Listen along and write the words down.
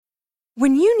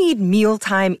When you need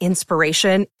mealtime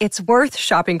inspiration, it's worth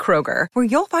shopping Kroger, where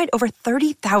you'll find over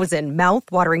 30,000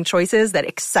 mouth-watering choices that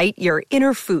excite your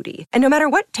inner foodie. And no matter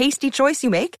what tasty choice you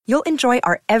make, you'll enjoy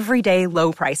our everyday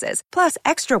low prices, plus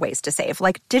extra ways to save,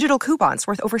 like digital coupons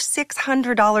worth over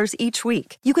 $600 each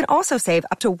week. You can also save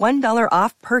up to $1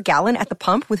 off per gallon at the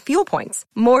pump with fuel points.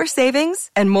 More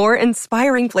savings and more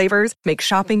inspiring flavors make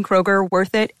shopping Kroger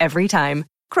worth it every time.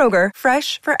 Kroger,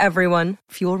 fresh for everyone.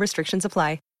 Fuel restrictions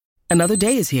apply. Another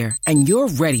day is here, and you're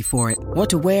ready for it. What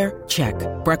to wear? Check.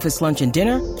 Breakfast, lunch, and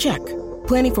dinner? Check.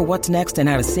 Planning for what's next and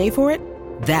how to save for it?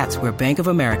 That's where Bank of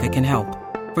America can help.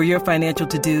 For your financial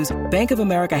to-dos, Bank of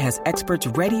America has experts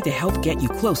ready to help get you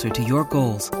closer to your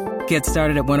goals. Get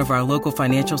started at one of our local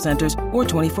financial centers or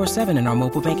 24/7 in our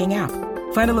mobile banking app.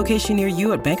 Find a location near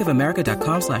you at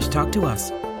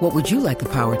bankofamerica.com/talktous. What would you like the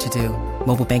power to do?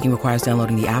 Mobile banking requires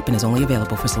downloading the app and is only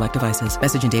available for select devices.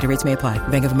 Message and data rates may apply.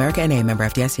 Bank of America N.A., member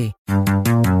FDIC.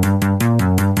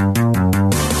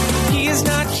 He is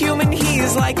not human, he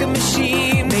is like a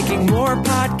machine, making more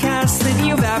podcasts than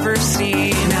you've ever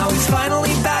seen. Now he's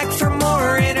finally back for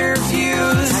more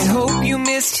interviews. I hope you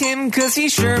missed him, cause he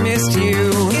sure missed you.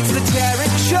 It's the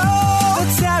Taryn Show, the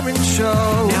Taryn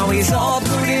Show. Now he's all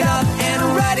booted up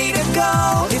and ready to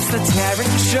go. It's the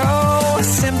Taryn Show, a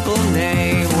simple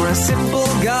name. We're a simple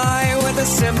guy with a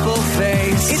simple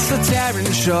face. It's the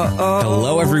Taryn Show.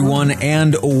 Hello, everyone,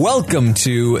 and welcome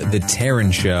to the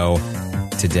Taryn Show.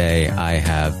 Today, I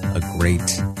have a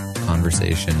great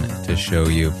conversation to show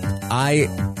you. I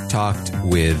talked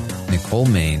with Nicole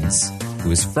Maines,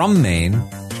 who is from Maine.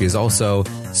 She is also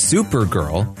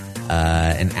Supergirl,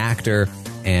 an actor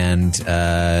and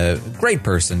great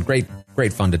person, great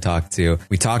fun to talk to.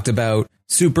 We talked about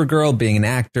Supergirl, being an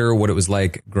actor, what it was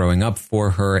like growing up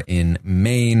for her in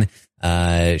Maine.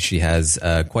 She has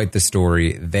quite the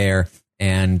story there,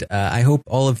 and I hope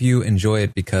all of you enjoy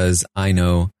it because I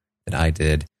know that I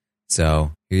did.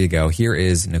 So here you go. Here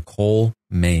is Nicole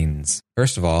Maines.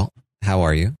 First of all, how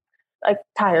are you? I'm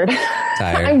tired.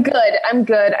 Tired? I'm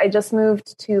good. I just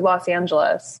moved to Los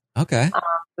Angeles. Okay.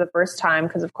 For the first time,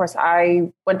 because of course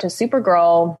I went to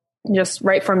Supergirl just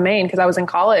right from Maine because I was in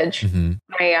college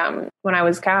when I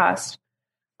was cast.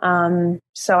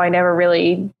 So I never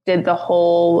really did the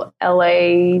whole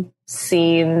LA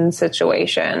scene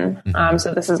situation.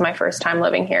 So this is my first time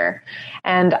living here,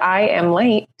 and I am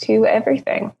late to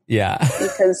everything. Yeah.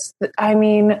 Because I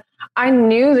mean, I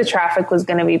knew the traffic was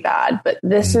going to be bad, but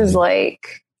this is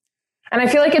like, and I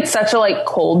feel like it's such a like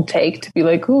cold take to be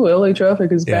like, "Ooh, LA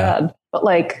traffic is bad," but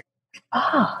like,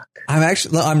 fuck.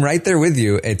 I'm right there with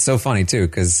you. It's so funny too,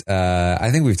 because I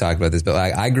think we've talked about this, but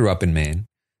I grew up in Maine.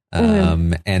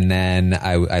 And then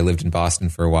I lived in Boston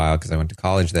for a while because I went to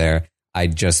college there. I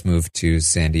just moved to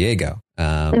San Diego.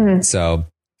 So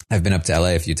I've been up to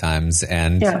LA a few times,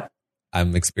 and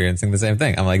I'm experiencing the same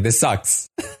thing. I'm like, this sucks.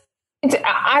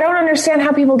 I don't understand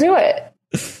how people do it.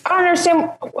 I don't understand.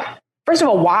 First of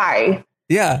all, why?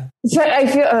 Yeah. So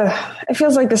it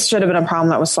feels like this should have been a problem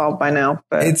that was solved by now.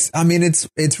 But it's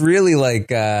really like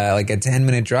a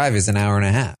 10-minute drive is an hour and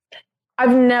a half.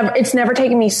 It's never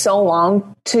taken me so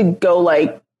long to go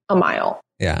like a mile.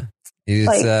 Yeah. You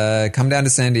just come down to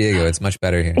San Diego. It's much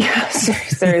better here. Yeah,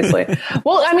 seriously.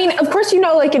 Well, I mean, of course,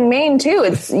 like in Maine too,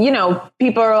 it's,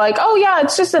 people are like, oh yeah,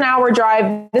 it's just an hour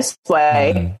drive this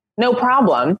way. No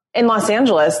problem. In Los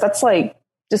Angeles, that's like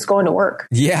just going to work.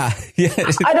 Yeah. Yeah.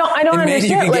 I don't understand.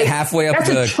 You can get halfway up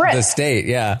the state.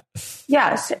 Yeah.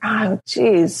 Yes. Oh,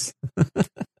 geez.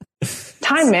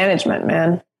 Time management,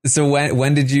 man. So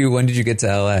when did you get to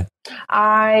LA?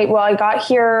 I got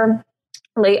here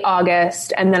late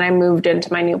August, and then I moved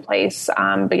into my new place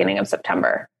beginning of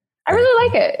September. I really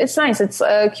like it. It's nice. It's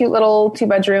a cute little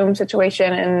 2-bedroom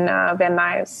situation in Van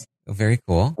Nuys. Oh, very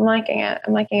cool. I'm liking it.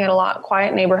 I'm liking it a lot.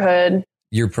 Quiet neighborhood.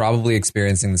 You're probably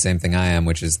experiencing the same thing I am,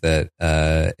 which is that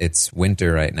it's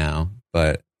winter right now,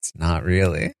 but it's not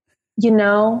really.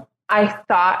 I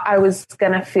thought I was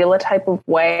going to feel a type of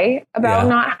way about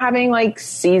not having like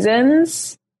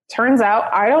seasons. Turns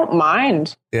out I don't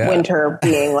mind winter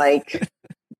being like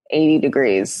 80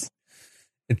 degrees.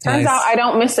 Turns out I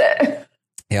don't miss it.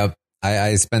 Yep.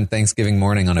 I spent Thanksgiving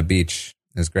morning on a beach.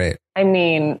 It was great. I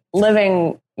mean,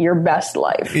 living your best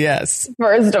life. Yes.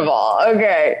 First of all.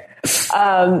 Okay.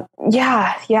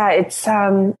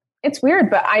 It's weird,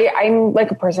 but I'm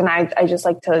like a person. I just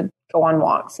like to go on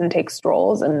walks and take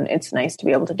strolls, and it's nice to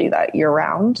be able to do that year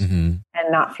round and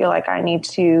not feel like I need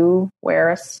to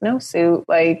wear a snowsuit,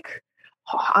 like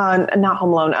on not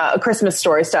Home Alone, A Christmas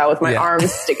Story style with my arms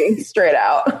sticking straight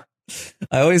out.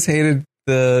 I always hated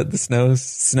the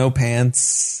snow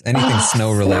pants, anything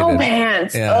snow related. Snow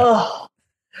pants. Yeah. Ugh.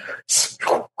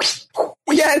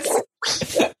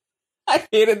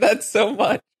 hated that so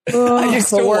much. Oh, I used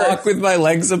to the worst. walk with my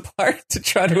legs apart to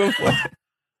try to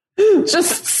avoid.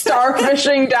 Just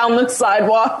starfishing down the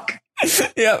sidewalk.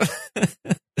 Yep.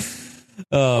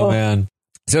 Oh man.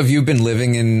 So have you been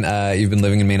living in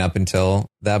Maine up until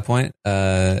that point?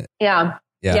 Yeah.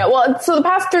 Well, so the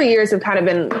past 3 years have kind of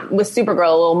been with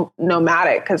Supergirl a little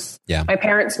nomadic because my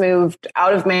parents moved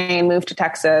out of Maine, moved to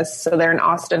Texas. So they're in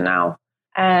Austin now.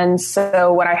 And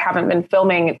so when I haven't been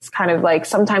filming, it's kind of like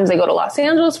sometimes I go to Los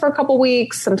Angeles for a couple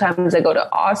weeks. Sometimes I go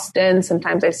to Austin.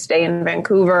 Sometimes I stay in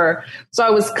Vancouver. So I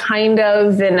was kind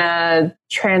of in a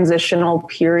transitional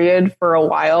period for a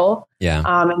while. Yeah.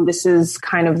 And this is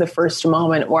kind of the first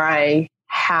moment where I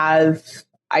have,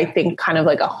 I think, kind of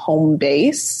like a home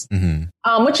base,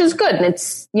 which is good. And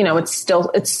it's,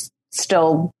 it's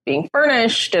still being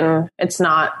furnished and it's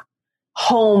not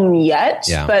home yet,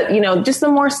 but just the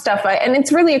more stuff and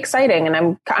it's really exciting,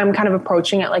 and I'm kind of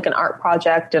approaching it like an art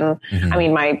project, and I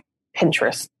mean my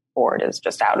Pinterest board is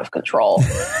just out of control.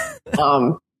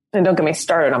 And don't get me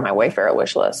started on my Wayfair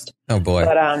wish list. Oh boy.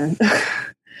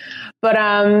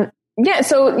 But yeah,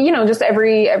 so just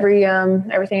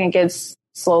everything I get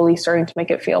slowly starting to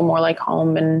make it feel more like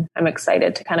home, and I'm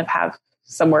excited to kind of have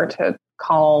somewhere to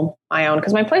call my own,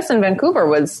 because my place in Vancouver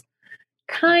was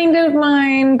kind of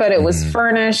mine, but it was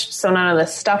furnished, so none of the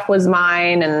stuff was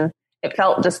mine, and it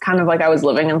felt just kind of like I was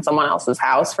living in someone else's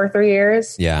house for 3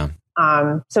 years. Yeah.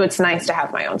 So it's nice to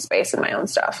have my own space and my own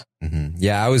stuff.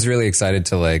 Yeah, I was really excited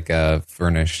to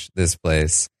furnish this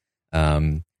place,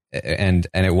 and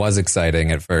it was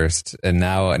exciting at first, and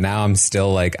now I'm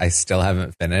still I still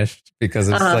haven't finished because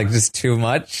it's just too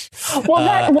much.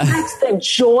 Well, that's the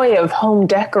joy of home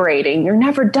decorating. You're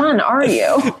never done, are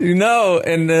you?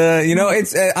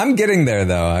 It's I'm getting there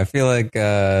though. I feel like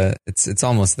it's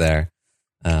almost there.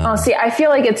 I feel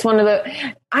like it's one of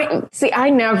the. I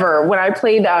never, when I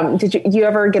played. Did you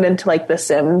ever get into The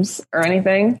Sims or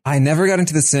anything? I never got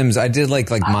into The Sims. I did like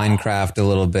Minecraft a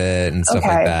little bit and stuff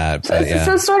like that. But,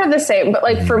 so it's sort of the same,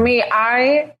 but for me,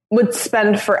 I would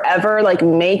spend forever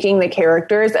making the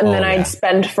characters, and then I'd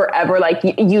spend forever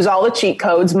use all the cheat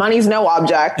codes. Money's no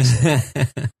object.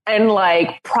 And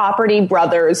Property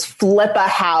Brothers, flip a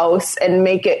house and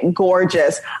make it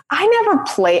gorgeous.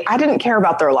 I didn't care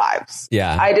about their lives.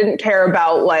 Yeah. I didn't care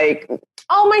about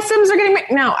my Sims are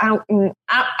getting no,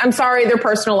 I'm sorry. Their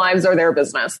personal lives are their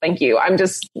business. Thank you. I'm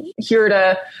just here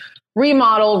to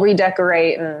remodel,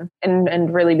 redecorate,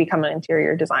 and really become an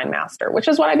interior design master, which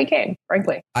is what I became,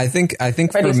 frankly. I think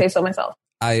if I do say so myself.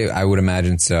 I would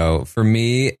imagine so. For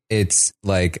me, it's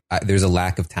there's a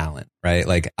lack of talent,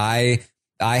 right? I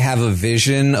have a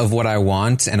vision of what I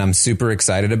want and I'm super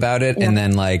excited about it. Yeah. And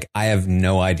then I have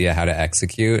no idea how to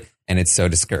execute, and it's so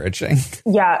discouraging.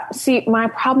 Yeah. See, my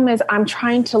problem is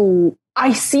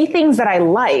I see things that I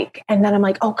like, and then I'm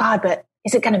like, oh God, but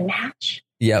is it going to match?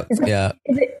 Yep.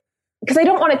 Because I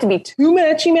don't want it to be too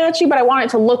matchy, but I want it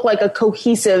to look like a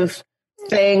cohesive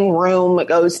room that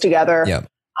goes together. Yep.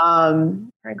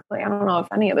 Frankly, I don't know if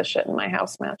any of the shit in my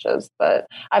house matches, but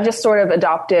I've just sort of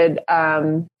adopted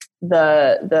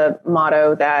the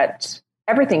motto that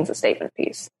everything's a statement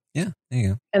piece. Yeah, there you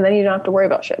go. And then you don't have to worry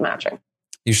about shit matching.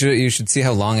 You should see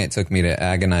how long it took me to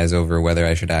agonize over whether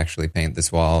I should actually paint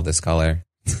this wall this color.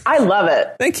 I love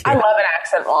it. Thank you. I love an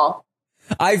accent wall.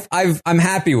 I'm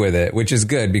happy with it, which is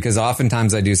good, because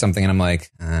oftentimes I do something and I'm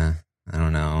like, I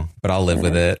don't know, but I'll live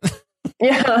with it.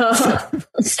 Yeah.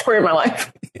 Story of my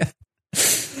life. Yeah.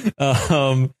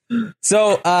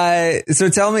 So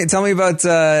tell me about,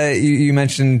 you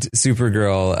mentioned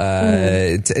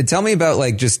Supergirl. Tell me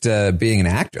about just being an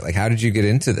actor. How did you get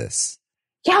into this?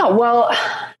 Yeah, well,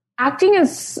 acting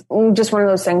is just one of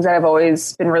those things that I've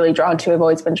always been really drawn to. I've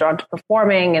always been drawn to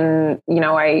performing, and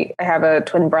I have a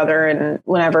twin brother, and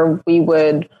whenever we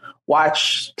would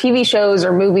watch TV shows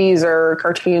or movies or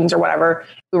cartoons or whatever,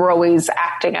 we were always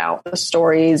acting out the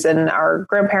stories, and our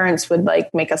grandparents would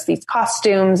make us these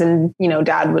costumes, and,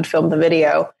 Dad would film the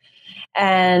video.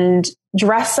 And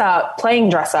playing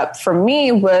dress up for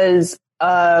me was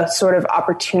a sort of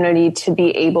opportunity to be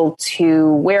able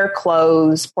to wear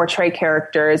clothes, portray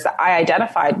characters that I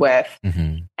identified with.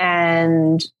 Mm-hmm.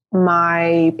 And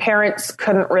my parents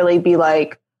couldn't really be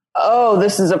oh,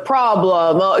 this is a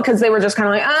problem, because they were just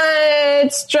kind of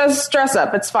it's just dress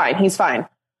up. It's fine. He's fine.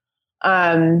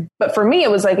 But for me,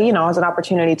 it was it was an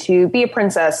opportunity to be a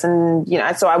princess, and,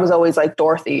 so I was always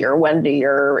Dorothy or Wendy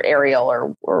or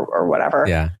Ariel or whatever.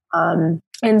 Yeah.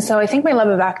 And so I think my love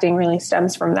of acting really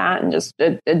stems from that, and just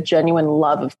a genuine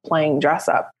love of playing dress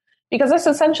up, because that's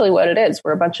essentially what it is.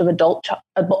 We're a bunch of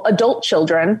adult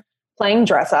children playing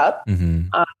dress up. Mm-hmm.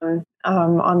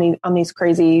 on these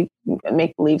crazy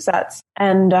make believe sets,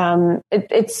 and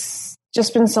it's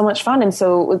just been so much fun. And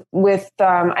so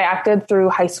I acted through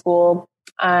high school,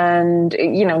 and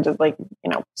just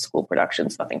school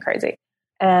productions, nothing crazy.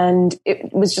 And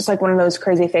it was just like one of those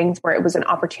crazy things where it was an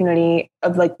opportunity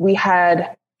of like, we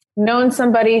had known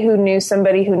somebody who knew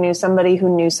somebody who knew somebody who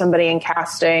knew somebody in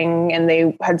casting. And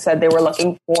they had said they were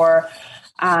looking for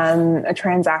a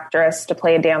trans actress to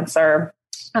play a dancer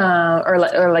or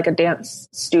like a dance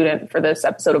student for this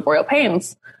episode of Royal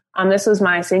Pains. This was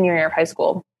my senior year of high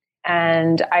school.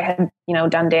 And I had,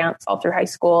 done dance all through high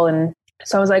school. And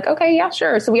so I was like, okay, yeah,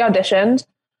 sure. So we auditioned.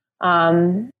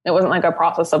 It wasn't like a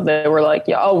process of they were like,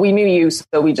 yeah, oh, we knew you,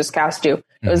 so we just cast you.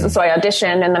 It was, so I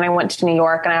auditioned, and then I went to New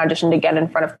York and I auditioned again in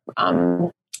front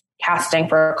of casting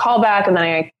for a callback. And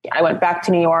then I went back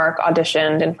to New York,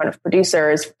 auditioned in front of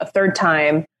producers a third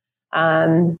time,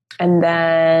 and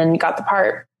then got the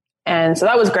part. And so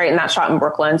that was great. And that shot in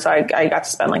Brooklyn. So I got to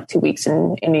spend like 2 weeks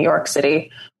in New York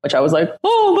City, which I was like,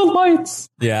 oh, the lights.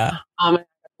 Yeah.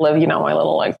 Live, my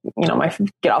little, my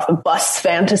get off the bus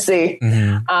fantasy.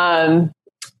 And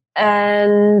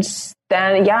then,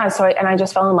 I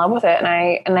just fell in love with it.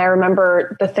 And I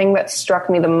remember the thing that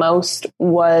struck me the most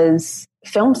was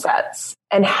film sets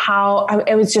and how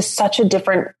it was just such a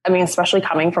different, especially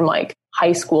coming from like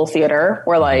high school theater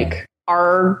where like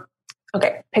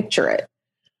picture it.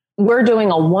 We're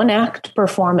doing a 1-act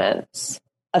performance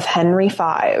of Henry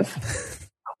V,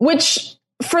 which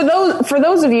for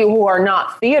those of you who are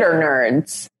not theater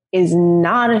nerds, is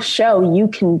not a show you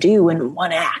can do in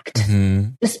 1 act.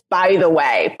 Just by the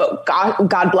way, but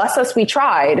God bless us, we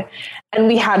tried, and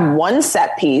we had one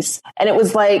set piece, and it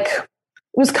was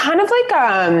kind of like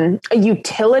a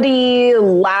utility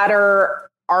ladder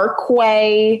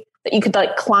archway that you could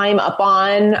like climb up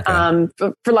on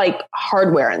for like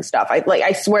hardware and stuff.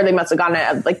 I swear they must have gotten it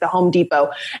at like the Home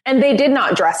Depot, and they did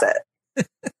not dress it.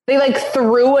 They like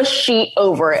threw a sheet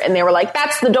over it and they were like,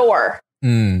 that's the door.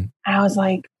 And I was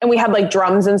like, and we had like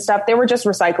drums and stuff. They were just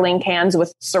recycling cans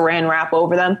with saran wrap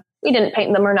over them. We didn't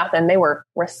paint them or nothing. They were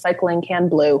recycling can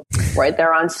blue right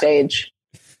there on stage.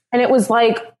 And it was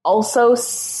like also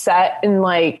set in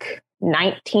like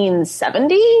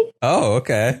 1970. Oh,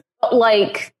 okay. But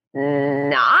like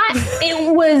not.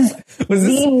 It was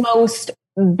the most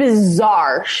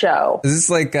bizarre show. Is this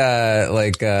like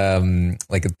a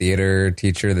theater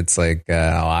teacher that's like,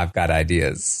 oh, I've got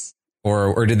ideas,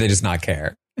 or did they just not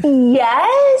care?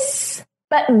 Yes,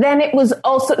 but then it was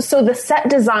also, so the set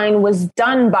design was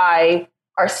done by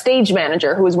our stage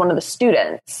manager, who was one of the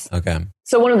students. Okay,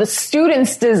 so one of the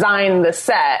students designed the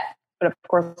set, but of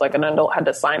course, like an adult had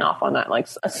to sign off on that. Like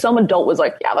some adult was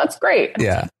like, yeah, that's great.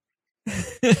 Yeah.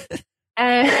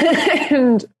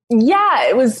 And yeah,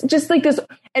 it was just like this.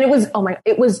 And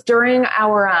it was during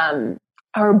our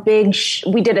big,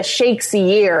 we did a Shakes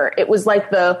year. It was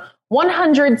like the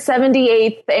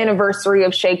 178th anniversary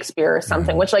of Shakespeare or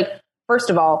something, which like, first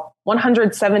of all,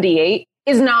 178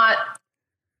 is not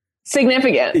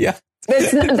significant. Yeah.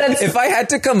 That's if I had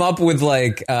to come up with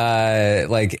like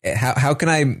how can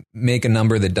I make a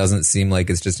number that doesn't seem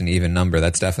like it's just an even number?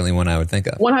 That's definitely one I would think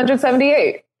of.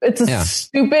 178. It's a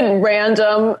stupid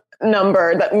random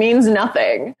number that means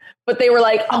nothing. But they were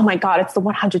like, oh my God, it's the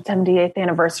 178th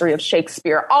anniversary of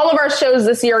Shakespeare. All of our shows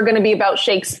this year are going to be about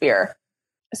Shakespeare.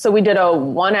 So we did a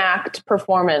 1-act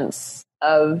performance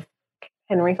of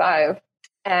Henry V.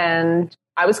 And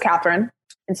I was Catherine.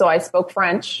 And so I spoke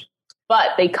French.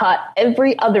 But they cut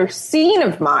every other scene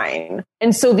of mine.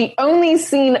 And so the only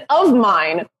scene of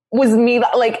mine was me,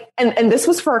 like, and this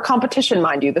was for a competition,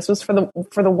 mind you. This was for the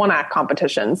 1-act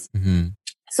competitions. Mm-hmm.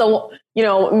 So,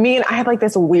 me and I had like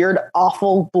this weird,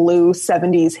 awful blue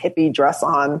 70s hippie dress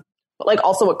on, but like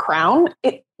also a crown.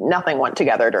 Nothing went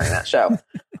together during that show.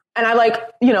 And I like,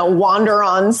 wander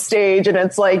on stage and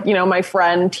it's like, my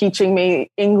friend teaching me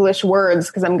English words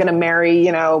because I'm going to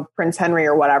marry, Prince Henry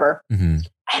or whatever. Mm-hmm.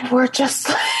 And we're just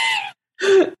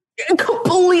like,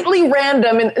 completely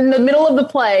random in the middle of the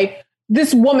play.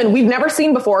 This woman we've never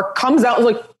seen before comes out and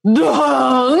is like,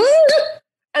 Dund!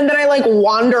 And then I like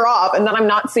wander off, and then I'm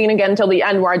not seen again until the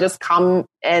end, where I just come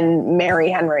and marry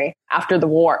Henry after the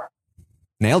war.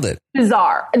 Nailed it.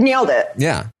 Bizarre. Nailed it.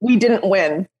 Yeah. We didn't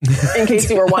win. In case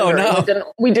you were wondering, Oh,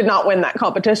 no. we did not win that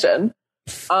competition.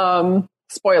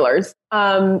 Spoilers.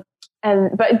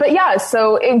 But yeah,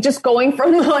 so it just going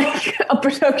from like a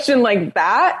production like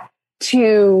that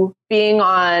to being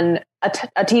on a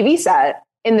TV set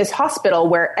in this hospital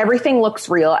where everything looks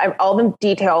real. All the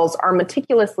details are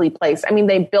meticulously placed. I mean,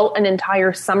 they built an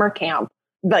entire summer camp,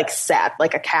 like set,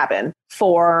 like a cabin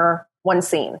for one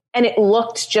scene, and it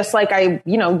looked just like like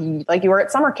you were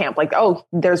at summer camp. Like, oh,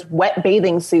 there's wet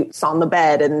bathing suits on the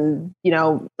bed, and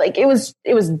like it was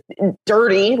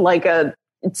dirty like a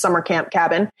summer camp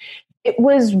cabin. It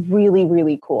was really,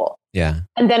 really cool. Yeah.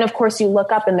 And then of course you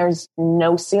look up and there's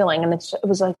no ceiling, and it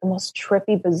was like the most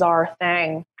trippy, bizarre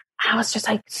thing. I was just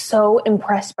like so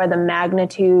impressed by the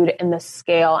magnitude and the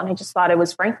scale, and I just thought it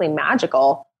was frankly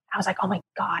magical. I was like, oh my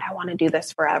God, I want to do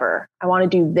this forever. I want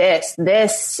to do this.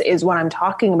 This is what I'm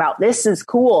talking about. This is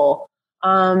cool.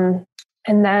 And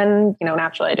then,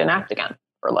 naturally I didn't act again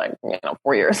for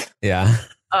 4 years. Yeah.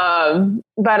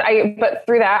 But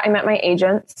through that, I met my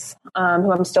agents,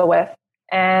 who I'm still with,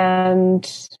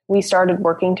 and we started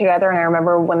working together. And I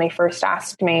remember when they first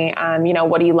asked me,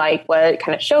 what do you like? What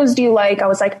kind of shows do you like? I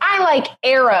was like, I like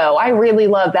Arrow. I really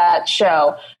love that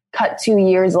show. Cut 2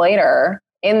 years later,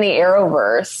 in the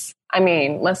Arrowverse. I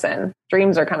mean, listen,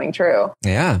 dreams are coming true.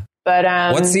 Yeah. But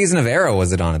what season of Arrow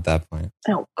was it on at that point?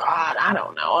 Oh God, I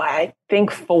don't know. I think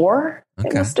 4. Okay.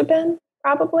 It must have been,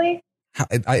 probably.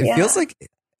 It feels like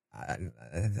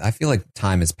I feel like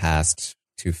time has passed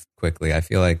too quickly. I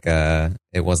feel like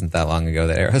it wasn't that long ago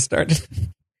that Arrow started.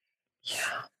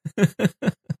 Yeah.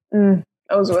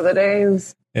 Those were the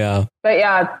days. Yeah. But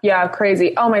yeah,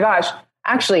 crazy. Oh my gosh.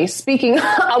 Actually, speaking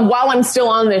of, while I'm still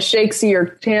on this Shakespeare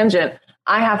tangent,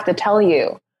 I have to tell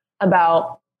you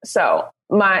about,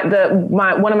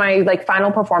 one of my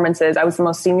final performances. I was the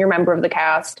most senior member of the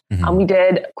cast. Mm-hmm. We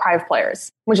did Cry of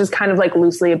Players, which is kind of like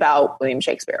loosely about William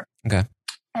Shakespeare. Okay.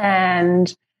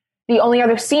 And the only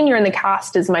other senior in the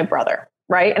cast is my brother,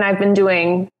 right? And I've been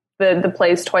doing the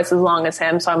plays twice as long as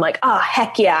him. So I'm like, oh,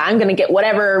 heck yeah, I'm going to get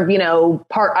whatever,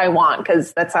 part I want,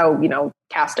 because that's how,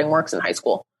 casting works in high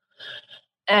school.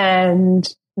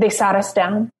 And they sat us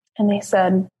down and they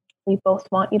said, we both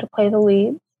want you to play the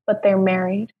lead, but they're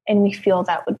married and we feel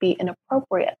that would be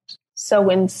inappropriate. So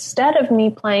instead of me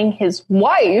playing his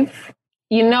wife,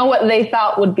 you know what they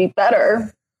thought would be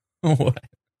better? What?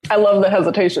 I love the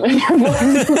hesitation in your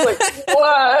voice. Like,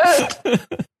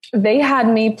 what? They had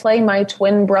me play my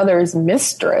twin brother's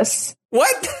mistress.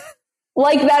 What?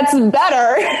 Like, that's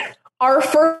better. Our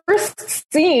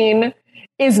first scene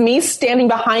is me standing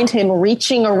behind him,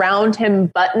 reaching around him,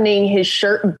 buttoning his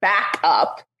shirt back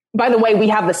up. By the way, we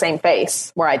have the same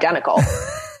face. We're identical.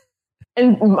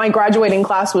 And my graduating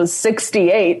class was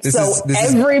 68.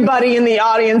 Everybody in the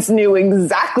audience knew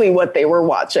exactly what they were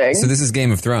watching. So this is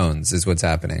Game of Thrones is what's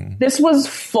happening. This was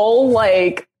full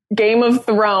Game of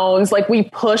Thrones. We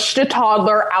pushed a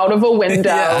toddler out of a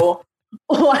window.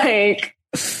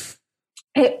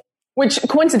 Which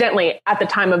coincidentally, at the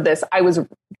time of this, I was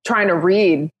trying to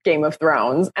read Game of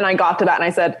Thrones, and I got to that and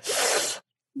I said,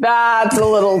 that's a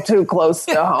little too close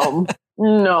to home.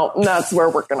 No, that's where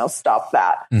we're going to stop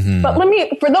that. Mm-hmm. But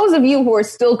for those of you who are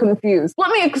still confused,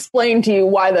 let me explain to you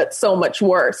why that's so much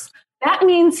worse. That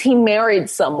means he married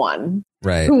someone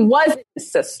who was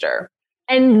his sister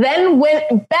and then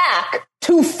went back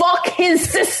to fuck his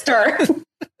sister,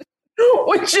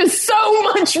 which is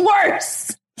so much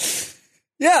worse.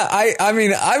 Yeah, I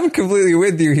mean, I'm completely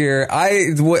with you here.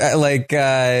 Was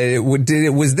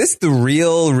this the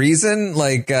real reason?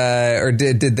 Or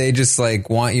did they just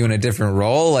want you in a different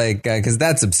role? Because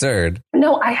that's absurd.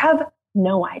 No, I have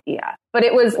no idea. But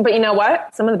you know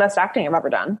what? Some of the best acting I've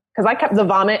ever done, because I kept the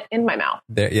vomit in my mouth.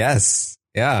 Yes.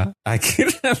 Yeah, I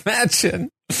can imagine.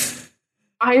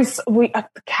 The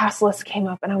cast list came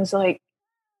up and I was like,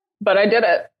 but I did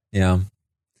it. Yeah.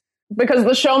 Because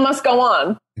the show must go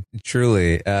on.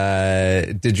 Truly.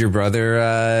 Did your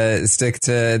brother stick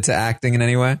to acting in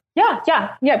any way? Yeah.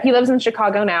 He lives in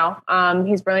Chicago now.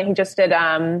 He's brilliant. He just did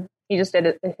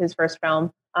his first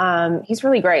film. He's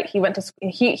really great. He went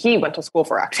to school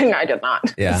for acting. I did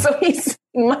not. Yeah. So he's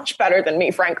much better than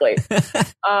me, frankly.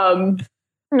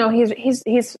 No,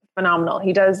 he's phenomenal.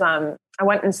 He does. I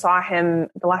went and saw him.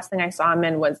 The last thing I saw him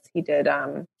in was he did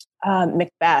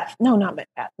Macbeth. No, not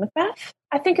Macbeth. Macbeth?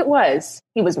 I think it was.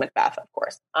 He was Macbeth, of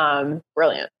course.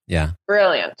 Brilliant. Yeah.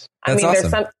 Brilliant. That's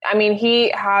awesome. He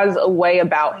has a way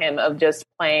about him of just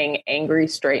playing angry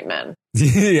straight men.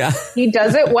 Yeah. He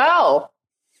does it well.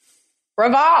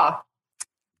 Bravo.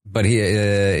 But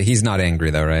he's not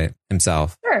angry though, right?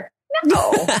 Himself. Sure.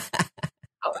 No.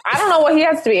 I don't know what he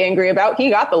has to be angry about. He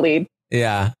got the lead.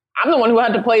 Yeah. I'm the one who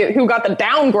got the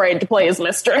downgrade to play his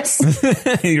mistress.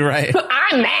 You're right.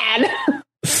 I'm mad.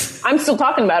 I'm still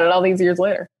talking about it all these years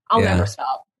later. I'll never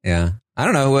stop. Yeah. I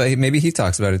don't know. Maybe he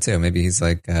talks about it too. Maybe he's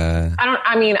like,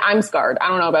 I'm scarred. I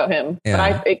don't know about him,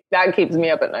 but that keeps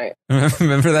me up at night.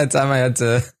 Remember that time I had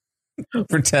to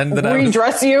pretend that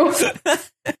redress you?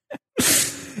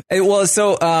 Hey, well,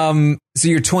 so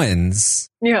you're twins.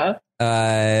 Yeah.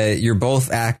 you're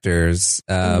both actors.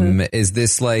 Is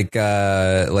this like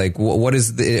what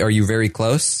is are you very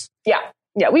close?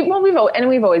 Yeah. We've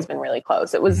always been really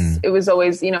close. It was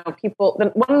always, you know, people,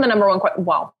 the number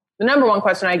one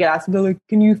question I get asked, they're like,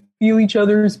 can you feel each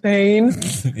other's pain?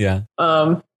 Yeah.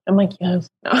 I'm like, yes.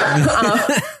 No.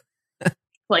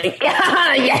 Like,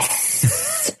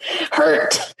 yes.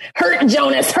 Hurt,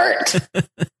 Jonas, hurt.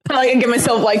 I give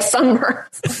myself like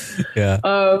sunburns. Yeah.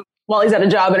 While he's at a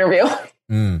job interview.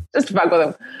 Just to fuck with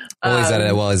him.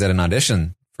 While he's at an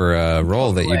audition for a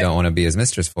role that you don't want to be his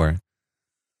mistress for.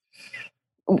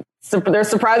 So there's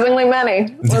surprisingly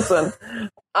many. Listen,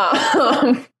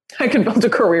 I could build a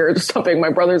career just not being my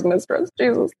brother's mistress.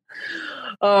 Jesus.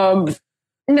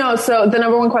 No. So the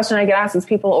number one question I get asked is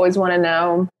people always want to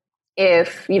know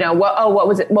if, you know, what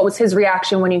was his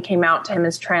reaction when you came out to him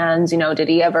as trans? You know, did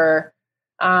he have a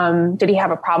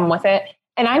problem with it?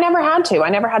 And I never had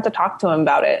to talk to him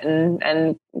about it.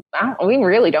 And we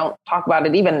really don't talk about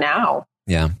it even now.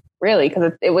 Yeah, really.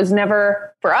 Cause it was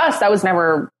never, for us, that was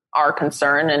never our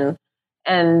concern.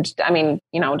 And I mean,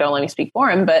 you know, don't let me speak for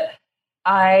him, but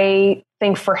I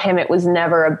think for him, it was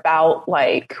never about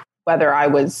like whether I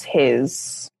was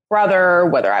his brother,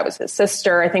 whether I was his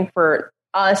sister. I think for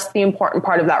us, the important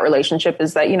part of that relationship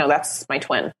is that, you know, that's my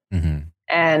twin.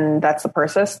 And that's the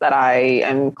person that I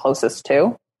am closest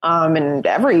to. In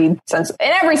every sense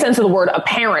of the word,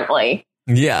 apparently.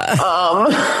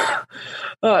 Yeah.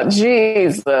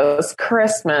 Jesus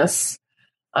Christmas.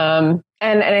 And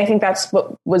I think that's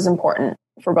what was important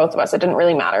for both of us. It didn't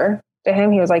really matter to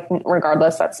him. He was like,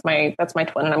 regardless, that's my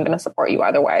twin and I'm going to support you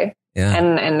either way. Yeah.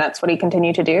 And that's what he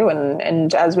continued to do.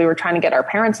 And as we were trying to get our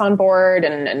parents on board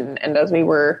and as we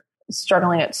were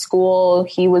struggling at school,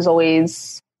 he was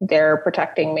always there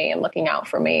protecting me and looking out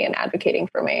for me and advocating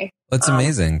for me. It's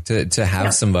amazing to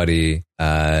have somebody,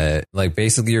 like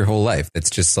basically your whole life that's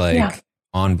just like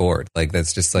on board. Like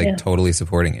that's just like totally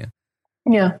supporting you.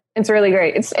 Yeah, it's really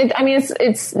great.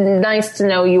 It's nice to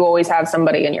know you always have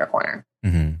somebody in your corner.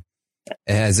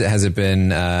 Has it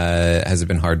been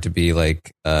hard to be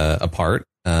like apart?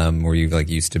 Were you like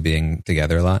used to being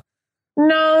together a lot?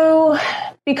 No,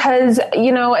 because,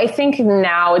 you know, I think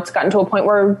now it's gotten to a point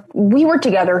where we were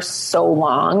together so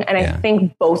long. And I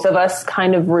think both of us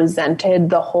kind of resented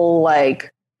the whole,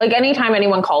 like anytime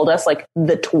anyone called us like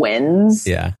the twins.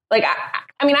 Yeah. Like,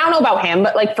 I mean, I don't know about him,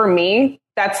 but like for me,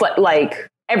 that's like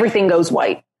everything goes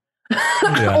white.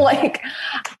 Yeah. Like,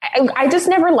 I just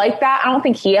never liked that. I don't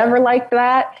think he ever liked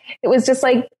that. It was just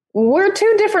like, we're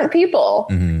two different people.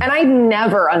 And I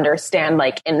never understand,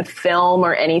 like in film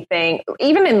or anything,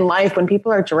 even in life, when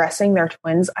people are dressing their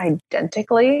twins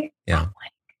identically. Yeah. I'm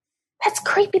like, that's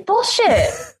creepy bullshit.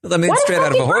 I mean, straight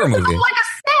out of a horror movie. Like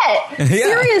a set.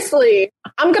 Seriously.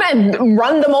 I'm going to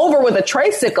run them over with a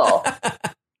tricycle.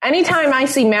 Anytime I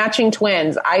see matching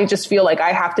twins, I just feel like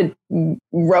I have to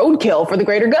roadkill for the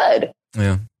greater good.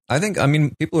 Yeah. I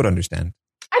mean, people would understand.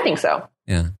 I think so.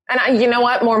 Yeah. And you know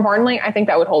what? More importantly, I think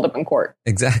that would hold up in court.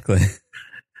 Exactly.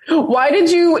 Why did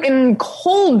you, in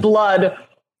cold blood,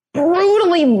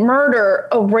 brutally murder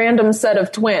a random set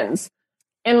of twins?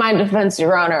 In my defense,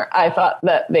 Your Honor, I thought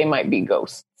that they might be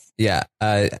ghosts. Yeah.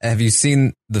 Have you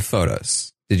seen the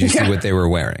photos? Did you see what they were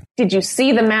wearing? Did you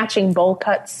see the matching bowl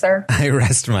cuts, sir? I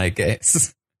rest my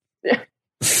case. Yeah.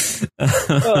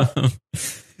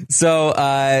 So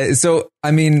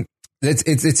I mean,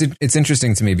 it's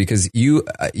interesting to me because you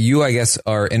I guess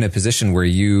are in a position where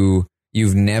you've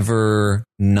never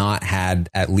not had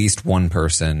at least one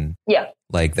person,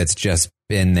 like that's just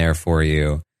been there for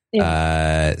you.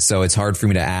 Yeah. So it's hard for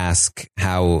me to ask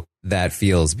how that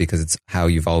feels because it's how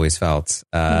you've always felt.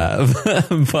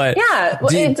 But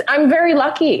yeah, I'm very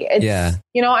lucky.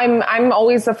 You know, I'm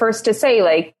always the first to say,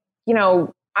 like, you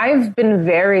know, I've been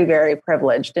very, very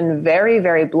privileged and very,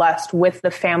 very blessed with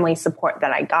the family support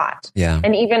that I got. Yeah.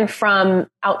 And even from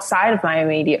outside of my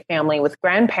immediate family with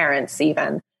grandparents,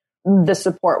 even the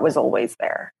support was always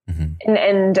there.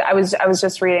 And I was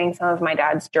just reading some of my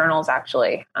dad's journals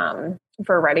actually,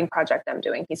 for a writing project I'm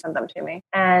doing. He sent them to me.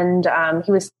 And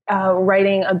he was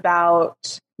writing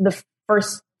about the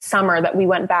first summer that we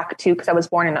went back to, because I was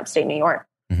born in upstate New York.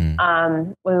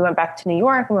 When we went back to New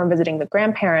York, we were visiting the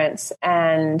grandparents,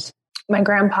 and my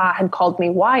grandpa had called me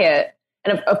Wyatt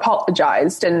and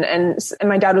apologized. And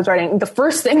my dad was writing, the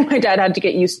first thing my dad had to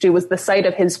get used to was the sight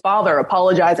of his father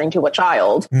apologizing to a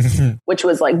child, which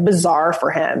was like bizarre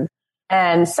for him.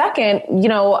 And second, you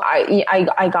know,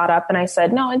 I got up and I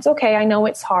said, no, it's okay. I know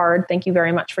it's hard. Thank you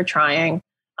very much for trying.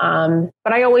 But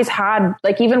I always had,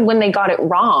 like, even when they got it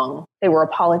wrong, they were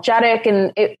apologetic.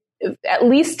 And at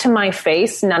least to my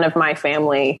face, none of my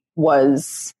family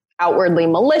was outwardly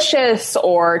malicious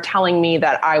or telling me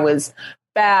that I was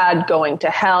bad, going to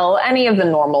hell, any of the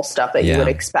normal stuff that you would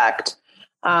expect.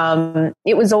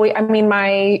 It was always, I mean,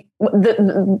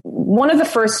 one of the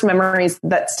first memories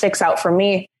that sticks out for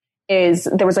me is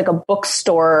there was like a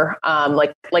bookstore,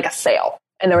 like a sale.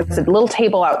 And there was a little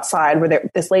table outside where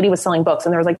this lady was selling books.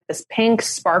 And there was like this pink,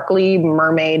 sparkly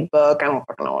mermaid book. I don't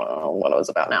fucking know what it was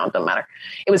about now. It doesn't matter.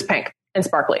 It was pink and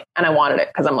sparkly. And I wanted it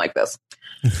because I'm like this.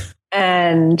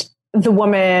 And the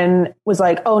woman was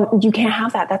like, oh, you can't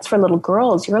have that. That's for little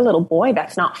girls. You're a little boy.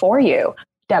 That's not for you.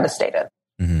 Devastated.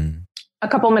 Mm-hmm. A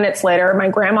couple minutes later, my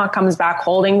grandma comes back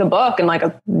holding the book and like,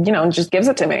 just gives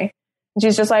it to me. And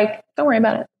she's just like, don't worry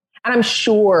about it. And I'm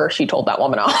sure she told that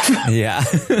woman off. Yeah.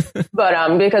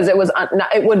 But because it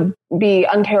would be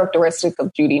uncharacteristic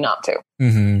of Judy not to.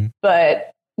 Mm-hmm.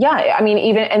 But yeah, I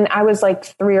mean, and I was like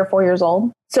 3 or 4 years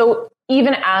old. So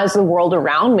even as the world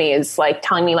around me is like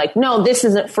telling me like, no, this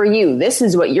isn't for you. This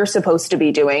is what you're supposed to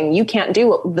be doing. You can't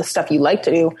do the stuff you like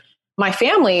to do. My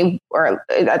family, or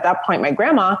at that point, my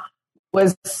grandma,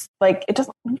 was like, it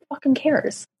doesn't, who fucking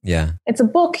cares? Yeah. It's a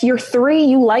book. You're 3.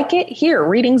 You like it. Here,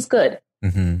 reading's good.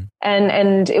 Mm-hmm.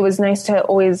 And it was nice to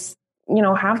always,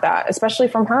 have that, especially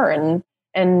from her.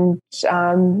 And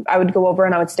I would go over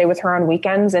and I would stay with her on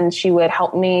weekends and she would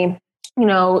help me,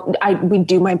 we'd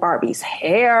do my Barbie's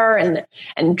hair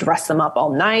and dress them up all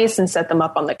nice and set them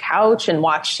up on the couch and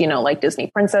watch, like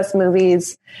Disney princess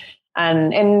movies.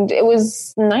 And it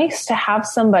was nice to have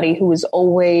somebody who was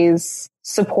always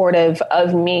supportive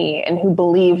of me and who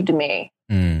believed me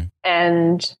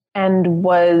and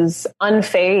was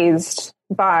unfazed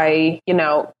by,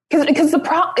 because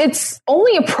it's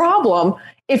only a problem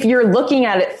if you're looking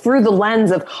at it through the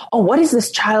lens of, oh, what is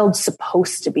this child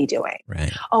supposed to be doing?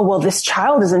 Right. Oh, well, this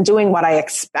child isn't doing what I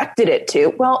expected it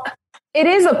to. Well, it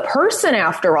is a person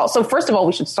after all. So first of all,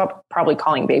 we should stop probably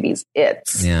calling babies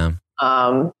it's. Yeah.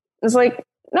 It's like,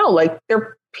 no, like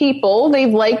they're people, they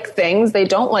like things they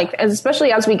don't like,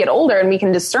 especially as we get older and we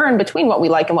can discern between what we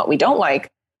like and what we don't like.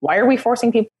 Why are we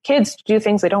forcing kids to do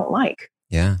things they don't like?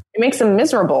 Yeah. It makes them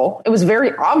miserable. It was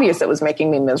very obvious it was making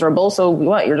me miserable. So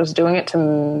what? You're just doing it to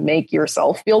make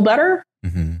yourself feel better?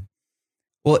 Mm-hmm.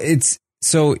 Well,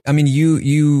 I mean,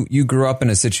 you grew up in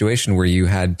a situation where you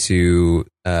had to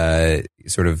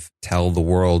sort of tell the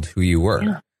world who you were.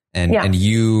 Yeah. And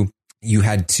you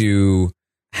had to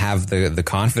have the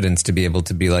confidence to be able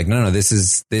to be like, no, this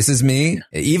is me,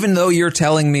 even though you're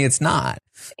telling me it's not.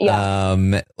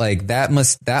 Yeah. Like that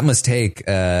must take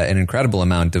an incredible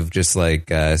amount of just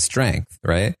like strength,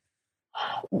 right?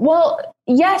 Well,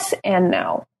 yes and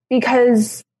no,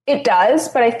 because it does.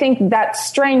 But I think that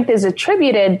strength is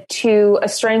attributed to a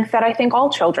strength that I think all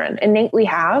children innately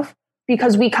have,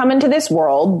 because we come into this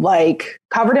world like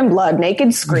covered in blood,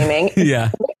 naked, screaming,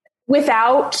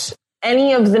 without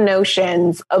any of the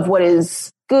notions of what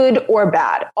is good or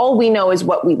bad. All we know is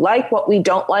what we like, what we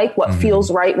don't like, what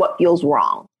feels right, what feels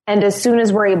wrong. And as soon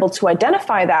as we're able to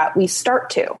identify that, we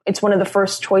start to. It's one of the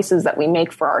first choices that we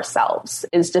make for ourselves,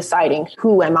 is deciding,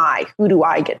 who am I? Who do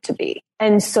I get to be?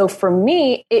 And so for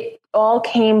me, it all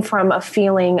came from a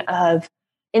feeling of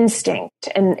instinct.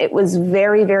 And it was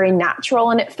very, very natural.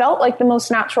 And it felt like the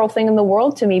most natural thing in the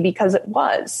world to me, because it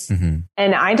was. Mm-hmm.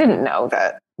 And I didn't know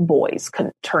that boys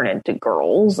couldn't turn into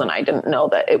girls. And I didn't know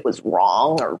that it was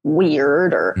wrong or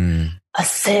weird or a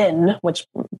sin, which,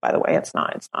 by the way, it's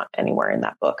not anywhere in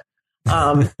that book.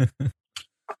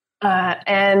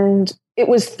 And it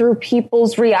was through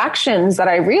people's reactions that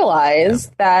I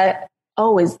realized that,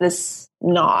 oh, is this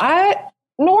not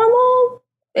normal?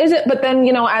 Is it? But then,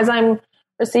 as I'm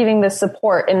receiving this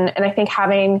support and I think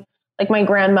having like my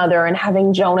grandmother and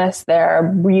having Jonas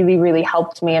there really, really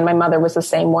helped me. And my mother was the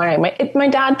same way. My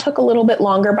dad took a little bit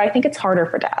longer, but I think it's harder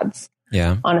for dads.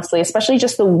 Yeah. Honestly, especially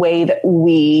just the way that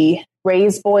we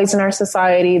raise boys in our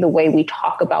society, the way we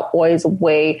talk about boys, the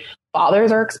way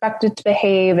fathers are expected to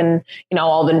behave, and,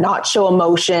 all the not show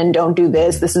emotion, don't do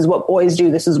this. This is what boys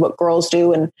do. This is what girls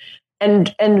do.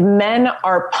 And men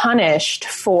are punished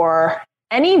for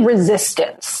any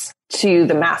resistance to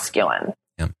the masculine.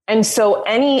 Yeah. And so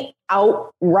any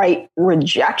outright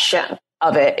rejection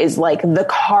of it is like the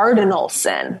cardinal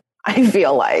sin, I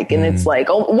feel like. And it's like,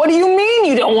 oh, what do you mean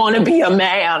you don't want to be a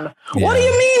man? Yeah. What do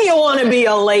you mean you want to be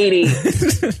a lady?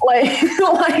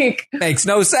 like makes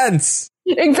no sense.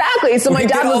 Exactly. So my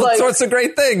dad was all like, sorts of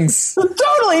great things.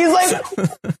 Totally. He's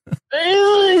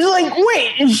like,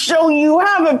 wait, so you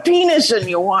have a penis and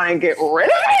you want to get rid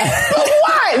of it? But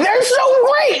why? They're so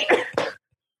great.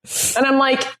 And I'm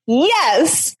like,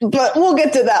 yes, but we'll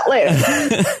get to that later.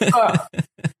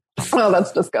 Oh,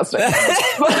 that's disgusting.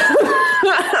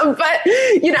 But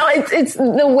it's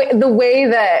the way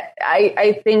that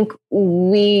I think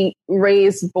we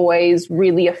raise boys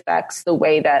really affects the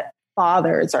way that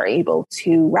fathers are able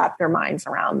to wrap their minds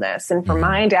around this. And for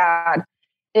my dad,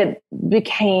 it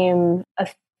became a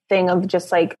thing of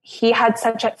just like, he had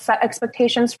such set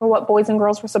expectations for what boys and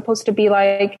girls were supposed to be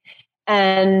like.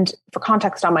 And for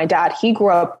context on my dad, he grew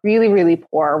up really, really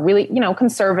poor, really,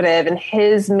 conservative. And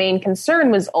his main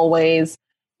concern was always,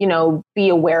 be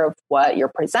aware of what you're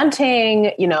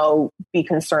presenting, be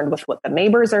concerned with what the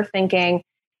neighbors are thinking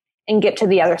and get to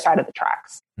the other side of the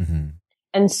tracks. Mm-hmm.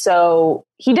 And so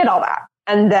he did all that.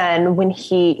 And then when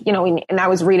he, and I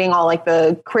was reading all like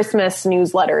the Christmas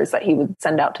newsletters that he would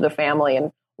send out to the family,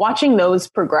 and watching those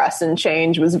progress and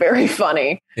change was very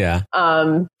funny. Yeah.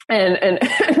 And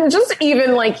just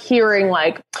even like hearing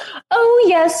like, oh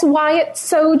yes, Wyatt's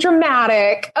so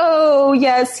dramatic. Oh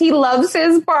yes, he loves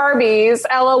his Barbies.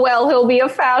 LOL, he'll be a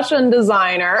fashion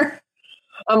designer.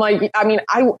 I'm like,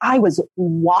 I was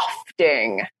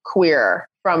wafting queer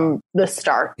from the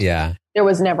start. Yeah. There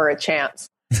was never a chance.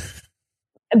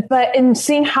 But in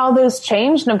seeing how those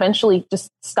changed and eventually just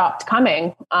stopped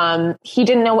coming, he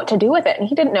didn't know what to do with it. And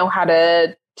he didn't know how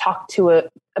to talk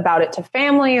about it to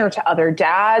family or to other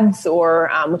dads, or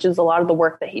which is a lot of the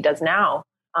work that he does now.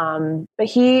 But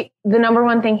the number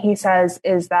one thing he says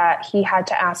is that he had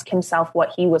to ask himself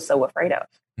what he was so afraid of.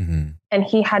 Mm-hmm. And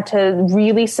he had to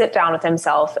really sit down with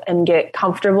himself and get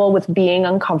comfortable with being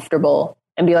uncomfortable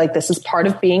and be like, this is part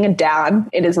of being a dad.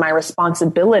 It is my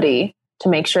responsibility to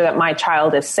make sure that my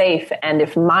child is safe. And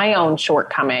if my own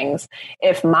shortcomings,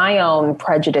 if my own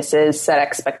prejudices, set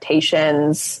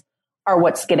expectations are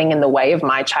what's getting in the way of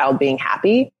my child being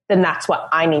happy, then that's what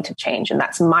I need to change. And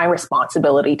that's my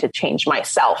responsibility to change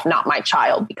myself, not my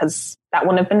child, because that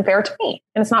wouldn't have been fair to me.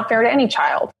 And it's not fair to any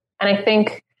child. And I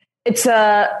think it's and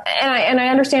I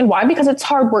understand why, because it's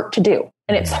hard work to do.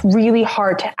 And it's really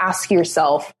hard to ask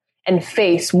yourself and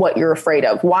face what you're afraid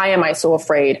of. Why am I so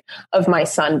afraid of my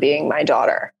son being my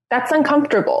daughter? That's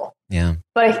uncomfortable. Yeah.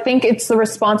 But I think it's the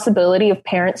responsibility of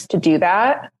parents to do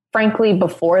that, frankly,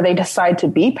 before they decide to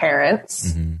be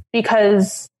parents,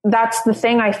 because that's the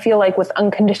thing I feel like with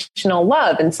unconditional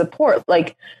love and support.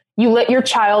 Like, you let your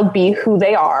child be who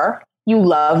they are, you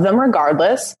love them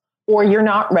regardless, or you're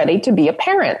not ready to be a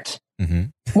parent,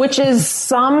 which is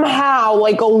somehow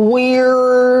like a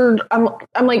weird, I'm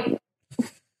like,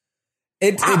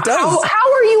 It does.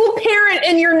 How are you a parent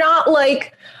and you're not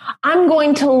like, I'm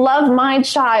going to love my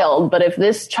child, but if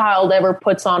this child ever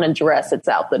puts on a dress, it's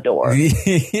out the door.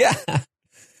 Yeah.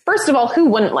 First of all, who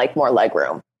wouldn't like more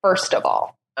legroom? First of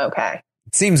all. Okay.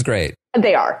 It seems great.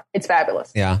 They are. It's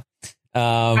fabulous. Yeah.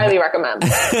 Highly recommend.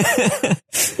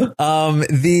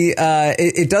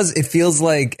 It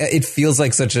feels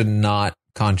like such a not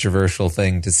controversial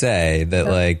thing to say that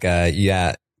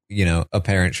a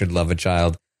parent should love a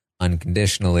child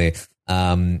unconditionally.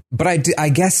 But I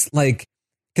guess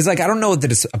because I don't know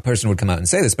that a person would come out and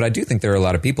say this, but I do think there are a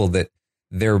lot of people that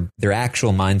their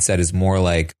actual mindset is more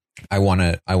like, I want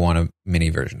a mini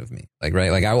version of me,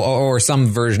 or some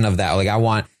version of that. Like, I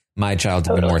want my child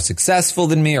to be more successful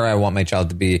than me, or I want my child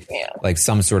to be like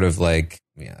some sort of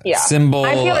symbol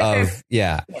of.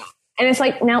 And it's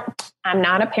like, no, I'm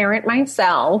not a parent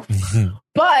myself,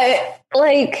 but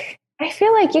I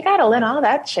feel like you got to let all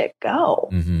that shit go.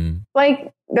 Mm-hmm.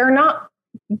 Like, they're not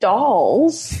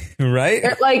dolls. Right.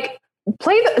 They're like,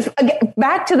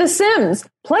 back to The Sims.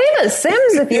 Play The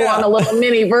Sims if you want a little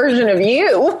mini version of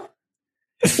you.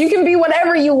 You can be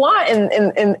whatever you want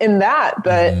in that.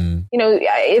 But,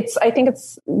 I think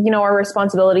it's, our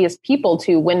responsibility as people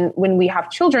to, when we have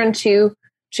children, to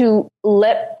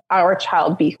let our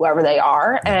child be whoever they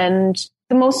are. And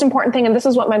the most important thing, and this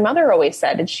is what my mother always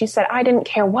said, and she said, I didn't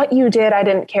care what you did. I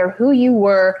didn't care who you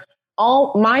were.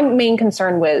 My main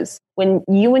concern was, when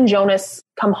you and Jonas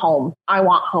come home, I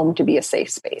want home to be a safe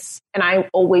space. And I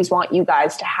always want you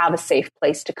guys to have a safe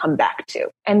place to come back to.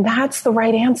 And that's the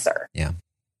right answer. Yeah.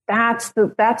 That's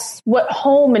what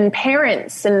home and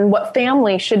parents and what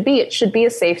family should be. It should be a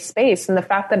safe space. And the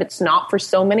fact that it's not for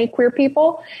so many queer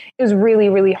people is really,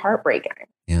 really heartbreaking.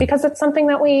 Yeah. Because it's something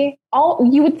that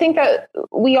you would think that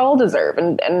we all deserve.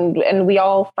 And we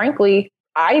all, frankly,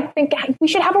 I think we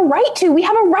should have a right to. We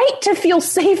have a right to feel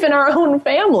safe in our own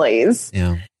families.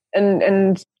 Yeah.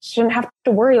 And shouldn't have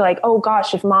to worry like, oh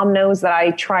gosh, if mom knows that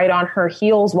I tried on her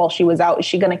heels while she was out, is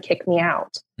she going to kick me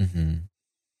out? Mm-hmm.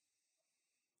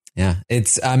 Yeah. I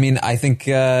think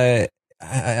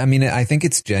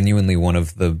it's genuinely one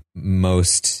of the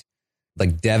most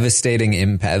devastating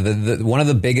impact. One of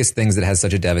the biggest things that has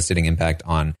such a devastating impact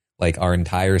on our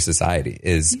entire society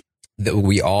is that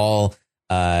we all,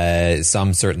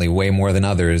 some certainly way more than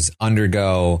others,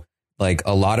 undergo like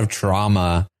a lot of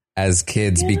trauma as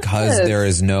kids because there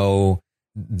is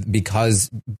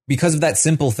because of that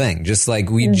simple thing. Just like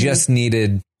we just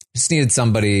needed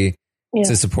somebody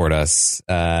to support us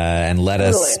and let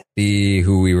us be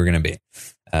who we were going to be.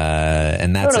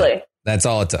 And that's it. That's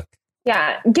all it took.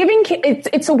 Yeah.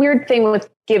 It's a weird thing with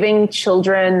giving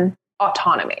children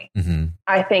autonomy,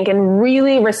 I think, and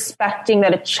really respecting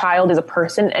that a child is a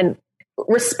person and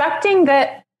respecting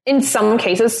that in some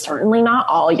cases, certainly not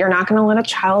all, you're not going to let a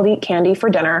child eat candy for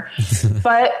dinner,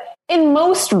 but in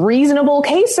most reasonable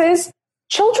cases,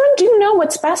 children do know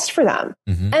what's best for them.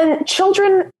 And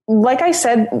children, like I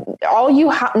said, all you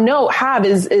have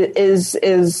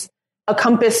is a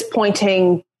compass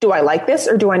pointing, do I like this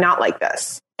or do I not like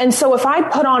this? And so if I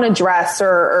put on a dress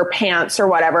or pants or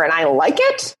whatever and I like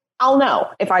it, I'll know.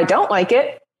 If I don't like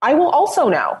it, I will also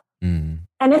know. And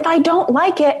if I don't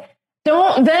like it,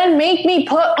 don't then make me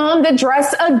put on the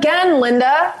dress again,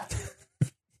 Linda.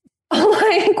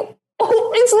 Like,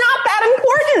 it's not that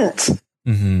important.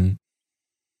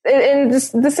 And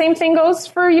the same thing goes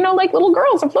for, like little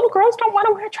girls. If little girls don't want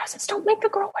to wear dresses, don't make the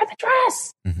girl wear the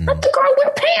dress. Let the girl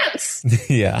wear pants.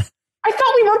 Yeah. I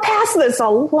thought we were past this a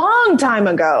long time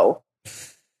ago.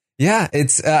 Yeah,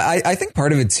 it's. I think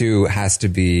part of it too has to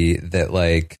be that,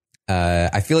 like,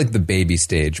 I feel like the baby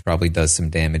stage probably does some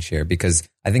damage here because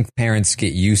I think parents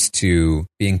get used to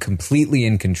being completely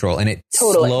in control, and it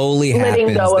slowly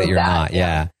happens that you're not.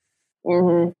 Yeah.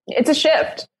 It's a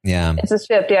shift. Yeah, it's a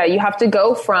shift. Yeah, you have to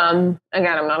go from.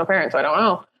 Again, I'm not a parent, so I don't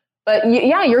know. But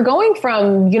you're going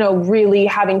from, really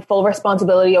having full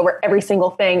responsibility over every single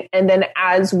thing. And then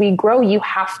as we grow, you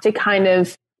have to kind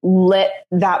of let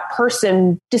that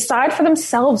person decide for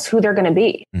themselves who they're going to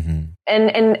be. And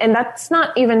that's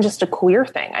not even just a queer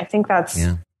thing. I think that's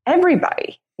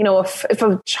everybody. If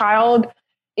a child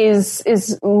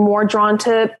is more drawn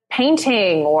to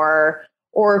painting or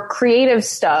creative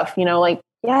stuff,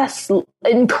 yes,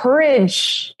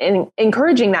 encouraging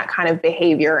that kind of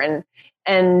behavior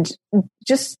and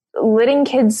just letting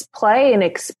kids play and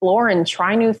explore and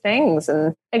try new things.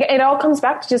 And it all comes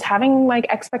back to just having like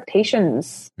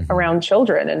expectations around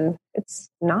children. And it's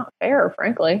not fair,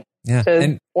 frankly,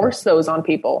 to force those on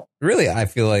people. Really, I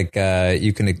feel like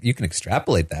you can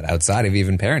extrapolate that outside of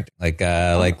even parenting. Like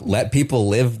let people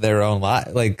live their own life.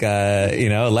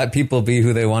 Let people be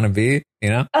who they want to be.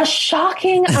 A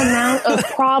shocking amount of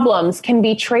problems can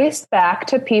be traced back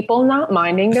to people not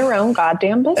minding their own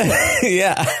goddamn business.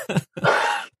 Yeah.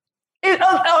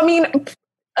 I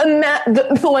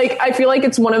feel like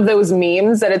it's one of those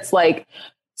memes that it's like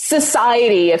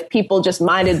society if people just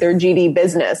minded their GD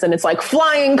business, and it's like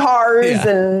flying cars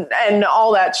and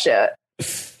all that shit.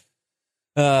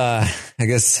 I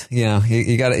guess,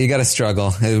 you gotta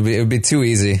struggle. It would be too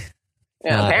easy.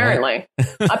 Yeah, apparently.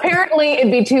 Apparently,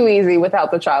 it'd be too easy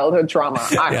without the childhood trauma.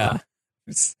 I don't know.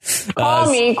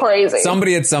 Call me crazy.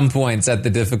 Somebody at some point set the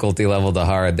difficulty level to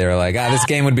hard. They were like, this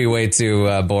game would be way too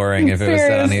boring if it was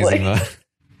set on easy mode.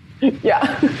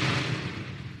 Yeah.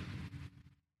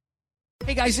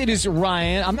 Hey guys, it is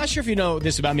Ryan. I'm not sure if you know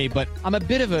this about me, but I'm a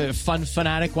bit of a fun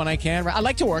fanatic when I can. I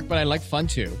like to work, but I like fun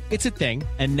too. It's a thing.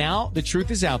 And now the truth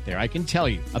is out there. I can tell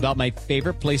you about my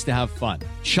favorite place to have fun.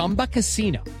 Chumba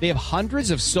Casino. They have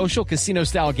hundreds of social casino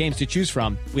style games to choose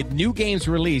from with new games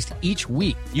released each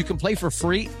week. You can play for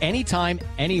free anytime,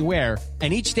 anywhere.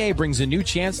 And each day brings a new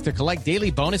chance to collect daily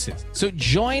bonuses. So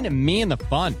join me in the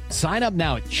fun. Sign up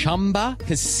now at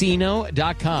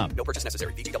ChumbaCasino.com. No purchase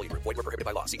necessary. VGW Group. Void where prohibited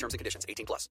by law. See terms and conditions.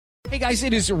 18+. Hey guys,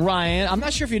 it is Ryan. I'm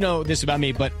not sure if you know this about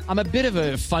me, but I'm a bit of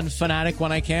a fun fanatic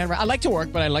when I can. I like to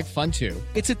work, but I like fun too.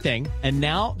 It's a thing. And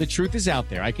now the truth is out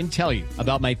there. I can tell you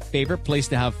about my favorite place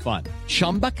to have fun.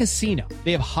 Chumba Casino.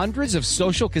 They have hundreds of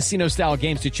social casino style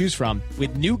games to choose from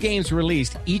with new games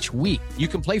released each week. You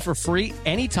can play for free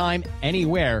anytime,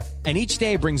 anywhere. And each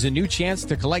day brings a new chance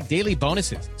to collect daily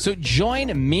bonuses. So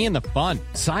join me in the fun.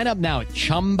 Sign up now at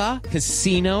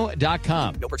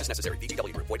ChumbaCasino.com. No purchase necessary.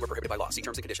 VGW Group. Void where prohibited by law. See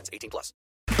terms and conditions. 18+.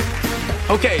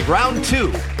 Okay, round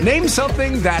two. Name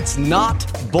something that's not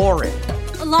boring.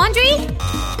 A laundry?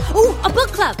 Ooh, a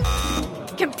book club.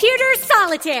 Computer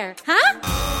solitaire,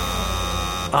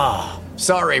 huh?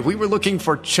 Sorry, we were looking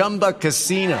for Chumba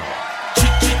Casino.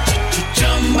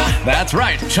 That's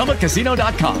right.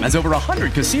 ChumbaCasino.com has over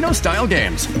 100 casino-style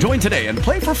games. Join today and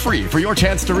play for free for your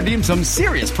chance to redeem some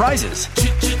serious prizes.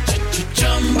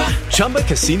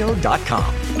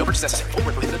 ChumbaCasino.com. No purchase necessary. Void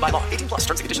where prohibited by law. 18+. Terms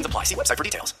and conditions apply. See website for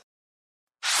details.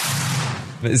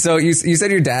 So you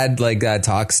said your dad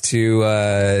talks to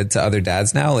other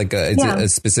dads now,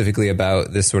 specifically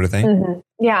about this sort of thing.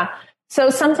 Yeah. So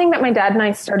something that my dad and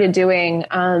I started doing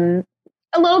a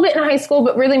little bit in high school,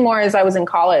 but really more as I was in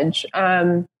college,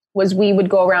 was we would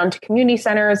go around to community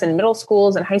centers and middle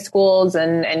schools and high schools,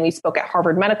 and we spoke at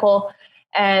Harvard Medical,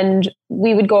 and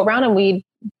we would go around and we'd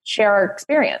share our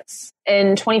experience.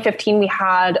 In 2015, we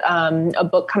had a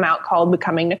book come out called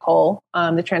Becoming Nicole,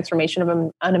 The Transformation of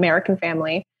an American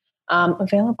Family,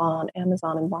 available on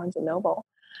Amazon and Barnes & Noble.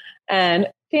 And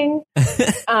ding.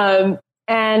 And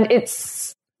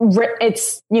it's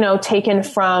taken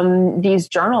from these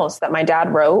journals that my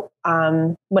dad wrote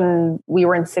when we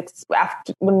were in seventh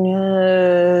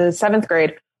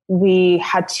grade. We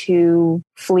had to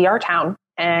flee our town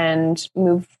and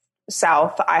move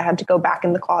south. I had to go back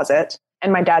in the closet,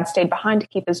 and my dad stayed behind to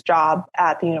keep his job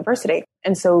at the university.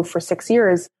 And so for 6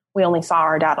 years, we only saw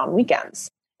our dad on weekends.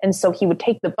 And so he would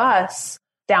take the bus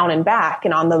down and back.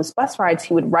 And on those bus rides,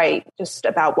 he would write just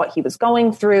about what he was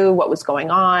going through, what was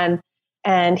going on.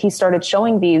 And he started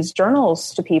showing these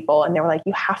journals to people, and they were like,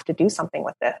 you have to do something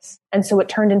with this. And so it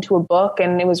turned into a book,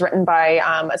 and it was written by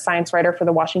a science writer for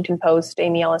the Washington Post,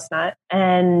 Amy Ellis Nutt.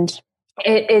 And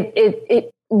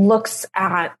it looks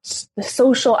at the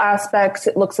social aspects.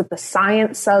 It looks at the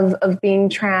science of being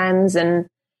trans, and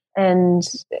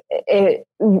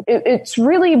it's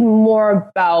really more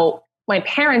about my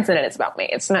parents than it is about me.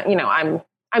 It's not,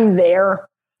 I'm there,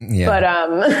 but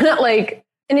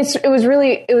it was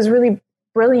really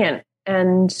brilliant.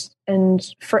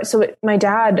 My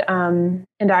dad and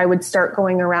I would start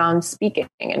going around speaking,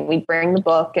 and we'd bring the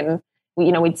book, and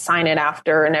we'd sign it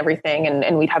after and everything.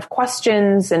 And we'd have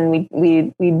questions, and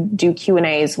we'd do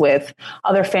Q&As with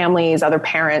other families, other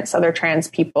parents, other trans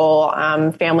people,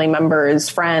 family members,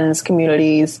 friends,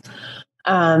 communities,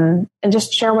 and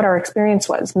just share what our experience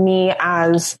was. Me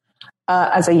as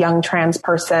a young trans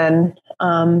person,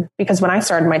 because when I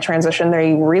started my transition,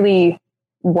 they really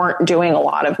weren't doing a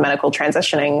lot of medical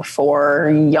transitioning for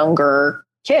younger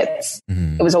kids.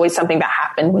 Mm-hmm. It was always something that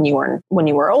happened when you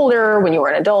were older, when you were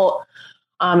an adult.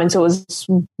 And so it was,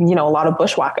 a lot of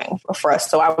bushwhacking for us.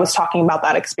 So I was talking about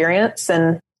that experience,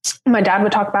 and my dad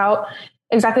would talk about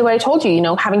exactly what I told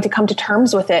you, having to come to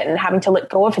terms with it and having to let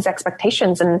go of his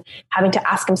expectations and having to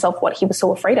ask himself what he was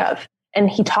so afraid of. And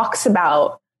he talks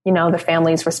about, the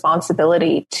family's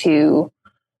responsibility to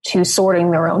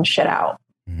sorting their own shit out.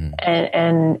 Mm-hmm.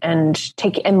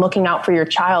 and looking out for your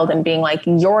child and being like,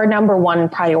 your number one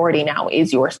priority now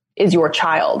is your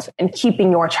child and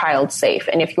keeping your child safe.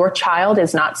 And if your child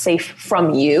is not safe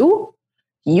from you,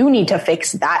 you need to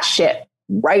fix that shit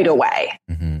right away.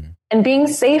 Mm-hmm. And being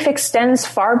safe extends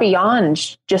far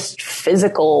beyond just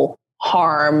physical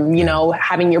harm,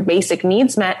 having your basic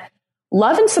needs met.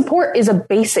 Love and support is a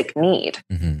basic need,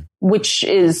 mm-hmm. which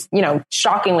is,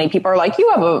 shockingly, people are like,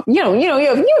 you have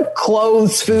you have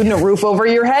clothes, food, and a roof over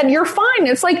your head. You're fine.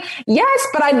 It's like, yes,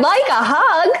 but I'd like a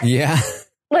hug. Yeah.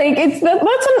 Like that's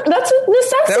a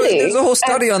necessity. There's a whole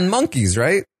study on monkeys,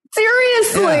 right?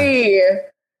 Seriously. Yeah.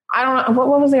 I don't know.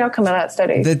 What was the outcome of that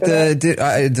study? I'm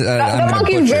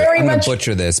going to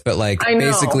butcher this, but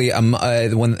basically,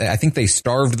 when I think they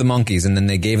starved the monkeys and then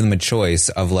they gave them a choice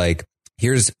of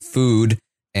here's food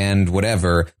and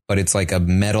whatever, but it's like a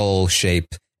metal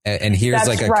shape, and here's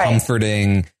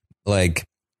comforting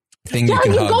thing you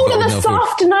can hug. Go to the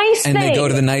soft, nice thing, and they go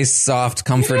to the nice, soft,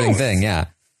 comforting thing. Yeah.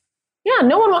 Yeah,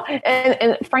 no one.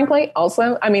 And frankly,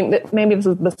 also, maybe this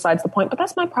is besides the point, but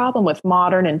that's my problem with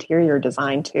modern interior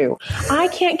design too. I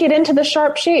can't get into the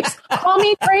sharp shapes. Call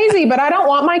me crazy, but I don't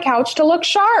want my couch to look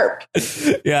sharp.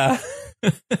 Yeah.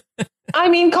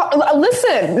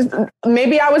 Listen,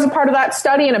 maybe I was a part of that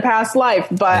study in a past life,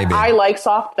 but maybe. I like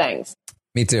soft things.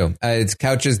 Me too. It's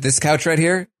couches. This couch right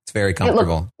here, it's very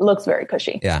comfortable. It looks very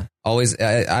cushy. Yeah. Always.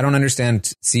 I don't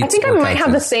understand seats. I think I might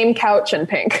have the same couch in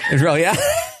pink. Really? Yeah.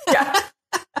 Yeah.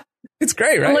 It's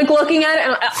great, right? I'm looking at it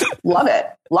and love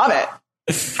it.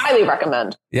 Highly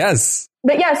recommend. Yes.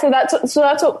 But yeah, so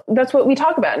that's what we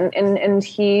talk about. And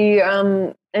he,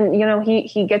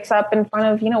 he gets up in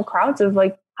front of, crowds of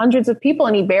hundreds of people,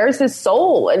 and he bears his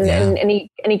soul and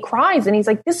he cries, and he's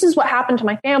like, this is what happened to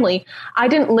my family. I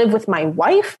didn't live with my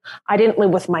wife. I didn't live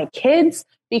with my kids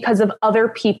because of other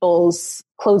people's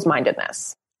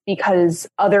closed-mindedness, because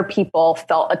other people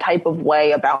felt a type of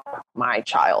way about my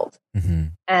child. Mm-hmm.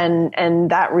 And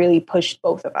that really pushed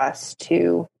both of us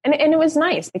to, and it was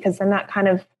nice because then that kind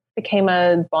of became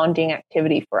a bonding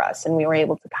activity for us. And we were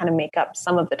able to kind of make up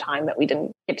some of the time that we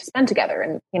didn't get to spend together.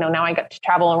 And, now I got to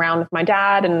travel around with my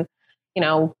dad and,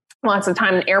 lots of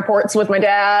time in airports with my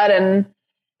dad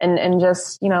and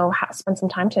just, spend some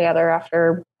time together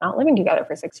after not living together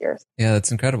for 6 years. Yeah,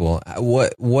 that's incredible.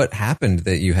 What happened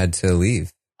that you had to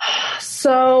leave?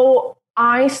 So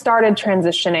I started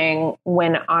transitioning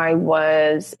when I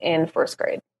was in first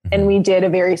grade, and we did a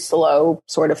very slow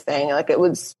sort of thing. Like it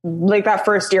was like that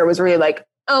first year was really like,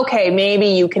 okay, maybe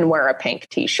you can wear a pink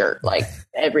t-shirt like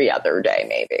every other day,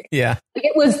 maybe. Yeah.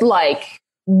 It was like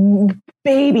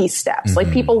baby steps.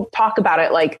 Like people talk about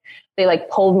it like they like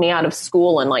pulled me out of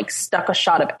school and like stuck a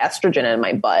shot of estrogen in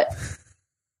my butt.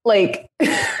 Like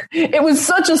it was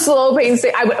such a slow pace.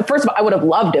 First of all, I would have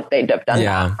loved if they'd have done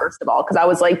that, first of all, because I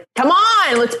was like, come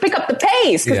on, let's pick up the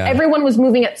pace. Because everyone was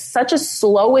moving at such a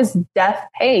slow as death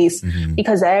pace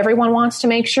because everyone wants to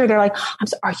make sure they're like,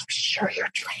 are you sure you're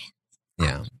trans?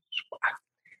 Yeah.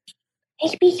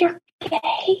 Maybe you're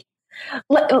gay.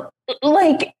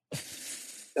 Like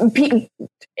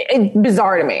it's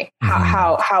bizarre to me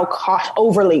how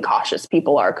overly cautious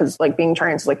people are, because like being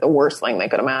trans is like the worst thing they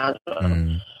could imagine.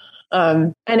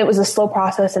 And it was a slow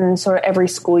process, and sort of every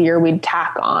school year we'd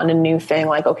tack on a new thing,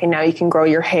 like, okay, now you can grow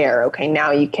your hair, okay,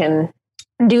 now you can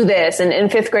do this. And in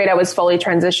fifth grade I was fully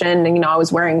transitioned, and I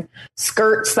was wearing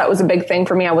skirts. That was a big thing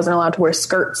for me. I wasn't allowed to wear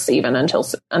skirts even until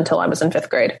I was in fifth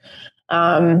grade.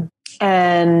 And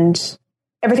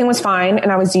everything was fine, and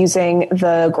I was using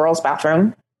the girls'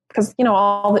 bathroom because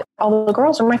all the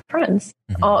girls are my friends.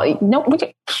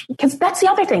 Because that's the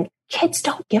other thing. Kids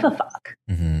don't give a fuck.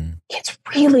 Kids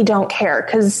really don't care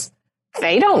because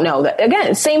they don't know that.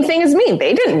 Again, same thing as me.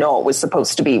 They didn't know it was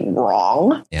supposed to be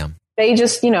wrong. Yeah. They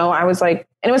just, I was like,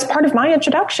 and it was part of my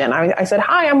introduction. I said,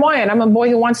 hi, I'm Wyatt. I'm a boy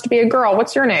who wants to be a girl.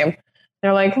 What's your name?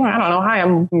 They're like, I don't know. Hi,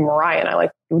 I'm Ryan. I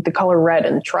like the color red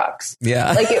and trucks.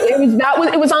 Yeah. Like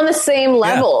it was on the same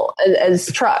level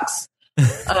as trucks.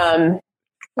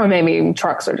 Or maybe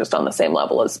trucks are just on the same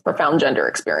level as profound gender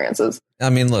experiences. I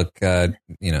mean, look,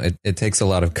 it takes a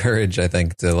lot of courage, I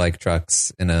think, to like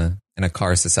trucks in a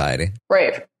car society.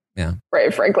 Brave. Yeah.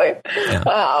 Brave, frankly. Yeah.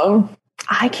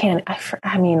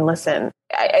 I mean, listen,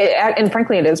 and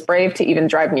frankly, it is brave to even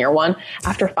drive near one.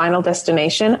 After Final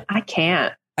Destination, I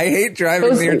can't. I hate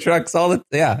driving near trucks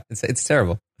it's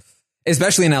terrible.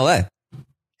 Especially in LA.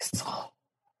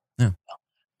 Yeah.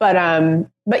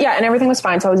 But yeah, and everything was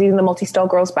fine. So I was using the multi-stall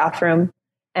girls' bathroom,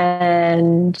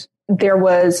 and there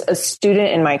was a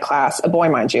student in my class, a boy,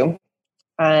 mind you,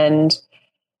 and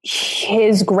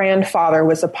his grandfather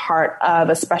was a part of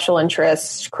a special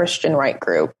interest Christian right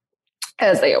group,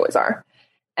 as they always are.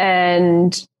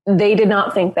 And they did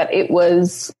not think that it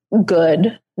was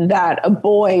good that a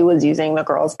boy was using the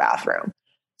girls' bathroom.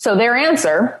 So their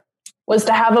answer was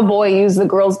to have a boy use the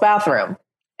girls' bathroom.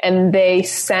 And they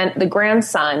sent the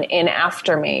grandson in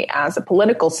after me as a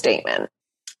political statement.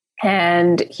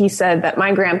 And he said that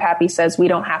my grandpappy says we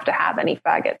don't have to have any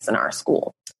faggots in our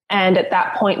school. And at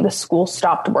that point, the school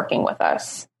stopped working with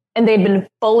us. And they'd been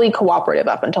fully cooperative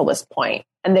up until this point.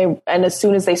 And as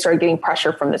soon as they started getting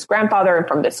pressure from this grandfather and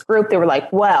from this group, they were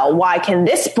like, well, why can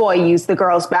this boy use the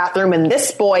girls' bathroom and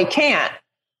this boy can't?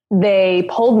 They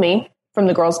pulled me from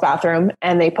the girls' bathroom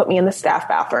and they put me in the staff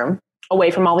bathroom, away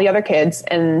from all the other kids.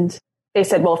 And they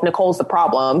said, well, if Nicole's the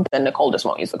problem, then Nicole just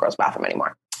won't use the girls' bathroom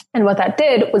anymore. And what that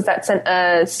did was that sent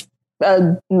a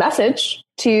message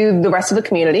to the rest of the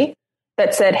community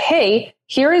that said, hey,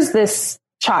 here is this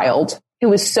child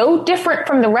who is so different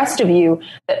from the rest of you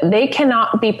that they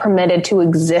cannot be permitted to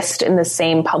exist in the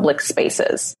same public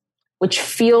spaces, which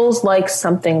feels like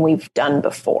something we've done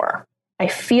before. I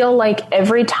feel like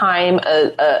every time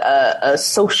a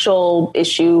social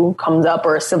issue comes up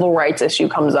or a civil rights issue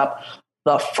comes up,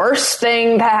 the first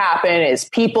thing to happen is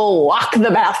people lock the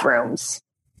bathrooms.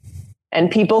 And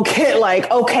people get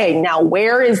like, okay, now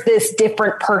where is this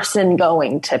different person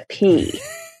going to pee?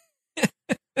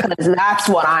 Because that's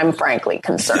what I'm frankly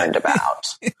concerned about.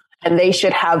 And they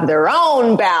should have their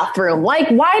own bathroom. Like,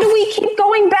 why do we keep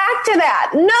going back to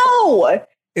that? No.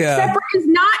 Yeah. Separate is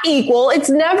not equal. It's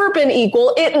never been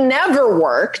equal. It never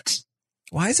worked.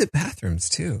 Why is it bathrooms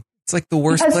too? It's like the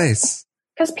worst place.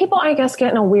 Because people, I guess,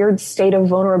 get in a weird state of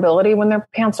vulnerability when their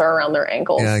pants are around their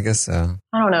ankles. Yeah, I guess so.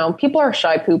 I don't know. People are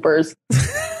shy poopers.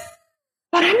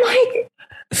 But I'm like...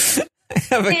 I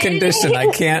have a condition.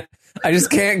 I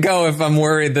just can't go if I'm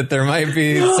worried that there might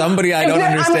be somebody I don't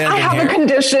understand. I have a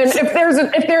condition.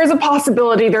 If there's a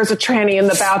possibility there's a tranny in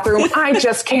the bathroom, I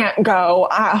just can't go.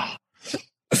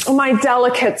 My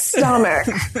delicate stomach.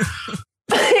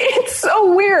 It's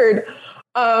so weird.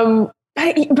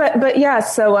 But yeah.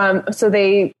 So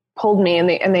they pulled me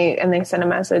and they sent a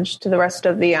message to the rest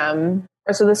of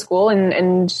the school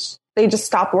and they just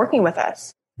stopped working with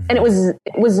us. And it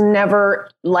was never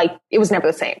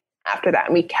the same after that.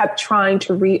 And we kept trying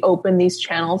to reopen these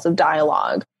channels of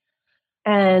dialogue,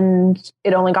 and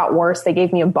it only got worse. They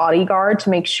gave me a bodyguard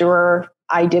to make sure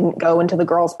I didn't go into the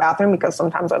girls' bathroom because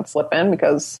sometimes I'd slip in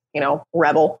because,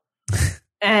 rebel.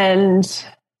 And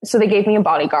so they gave me a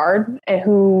bodyguard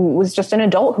who was just an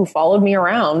adult who followed me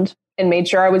around and made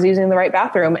sure I was using the right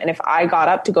bathroom. And if I got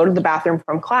up to go to the bathroom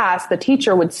from class, the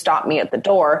teacher would stop me at the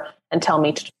door and tell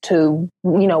me to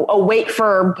wait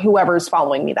for whoever's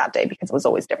following me that day, because it was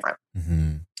always different.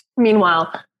 Mm-hmm.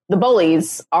 Meanwhile, the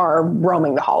bullies are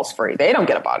roaming the halls free. They don't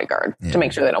get a bodyguard to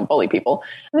make sure they don't bully people.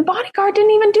 And the bodyguard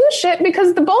didn't even do shit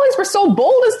because the bullies were so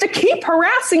bold as to keep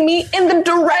harassing me in the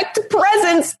direct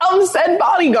presence of said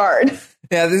bodyguard.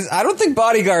 Yeah, I don't think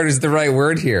bodyguard is the right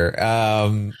word here.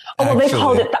 They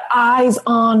called it the eyes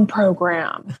on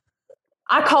program.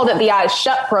 I called it the eyes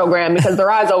shut program because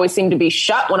their eyes always seemed to be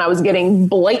shut when I was getting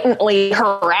blatantly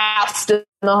harassed in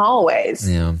the hallways.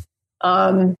 Yeah.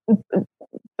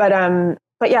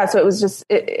 But yeah, so it was just,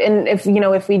 and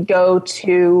if we'd go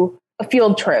to a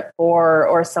field trip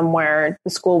or somewhere,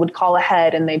 the school would call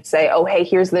ahead and they'd say, oh, hey,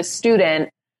 here's this student.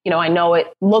 I know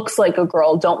it looks like a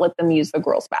girl. Don't let them use the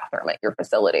girls' bathroom at your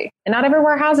facility. And not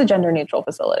everywhere has a gender neutral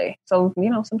facility. So,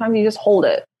 sometimes you just hold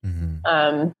it.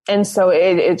 Mm-hmm. And so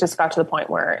it just got to the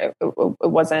point where it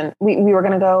wasn't, we were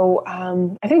going to go.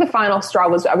 I think the final straw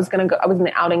was I was in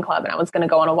the outing club and I was going to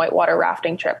go on a whitewater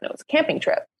rafting trip, and it was a camping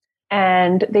trip.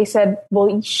 And they said,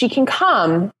 well, she can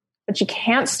come, but she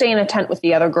can't stay in a tent with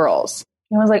the other girls.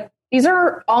 And I was like, these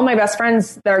are all my best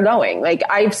friends that are going. Like,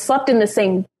 I've slept in the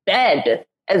same bed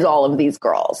as all of these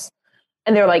girls.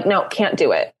 And they're like, no, can't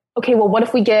do it. Okay, well, what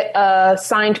if we get a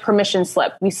signed permission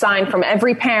slip? We sign from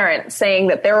every parent saying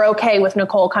that they're okay with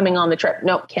Nicole coming on the trip.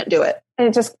 Nope, can't do it.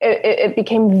 And it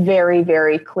became very,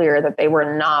 very clear that they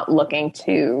were not looking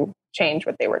to change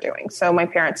what they were doing. So my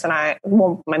parents and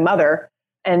my mother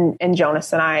and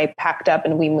Jonas and I packed up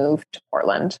and we moved to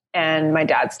Portland, and my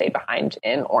dad stayed behind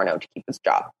in Orono to keep his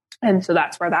job. And so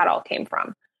that's where that all came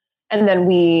from. And then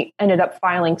we ended up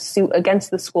filing suit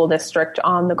against the school district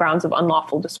on the grounds of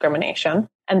unlawful discrimination.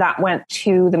 And that went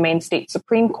to the Maine State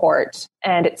Supreme Court,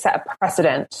 and it set a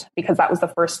precedent because that was the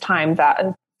first time that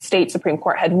a state Supreme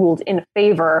Court had ruled in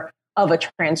favor of a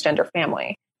transgender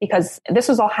family, because this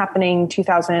was all happening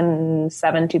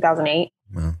 2007, 2008.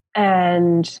 Wow.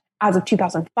 And as of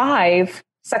 2005,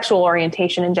 sexual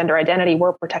orientation and gender identity were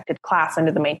a protected class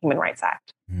under the Maine Human Rights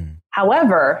Act. Mm.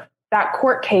 However, that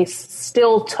court case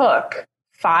still took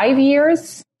 5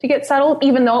 years to get settled,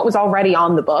 even though it was already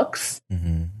on the books,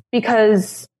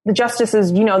 because the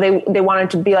justices, they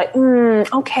wanted to be like,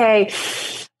 okay,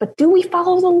 but do we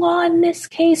follow the law in this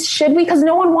case? Should we? Because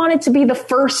no one wanted to be the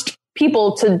first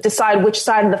people to decide which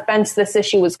side of the fence this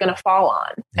issue was going to fall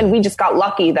on. And we just got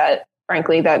lucky that,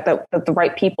 frankly, that the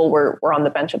right people were on the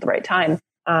bench at the right time.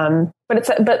 But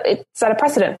it set a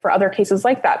precedent for other cases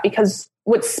like that, because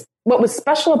what was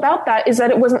special about that is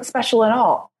that it wasn't special at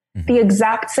all. Mm-hmm. The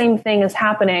exact same thing is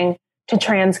happening to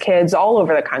trans kids all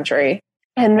over the country.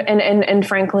 And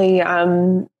frankly,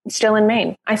 still in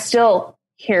Maine. I still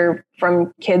hear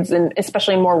from kids, and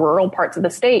especially in more rural parts of the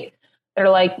state, that are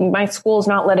like, my school's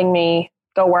not letting me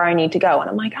go where I need to go. And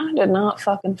I'm like, I did not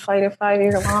fucking fight a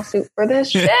 5-year lawsuit for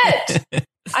this shit.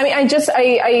 I mean, I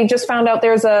just found out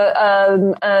there's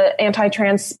a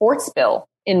anti-trans sports bill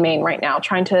in Maine right now,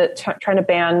 trying to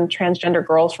ban transgender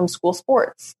girls from school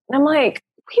sports. And I'm like,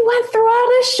 we went through all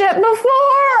this shit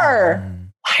before.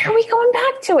 Why are we going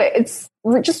back to it? It's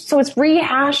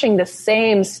rehashing the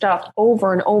same stuff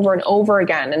over and over and over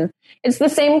again. And it's the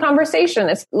same conversation.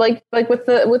 It's like with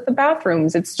the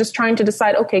bathrooms. It's just trying to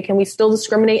decide, okay, can we still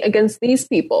discriminate against these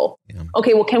people? Yeah.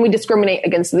 Okay, well, can we discriminate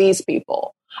against these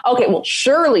people? Okay, well,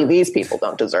 surely these people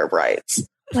don't deserve rights.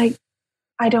 Like,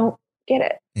 I don't get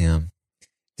it. Yeah.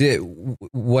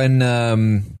 When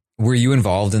were you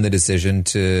involved in the decision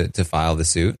to file the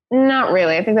suit? Not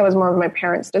really. I think that was more of my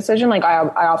parents' decision. Like, I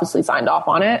obviously signed off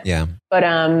on it. Yeah. But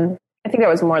I think that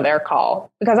was more their call,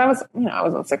 because I was in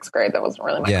 6th grade. That wasn't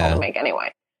really my call to make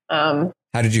anyway. How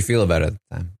did you feel about it at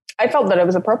the time? I felt that it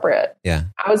was appropriate. Yeah.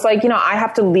 I was like, I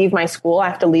have to leave my school. I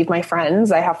have to leave my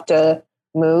friends. I have to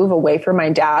move away from my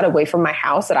dad, away from my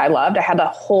house that I loved. I had a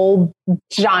whole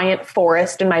giant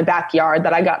forest in my backyard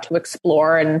that I got to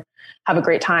explore and have a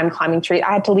great time climbing trees.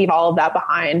 I had to leave all of that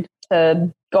behind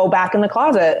to go back in the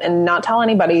closet and not tell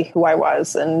anybody who I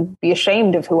was and be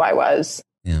ashamed of who I was.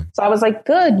 Yeah. So I was like,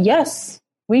 good. Yes,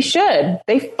 we should.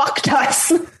 They fucked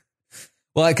us.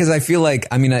 Well, because I feel like,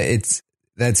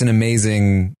 that's an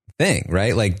amazing thing,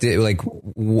 right?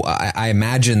 I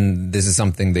imagine this is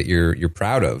something that you're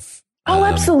proud of. Oh,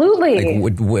 absolutely.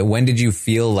 When did you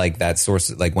feel like that source?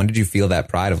 Like, when did you feel that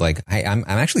pride of like, hey, I'm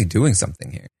actually doing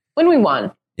something here? When we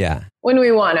won. Yeah. When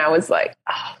we won, I was like,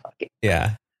 oh, fuck it.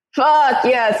 Yeah. Fuck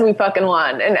yes, we fucking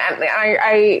won. And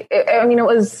I mean,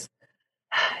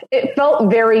 it felt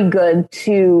very good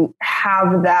to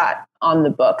have that on the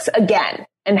books again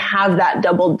and have that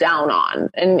doubled down on.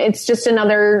 And it's just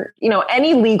another,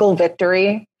 any legal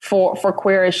victory for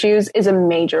queer issues is a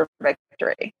major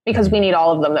victory because we need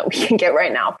all of them that we can get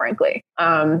right now, frankly.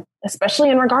 Especially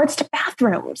in regards to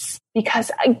bathrooms,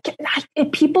 because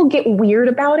people get weird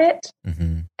about it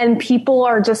and people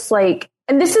are just like,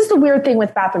 and this is the weird thing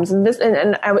with bathrooms,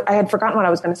 and I had forgotten what I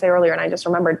was going to say earlier, and I just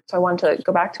remembered, so I wanted to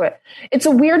go back to it. It's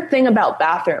a weird thing about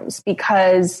bathrooms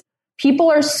because people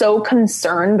are so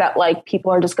concerned that like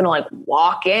people are just going to like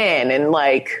walk in and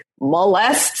like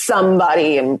molest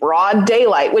somebody in broad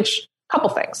daylight. Which, couple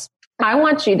things. I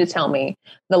want you to tell me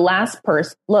the last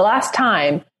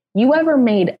time you ever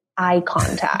made eye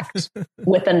contact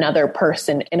with another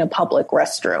person in a public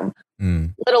restroom,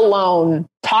 let alone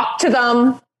talk to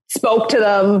them. Spoke to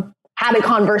them, had a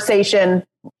conversation.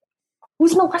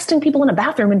 Who's molesting people in a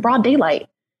bathroom in broad daylight,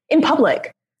 in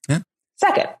public? Yeah.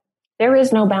 Second, there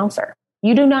is no bouncer.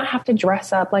 You do not have to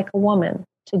dress up like a woman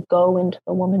to go into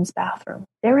the woman's bathroom.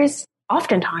 There is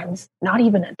oftentimes not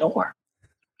even a door.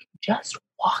 Just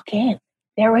walk in.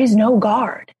 There is no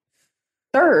guard.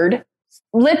 Third,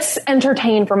 let's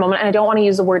entertain for a moment. And I don't want to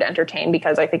use the word entertain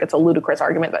because I think it's a ludicrous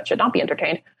argument that should not be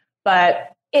entertained.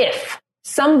 But if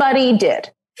somebody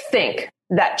did think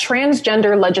that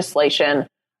transgender legislation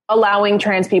allowing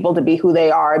trans people to be who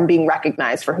they are and being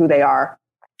recognized for who they are,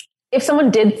 if someone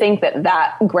did think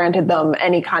that granted them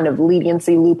any kind of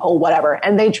leniency, loophole, whatever,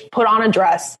 and they put on a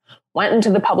dress, went into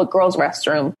the public girls'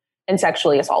 restroom and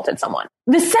sexually assaulted someone,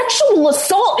 the sexual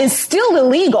assault is still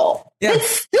illegal. Yeah. It's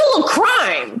still a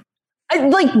crime.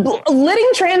 Like, letting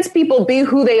trans people be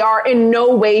who they are in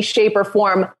no way, shape, or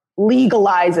form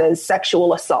legalizes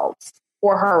sexual assaults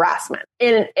or harassment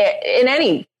in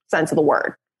any sense of the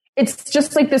word. It's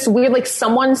just like this weird, like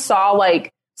someone saw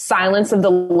like Silence of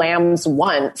the Lambs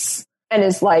once and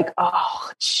is like, oh,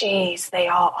 geez,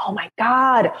 oh my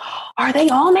God, are they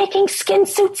all making skin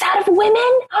suits out of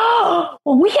women? Oh,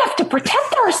 well, we have to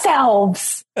protect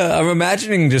ourselves. I'm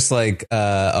imagining just like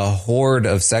a horde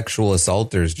of sexual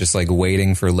assaulters just like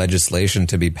waiting for legislation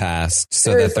to be passed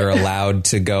so that they're allowed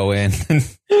to go in.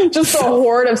 Just a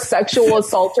horde of sexual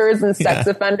assaulters and sex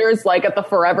offenders like at the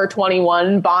Forever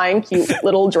 21 buying cute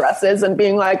little dresses and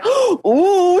being like,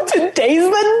 ooh, today's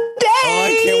the day. Oh,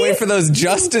 I can't wait for those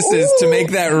justices to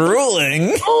make that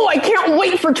ruling. Oh, I can't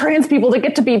wait for trans people to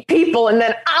get to be people and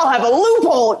then I'll have a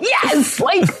loophole. Yes.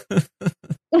 Like,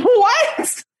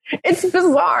 what? It's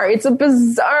bizarre. It's a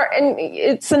bizarre, and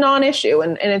it's a non-issue,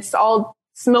 and it's all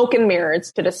smoke and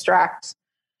mirrors to distract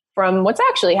from what's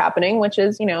actually happening, which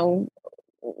is,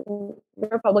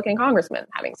 Republican congressmen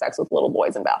having sex with little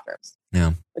boys in bathrooms.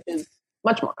 Yeah, which is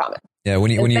much more common. Yeah,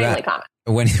 when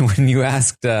you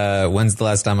asked when's the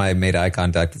last time I made eye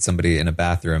contact with somebody in a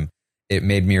bathroom, it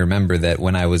made me remember that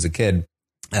when I was a kid,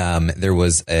 there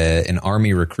was an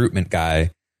Army recruitment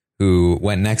guy who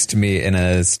went next to me in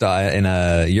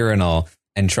a urinal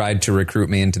and tried to recruit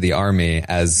me into the Army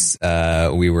as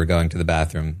we were going to the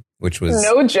bathroom, which was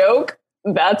no joke.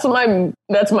 That's my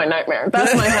nightmare.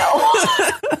 That's my hell.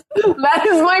 That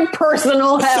is my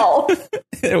personal hell.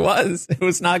 It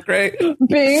was not great.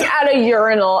 Being at a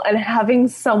urinal and having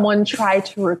someone try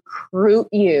to recruit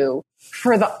you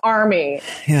for the Army.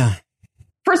 Yeah.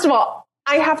 First of all,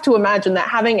 I have to imagine that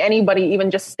having anybody even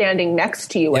just standing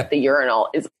next to you at the urinal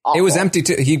is awful. It was empty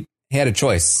too. He had a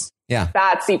choice. Yeah.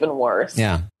 That's even worse.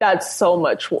 Yeah. That's so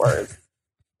much worse.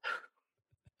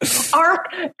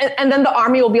 And then the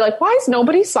Army will be like, why is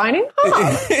nobody signing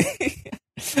up?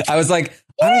 I was like,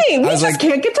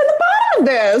 can't get to the bottom of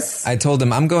this. I told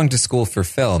him I'm going to school for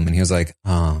film. And he was like,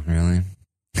 oh, really?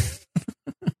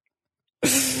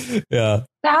 Yeah.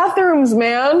 Bathrooms,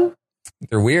 man.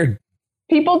 They're weird.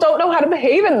 People don't know how to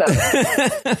behave in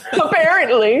them.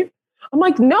 Apparently. I'm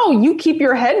like, no, you keep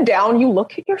your head down. You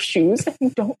look at your shoes and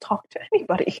you don't talk to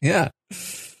anybody. Yeah.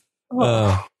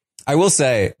 I will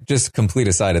say, just complete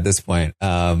aside at this point,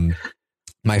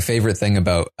 my favorite thing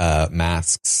about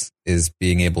masks is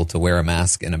being able to wear a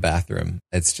mask in a bathroom.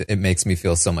 It makes me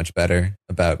feel so much better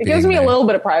about. It gives me a little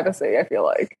bit of privacy. I feel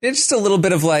like it's just a little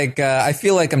bit of like I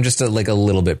feel like I'm just a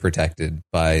little bit protected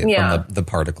from the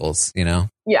particles.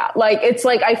 Yeah, like it's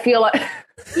like I feel like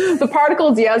the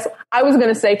particles. Yes, I was going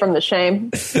to say from the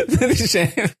shame.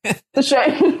 The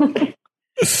shame.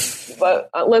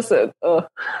 But listen.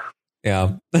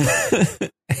 Yeah.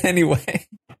 Anyway.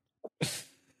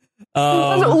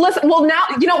 Listen, well, now,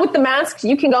 with the masks,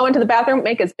 you can go into the bathroom,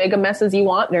 make as big a mess as you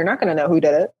want. They're not going to know who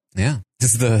did it. Yeah.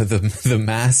 This is the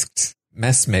masked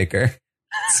mess maker.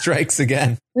 Strikes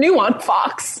again. New on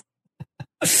Fox.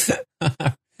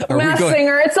 Masked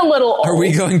Singer. It's a little old. Are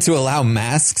we going to allow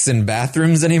masks in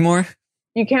bathrooms anymore?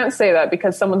 You can't say that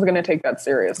because someone's going to take that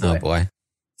seriously. Oh, boy.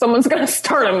 Someone's going to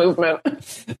start a movement.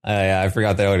 Yeah, I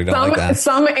forgot they already don't like that.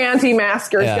 Some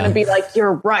anti-masker is going to be like,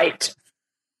 you're right.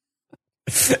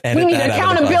 We need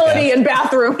accountability in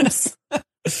bathrooms.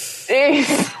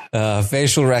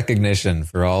 Facial recognition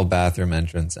for all bathroom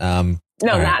entrants. No,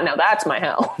 that's my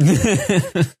hell.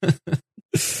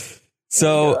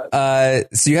 So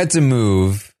you had to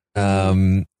move,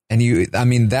 and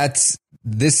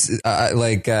this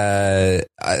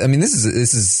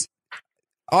is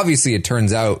obviously it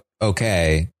turns out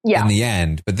okay in the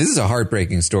end, but this is a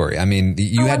heartbreaking story. I mean,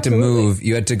 you had to move,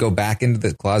 you had to go back into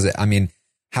the closet. I mean,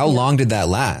 how long did that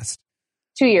last?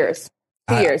 2 years.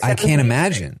 2 years. I can't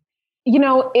imagine.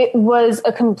 It was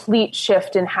a complete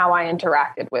shift in how I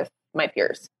interacted with my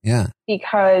peers. Yeah.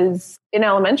 Because in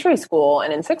elementary school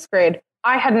and in 6th grade,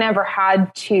 I had never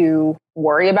had to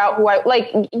worry about who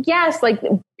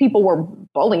people were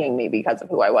bullying me because of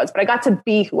who I was, but I got to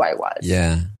be who I was.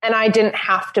 Yeah. And I didn't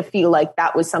have to feel like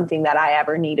that was something that I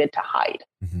ever needed to hide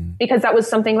because that was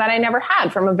something that I never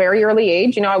had from a very early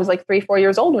age. I was like 3-4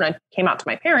 years old when I came out to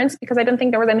my parents because I didn't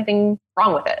think there was anything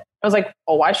wrong with it. I was like,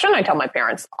 oh, why shouldn't I tell my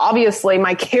parents? Obviously,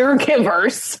 my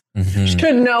caregivers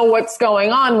should know what's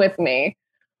going on with me.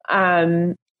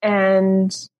 And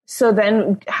so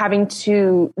then having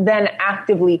to then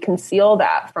actively conceal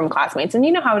that from classmates. And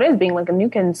you know how it is being like a new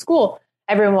kid in school.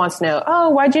 Everyone wants to know, oh,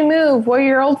 why'd you move? What are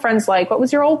your old friends like? What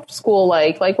was your old school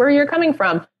like? Like where you're coming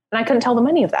from? And I couldn't tell them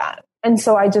any of that. And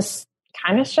so I just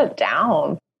kind of shut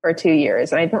down for 2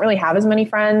 years. And I didn't really have as many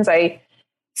friends. I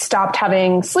stopped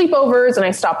having sleepovers and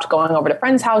I stopped going over to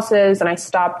friends' houses and I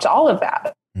stopped all of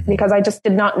that because I just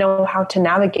did not know how to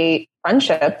navigate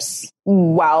friendships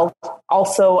while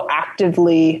also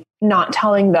actively not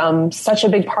telling them such a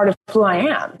big part of who I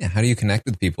am. Yeah, how do you connect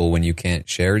with people when you can't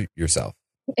share yourself?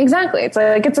 Exactly. It's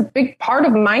like it's a big part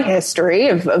of my history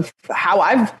of how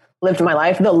I've lived my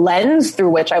life, the lens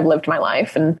through which I've lived my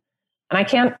life. And I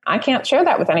can't share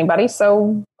that with anybody.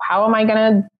 So how am I going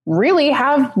to really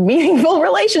have meaningful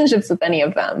relationships with any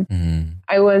of them?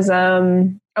 I was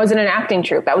in an acting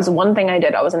troupe. That was one thing I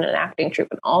did. I was in an acting troupe,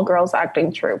 an all girls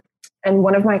acting troupe. And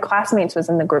one of my classmates was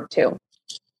in the group too.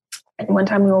 And one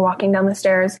time we were walking down the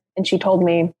stairs and she told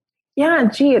me, yeah,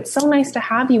 gee, it's so nice to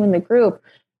have you in the group.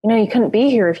 You couldn't be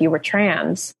here if you were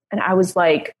trans. And I was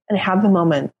like, and I had the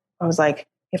moment. I was like,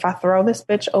 if I throw this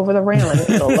bitch over the railing,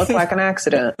 it'll look like an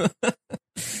accident. And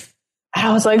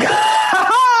I was like,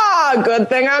 good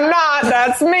thing I'm not.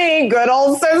 That's me. Good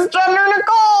old cisgender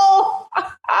Nicole.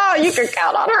 You can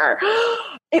count on her.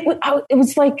 It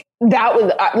was like, that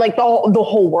was like the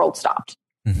whole world stopped.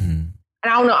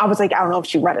 And I don't know. I was like, I don't know if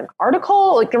she read an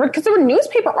article, like because there were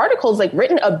newspaper articles like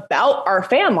written about our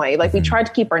family. Like we tried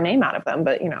to keep our name out of them,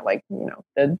 but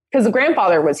because the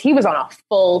grandfather was on a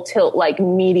full tilt, like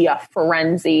media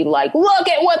frenzy, like look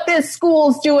at what this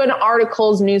school's doing,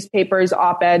 articles, newspapers,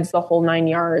 op-eds, the whole 9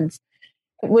 yards.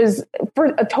 It was for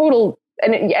a total.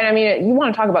 And I mean, you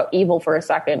want to talk about evil for a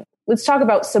second. Let's talk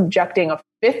about subjecting a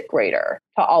 5th grader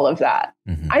to all of that.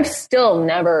 I've still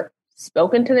never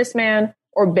spoken to this man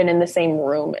or been in the same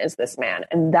room as this man.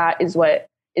 And that is what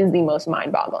is the most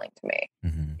mind-boggling to me,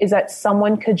 is that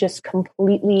someone could just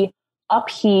completely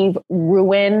upheave,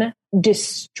 ruin,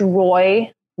 destroy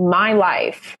my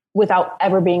life without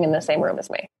ever being in the same room as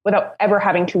me, without ever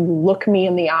having to look me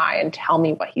in the eye and tell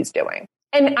me what he's doing.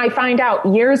 And I find out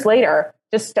years later,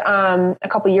 just a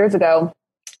couple years ago,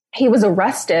 he was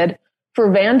arrested for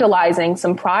vandalizing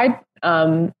some pride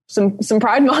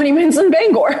monuments in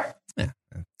Bangor.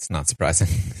 It's not surprising.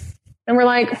 And we're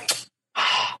like,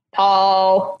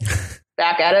 Paul,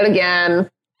 back at it again.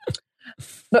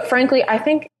 But frankly, I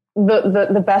think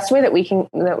the best way that we can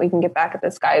get back at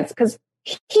this guy is because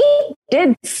he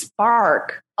did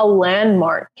spark a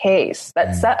landmark case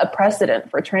that set a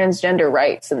precedent for transgender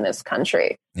rights in this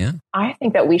country. Yeah. I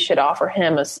think that we should offer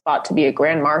him a spot to be a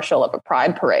grand marshal of a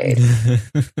pride parade.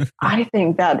 I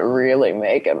think that'd really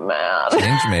make him mad.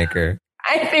 Change maker.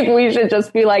 I think we should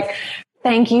just be like,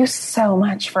 thank you so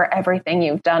much for everything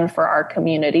you've done for our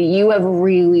community. You have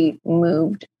really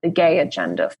moved the gay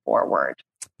agenda forward.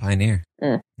 Pioneer.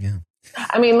 Yeah.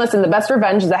 I mean, listen, the best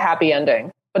revenge is a happy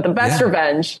ending, but the best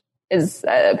revenge is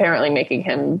apparently making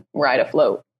him ride a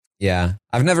float. Yeah.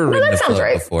 I've never ridden a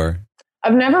float before.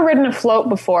 I've never ridden a float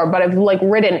before, but I've like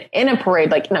ridden in a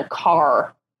parade, like in a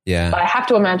car. Yeah. But I have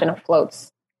to imagine a float's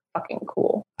fucking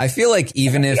cool. I feel like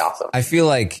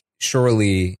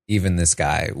surely even this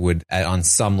guy would on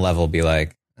some level be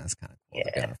like, that's kind of Hold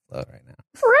it down a float right now.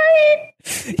 Right?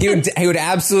 He would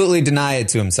absolutely deny it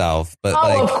to himself. But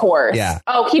of course. Yeah.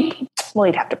 Oh, he'd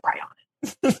have to pray on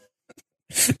it.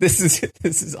 This is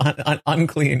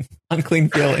unclean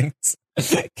feelings.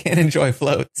 Can't enjoy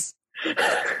floats.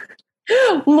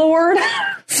 Lord,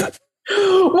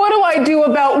 what do I do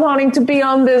about wanting to be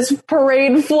on this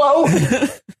parade float?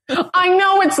 I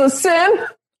know it's a sin.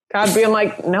 God being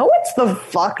like, no, it's the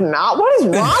fuck not. What is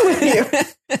wrong with you?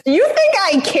 Do you think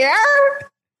I care?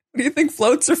 What do you think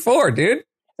floats are for, dude?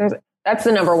 That's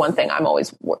the number one thing I'm always,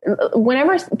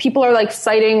 whenever people are like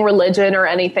citing religion or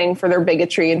anything for their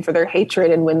bigotry and for their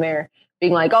hatred, and when they're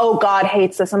being like, oh, God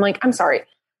hates us, I'm like, I'm sorry.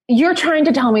 You're trying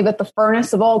to tell me that the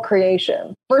furnace of all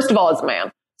creation, first of all, is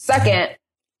man. Second,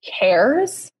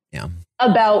 cares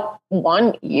about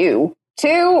one, you.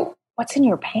 Two, what's in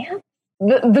your pants?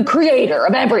 The creator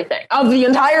of everything, of the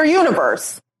entire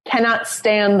universe, cannot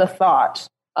stand the thought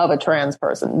of a trans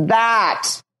person.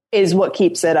 That is what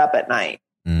keeps it up at night.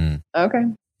 Mm. Okay.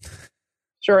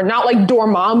 Sure. Not like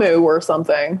Dormammu or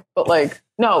something, but like,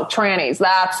 no, trannies.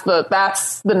 That's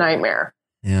the nightmare.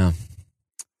 Yeah.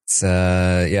 It's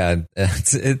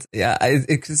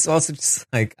it's also just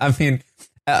like, I mean,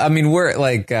 we're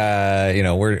like,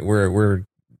 we're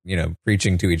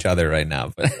preaching to each other right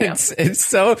now, but it's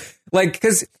so like,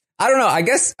 cause I don't know, I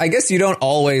guess you don't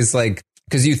always like,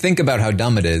 cause you think about how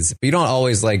dumb it is, but you don't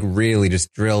always like really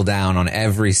just drill down on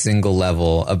every single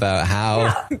level about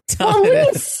how dumb it is. When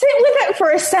you sit with it for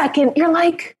a second, you're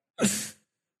like,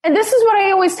 and this is what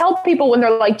I always tell people when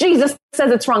they're like, Jesus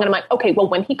says it's wrong. And I'm like, okay, well,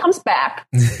 when he comes back,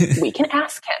 we can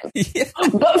ask him. Yeah.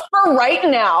 But for right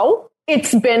now,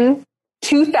 it's been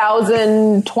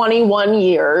 2021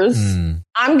 years.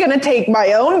 I'm going to take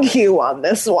my own cue on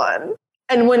this one.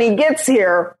 And when he gets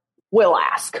here, we'll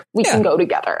ask. We can go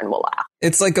together and we'll ask.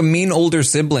 It's like a mean older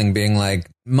sibling being like,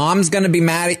 Mom's going to be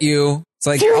mad at you. It's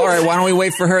like, all right, why don't we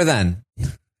wait for her then?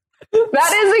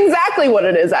 That is exactly what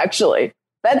it is, actually.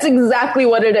 That's exactly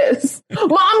what it is.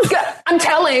 I'm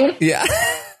telling. Yeah.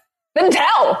 Then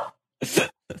tell.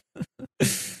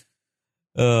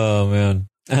 Oh, man.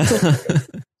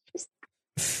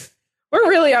 We're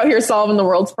really out here solving the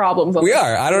world's problems. We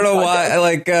are. I don't know why.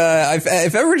 Like,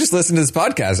 if ever just listened to this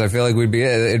podcast, I feel like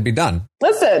it'd be done.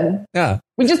 Listen. Yeah.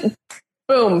 We just,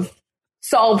 boom,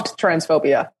 solved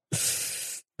transphobia.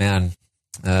 Man,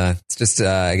 it's just,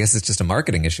 I guess it's just a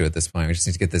marketing issue at this point. We just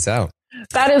need to get this out.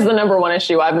 That is the number one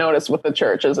issue I've noticed with the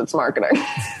church is its marketing.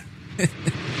 It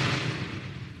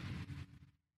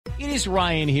is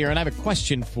Ryan here, and I have a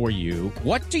question for you.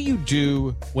 What do you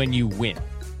do when you win?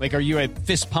 Like, are you a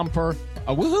fist pumper,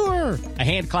 a woohooer, a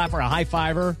hand clapper, a high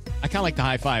fiver? I kind of like the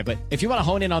high five, but if you want to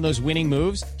hone in on those winning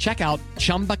moves, check out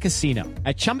Chumba Casino.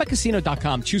 At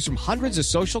ChumbaCasino.com, choose from hundreds of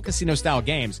social casino style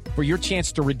games for your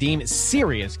chance to redeem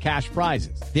serious cash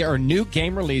prizes. There are new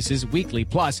game releases weekly,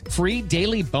 plus free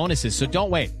daily bonuses. So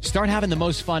don't wait. Start having the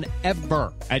most fun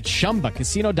ever at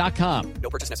ChumbaCasino.com.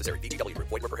 No purchase necessary. VGW Group.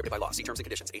 Void where prohibited by law. See terms and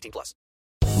conditions. 18+.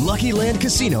 Lucky Land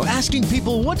Casino, asking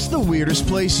people, what's the weirdest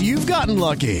place you've gotten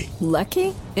lucky?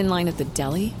 Lucky? In line at the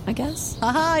deli, I guess?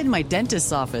 Aha, in my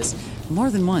dentist's office. More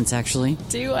than once, actually.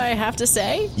 Do I have to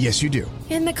say? Yes, you do.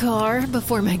 In the car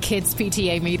before my kids'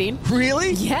 PTA meeting.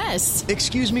 Really? Yes.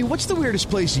 Excuse me, what's the weirdest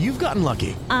place you've gotten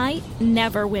lucky? I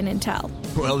never win and tell.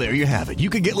 Well, there you have it. You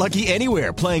can get lucky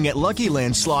anywhere, playing at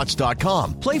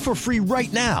LuckyLandSlots.com. Play for free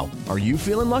right now. Are you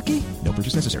feeling lucky? No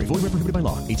purchase necessary. Void where prohibited by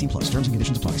law. 18+. Terms and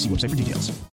conditions apply. See website for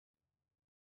details.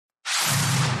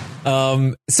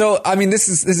 So, I mean, this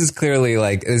is clearly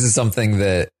like, this is something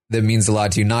that means a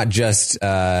lot to you, not just,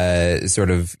 sort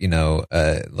of, the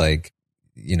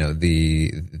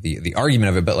argument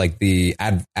of it, but like the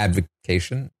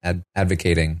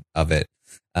advocating of it.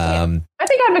 I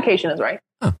think advocation is right.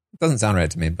 Huh, doesn't sound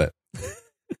right to me, but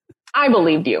I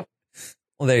believed you.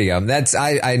 Well, there you go.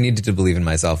 I needed to believe in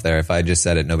myself there. If I just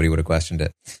said it, nobody would have questioned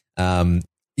it.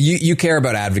 You care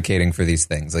about advocating for these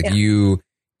things. Like you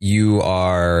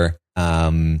are,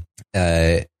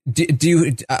 do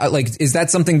you, like, is that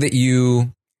something that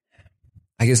you,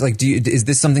 I guess, like, is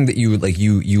this something that you, like,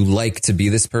 you like to be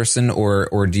this person,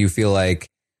 or do you feel like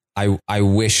I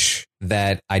wish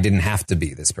that I didn't have to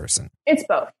be this person? It's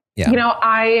both. Yeah.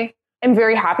 I am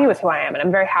very happy with who I am, and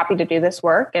I'm very happy to do this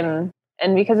work. And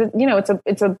because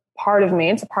it's a part of me,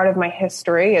 it's a part of my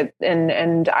history.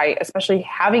 And I, especially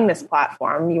having this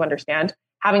platform, you understand,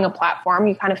 having a platform,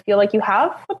 you kind of feel like you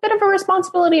have a bit of a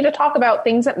responsibility to talk about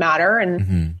things that matter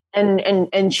and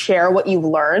share what you've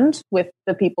learned with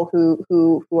the people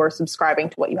who are subscribing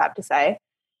to what you have to say.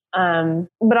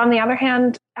 But on the other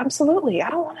hand, absolutely,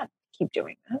 I don't want to keep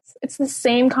doing this. It's the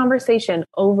same conversation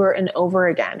over and over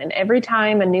again. And every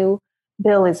time a new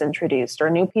bill is introduced or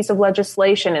a new piece of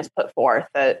legislation is put forth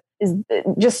that is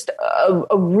just a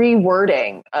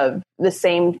rewording of the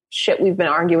same shit we've been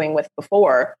arguing with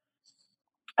before.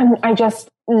 And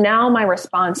now my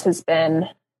response has been,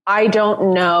 I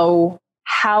don't know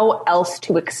how else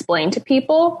to explain to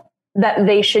people that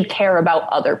they should care about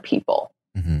other people.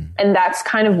 Mm-hmm. And that's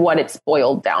kind of what it's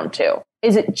boiled down to.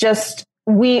 Is it just,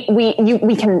 we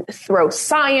can throw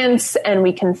science and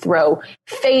we can throw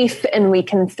faith and we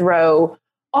can throw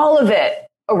all of it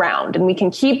around and we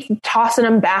can keep tossing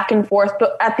them back and forth.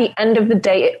 But at the end of the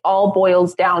day, it all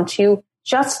boils down to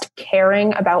just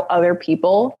caring about other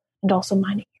people and also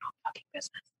minding your own fucking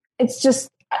business. It's just,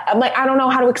 I'm like, I don't know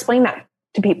how to explain that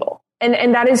to people.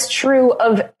 And that is true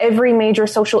of every major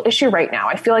social issue right now.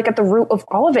 I feel like at the root of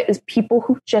all of it is people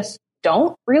who just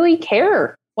don't really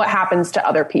care what happens to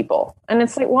other people. And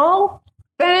it's like, well,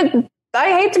 then I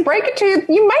hate to break it to you,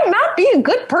 you might not be a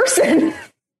good person.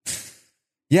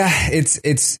 Yeah,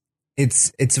 it's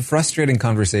a frustrating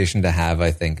conversation to have, I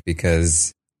think,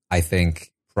 because I think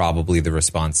probably the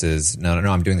response is, no,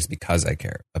 I'm doing this because I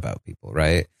care about people,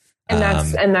 right? And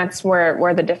that's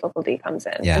where the difficulty comes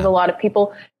in. Yeah. Because a lot of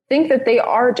people think that they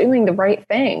are doing the right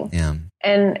thing. Yeah.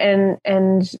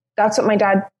 And that's what my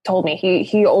dad told me.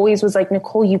 He always was like,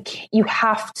 Nicole, you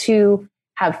have to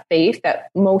have faith that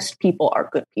most people are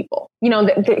good people. You know,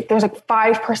 there's like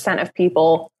 5% of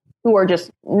people who are just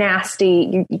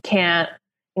nasty. You can't,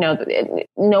 you know,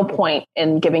 no point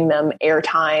in giving them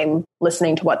airtime,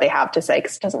 listening to what they have to say,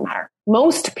 because it doesn't matter.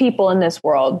 Most people in this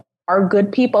world are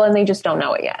good people and they just don't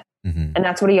know it yet. Mm-hmm. And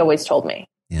that's what he always told me.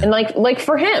 Yeah. And like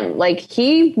for him, like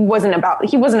he wasn't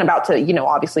about to, you know,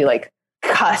 obviously like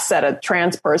cuss at a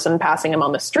trans person passing him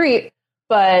on the street,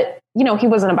 but you know, he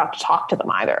wasn't about to talk to them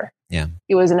either. Yeah.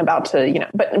 He wasn't about to, you know,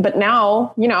 but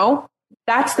now, you know,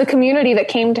 that's the community that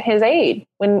came to his aid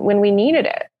when we needed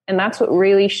it. And that's what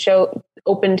really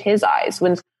opened his eyes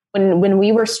when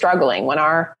we were struggling, when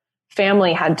our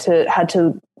family had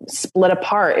to split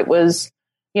apart. It was,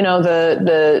 you know,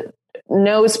 the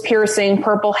nose piercing,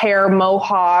 purple hair,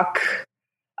 mohawk,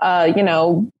 you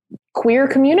know, queer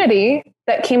community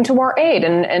that came to our aid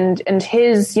and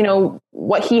his, you know,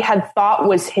 what he had thought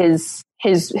was his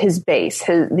base,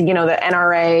 you know, the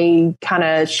NRA kind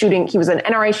of shooting. He was an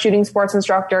NRA shooting sports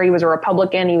instructor. He was a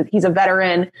Republican. He's a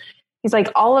veteran. He's like,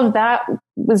 all of that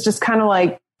was just kind of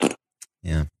like,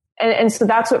 yeah. And so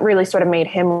that's what really sort of made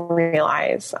him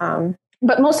realize.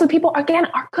 But most of the people, again,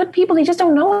 are good people. They just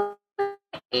don't know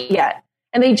it yet.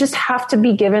 And they just have to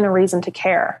be given a reason to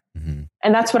care. Mm-hmm.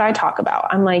 And that's what I talk about.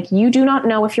 I'm like, you do not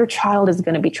know if your child is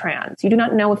going to be trans. You do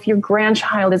not know if your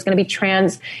grandchild is going to be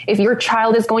trans, if your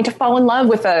child is going to fall in love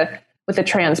with a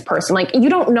trans person. Like, you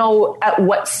don't know at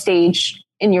what stage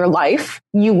in your life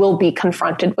you will be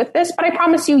confronted with this, but I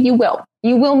promise you, you will.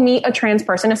 You will meet a trans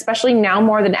person, especially now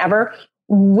more than ever.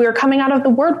 We're coming out of the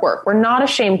word work. We're not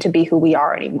ashamed to be who we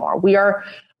are anymore. We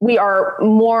are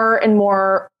more and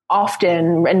more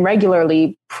often and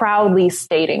regularly proudly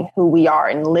stating who we are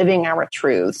and living our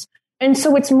truths. And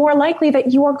so it's more likely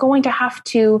that you are going to have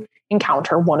to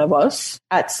encounter one of us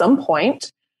at some point.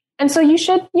 And so you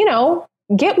should, you know,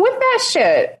 get with that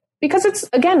shit, because it's,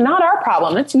 again, not our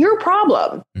problem. It's your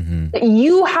problem that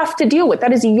you have to deal with.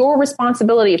 That is your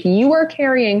responsibility. If you are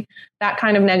carrying that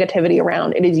kind of negativity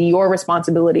around, it is your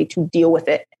responsibility to deal with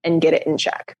it and get it in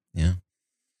check. Yeah.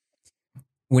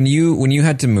 When you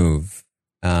had to move,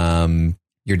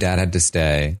 your dad had to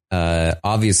stay.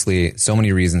 Obviously, so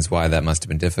many reasons why that must have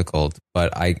been difficult.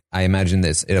 But I imagine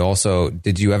this. It also,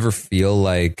 did you ever feel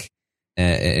like,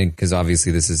 because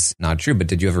obviously this is not true, but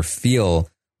did you ever feel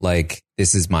like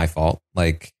this is my fault?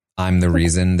 Like I'm the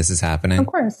reason this is happening? Of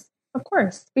course.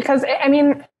 Because I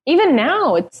mean, even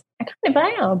now, I kind of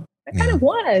am. I kind of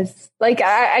was. Like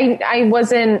I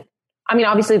wasn't. I mean,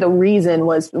 obviously the reason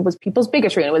was people's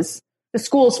bigotry, and it was the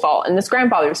school's fault and this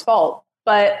grandfather's fault.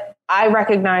 But I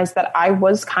recognized that I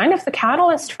was kind of the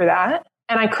catalyst for that.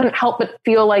 And I couldn't help but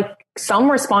feel like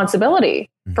some responsibility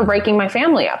for breaking my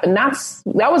family up. And that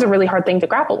was a really hard thing to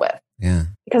grapple with. Yeah.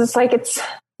 Because it's like, it's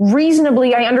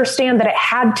reasonably, I understand that it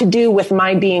had to do with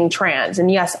my being trans.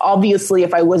 And yes, obviously,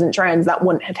 if I wasn't trans, that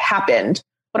wouldn't have happened.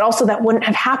 But also that wouldn't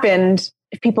have happened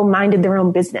if people minded their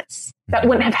own business. That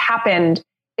wouldn't have happened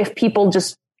if people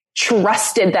just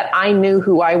trusted that I knew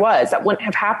who I was. That wouldn't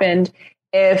have happened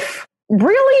if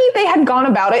really they had gone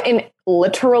about it in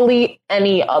literally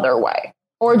any other way.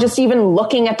 Or just even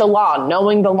looking at the law,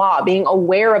 knowing the law, being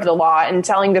aware of the law, and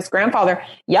telling this grandfather,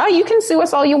 yeah, you can sue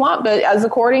us all you want, but as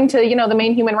according to, you know, the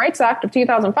Maine Human Rights Act of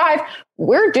 2005,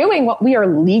 we're doing what we are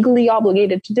legally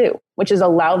obligated to do, which is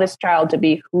allow this child to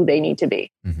be who they need to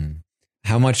be. Mm-hmm.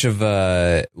 How much of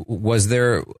was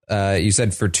there? You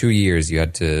said for 2 years you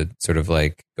had to sort of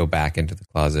like go back into the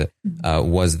closet.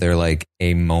 Was there like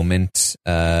a moment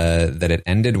that it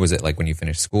ended? Was it like when you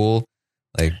finished school?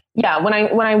 Like, yeah, when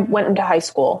I went into high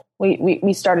school,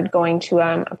 we started going to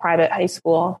a private high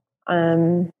school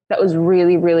that was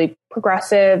really, really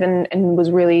progressive and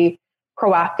was really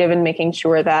proactive in making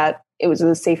sure that it was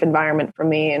a safe environment for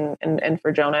me and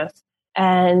for Jonas.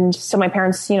 And so my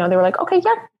parents, they were like, okay,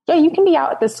 yeah, you can be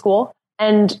out at this school.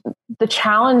 And the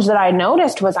challenge that I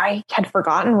noticed was I had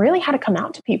forgotten really how to come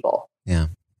out to people. Yeah.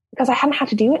 Because I hadn't had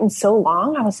to do it in so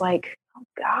long. I was like, oh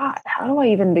God, how do I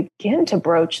even begin to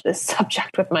broach this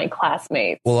subject with my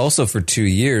classmates? Well, also for 2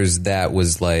 years, that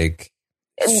was like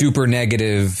super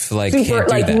negative. Like, super,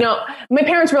 can't do that. No, my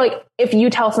parents were like, if you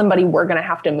tell somebody we're going to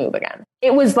have to move again,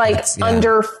 it was like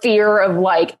under fear of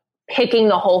like picking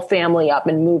the whole family up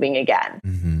and moving again.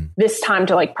 Mm-hmm. This time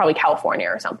to like probably California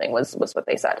or something was what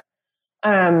they said.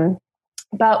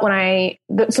 But when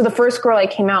so the first girl I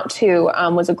came out to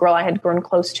was a girl I had grown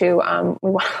close to. I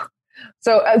went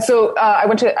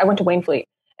to Waynfleet,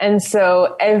 and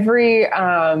so every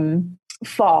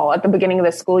fall at the beginning of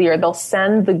the school year, they'll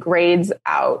send the grades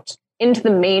out into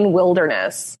the main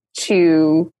wilderness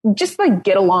to just like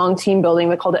get along team building.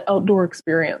 They called it outdoor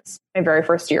experience. My very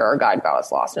first year, our guide got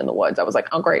us lost in the woods. I was like,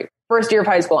 oh great, first year of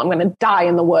high school, I'm going to die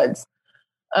in the woods.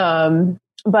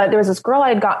 But there was this girl I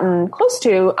had gotten close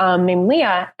to named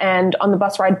Leah, and on the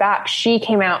bus ride back, she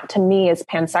came out to me as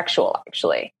pansexual,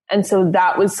 actually. And so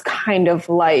that was kind of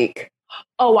like,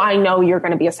 oh, I know you're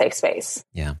going to be a safe space.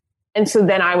 Yeah. And so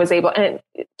then I was able, and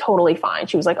totally fine.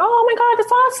 She was like, oh my God,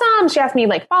 that's awesome. She asked me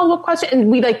like follow-up questions, and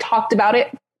we like talked about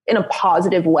it in a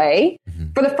positive way.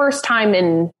 Mm-hmm. For the first time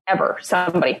in ever,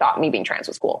 somebody thought me being trans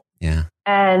was cool. Yeah.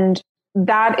 And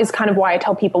that is kind of why I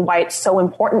tell people why it's so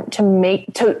important to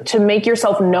make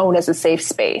yourself known as a safe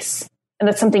space. And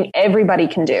that's something everybody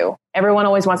can do. Everyone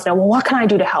always wants to know, well, what can I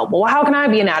do to help? Well, how can I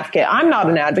be an advocate? I'm not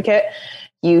an advocate.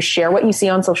 You share what you see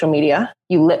on social media.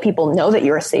 You let people know that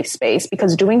you're a safe space,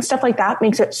 because doing stuff like that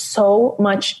makes it so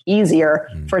much easier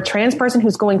for a trans person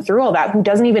who's going through all that, who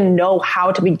doesn't even know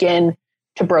how to begin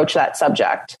to broach that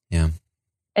subject. Yeah.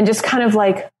 And just kind of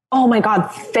like, oh my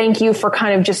God, thank you for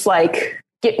kind of just like,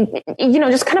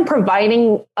 just kind of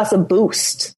providing us a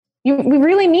boost. We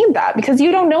really need that, because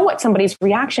you don't know what somebody's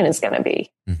reaction is going to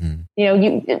be. Mm-hmm.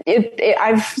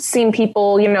 I've seen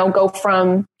people, go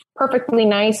from perfectly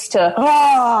nice to,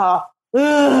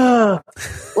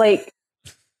 like,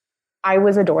 I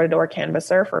was a door-to-door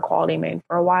canvasser for Quality Maine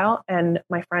for a while. And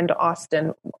my friend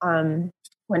Austin,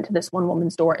 went to this one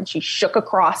woman's door, and she shook a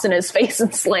cross in his face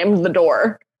and slammed the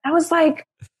door. I was like,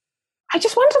 I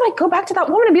just wanted to like go back to that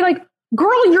woman and be like,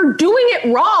 girl, you're doing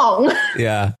it wrong.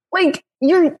 Yeah. Like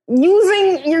you're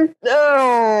using your,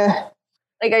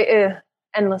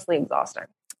 endlessly exhausting.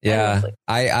 Yeah.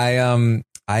 Endlessly.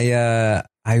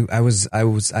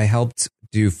 I helped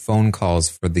do phone calls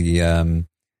for the,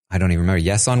 I don't even remember,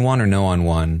 Yes on One or No on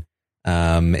One.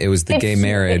 It was the gay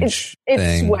marriage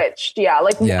thing. It switched. Yeah.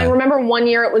 I remember one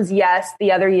year it was yes.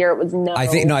 The other year it was no. I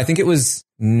think it was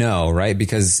no, right?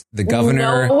 Because the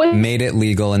governor made it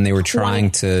legal and they were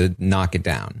trying to knock it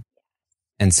down.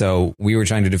 And so we were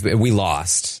trying to, we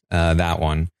lost that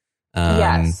one.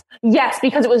 Yes,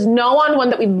 because it was no on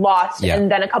one that we lost. Yeah. And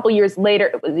then a couple years later,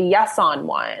 it was yes on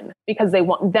one, because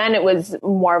then it was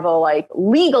more of a like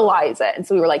legalize it. And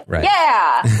so we were like,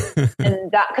 yeah.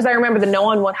 And that, because I remember the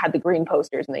no on one had the green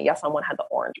posters and the yes on one had the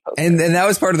orange posters. And that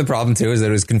was part of the problem too, is that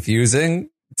it was confusing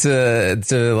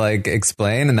to like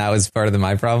explain. And that was part of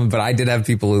my problem. But I did have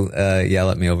people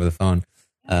yell at me over the phone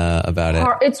about it.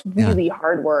 It's really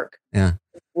hard work. Yeah.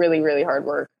 It's really, really hard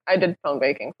work. I did phone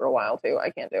baking for a while too. I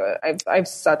can't do it. I have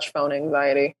such phone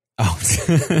anxiety. Oh,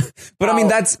 but I mean,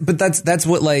 that's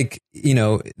what like,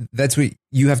 that's what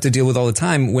you have to deal with all the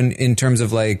time when, in terms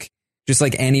of like, just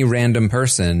like any random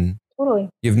person, totally.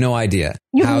 You have no idea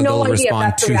how they'll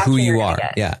respond to who you are.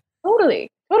 Yeah, totally.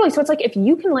 So it's like, if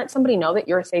you can let somebody know that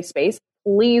you're a safe space,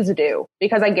 please do,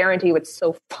 because I guarantee you it's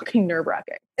so fucking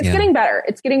nerve-wracking. It's getting better.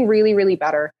 It's getting really, really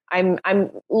better. I'm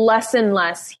less and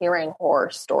less hearing horror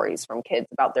stories from kids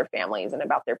about their families and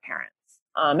about their parents,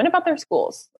 and about their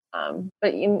schools. But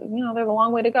there's a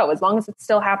long way to go. As long as it's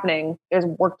still happening, there's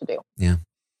work to do. Yeah.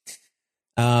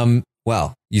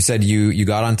 Well, you said you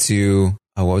got onto,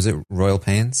 what was it? Royal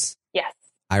Pains? Yes.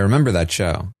 I remember that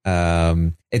show.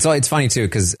 It's funny too,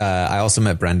 because I also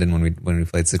met Brendan when we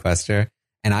played Sequester,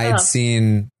 and I had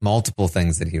seen multiple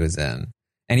things that he was in.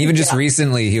 And even just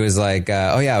recently, he was like,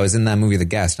 "Oh yeah, I was in that movie, The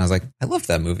Guest." And I was like, "I loved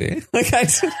that movie." Like,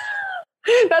 that's the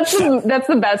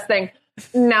best thing.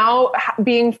 now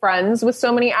being friends with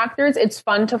so many actors, it's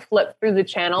fun to flip through the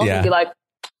channels and be like,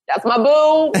 that's my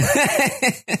boo.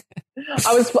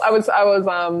 I was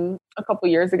a couple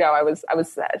years ago, I was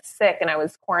sick and I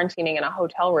was quarantining in a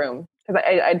hotel room because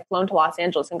I'd flown to Los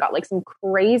Angeles and got like some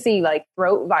crazy like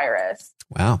throat virus.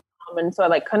 Wow. And so I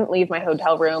like couldn't leave my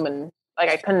hotel room and like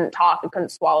I couldn't talk, I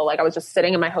couldn't swallow. Like I was just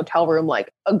sitting in my hotel room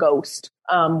like a ghost,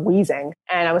 wheezing.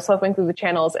 And I was flipping through the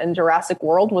channels and Jurassic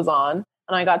World was on.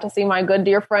 And I got to see my good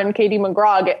dear friend Katie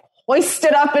McGraw get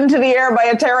hoisted up into the air by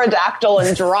a pterodactyl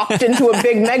and dropped into a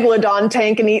big megalodon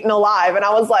tank and eaten alive. And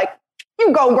I was like,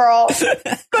 you go, girl.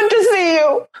 Good to see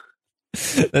you.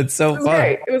 That's so fun.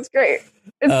 Great. It was great.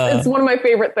 It's one of my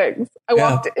favorite things. I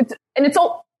walked, and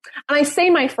I say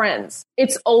my friends,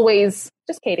 it's always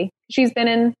just Katie. She's been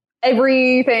in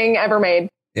everything ever made.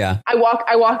 Yeah. I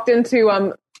walked into,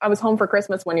 I was home for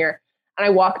Christmas one year and I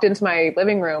walked into my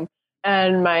living room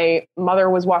and my mother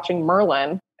was watching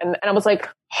Merlin and I was like,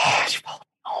 oh, she followed me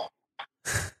home.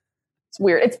 It's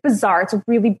weird. It's bizarre. It's a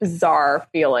really bizarre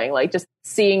feeling. Like just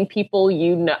seeing people,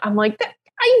 I'm like,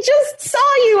 I just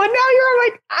saw you. And now you're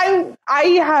like, I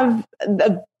have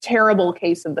a terrible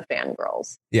case of the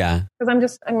fangirls. Yeah.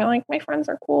 Because I'm like, my friends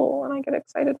are cool and I get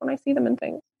excited when I see them in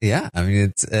things. Yeah. I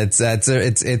mean,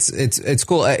 it's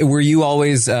cool. Were you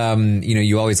always,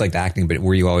 you always liked acting, but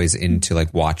were you always into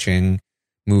like watching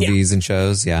movies and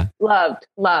shows? Yeah. Loved.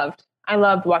 I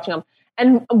loved watching them.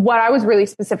 And what I was really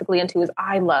specifically into is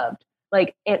I loved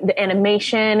like the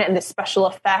animation and the special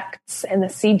effects and the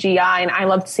CGI. And I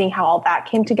loved seeing how all that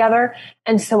came together.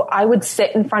 And so I would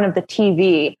sit in front of the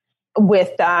TV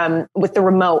with the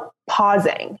remote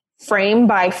pausing frame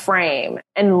by frame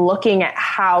and looking at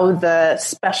how the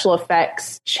special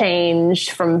effects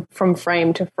changed from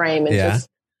frame to frame. And just,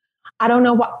 I don't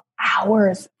know what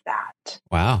hours of that.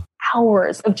 Wow.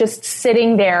 Hours of just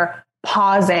sitting there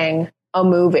pausing a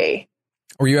movie.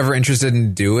 Were you ever interested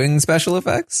in doing special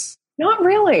effects? Not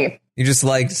really. You just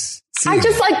liked seeing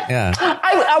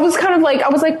I was kind of like,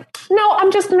 no,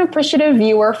 I'm just an appreciative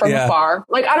viewer from afar.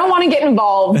 Like, I don't want to get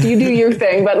involved. You do your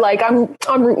thing, but like,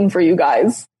 I'm rooting for you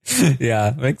guys.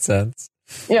 Yeah, makes sense.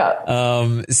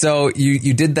 Yeah. So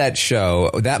you did that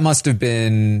show. That must have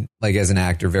been like, as an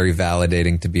actor, very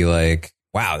validating to be like,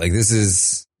 wow, like this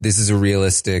is a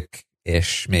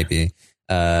realistic-ish, maybe,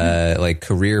 like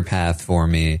career path for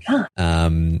me.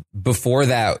 Before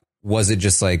that, was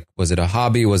it a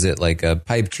hobby? Was it like a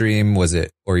pipe dream? Or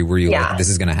were you like, this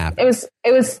is going to happen? It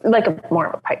was like more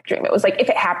of a pipe dream. It was like, if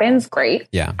it happens, great.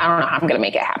 Yeah. I don't know how I'm going to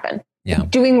make it happen. Yeah.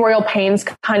 Doing Royal Pains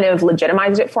kind of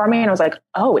legitimized it for me. And I was like,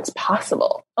 oh, it's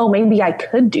possible. Oh, maybe I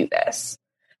could do this.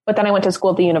 But then I went to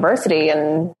school at the university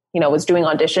and, was doing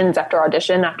auditions after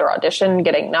audition after audition,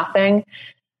 getting nothing.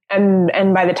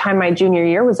 And by the time my junior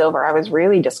year was over, I was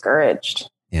really discouraged.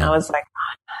 Yeah. I was like,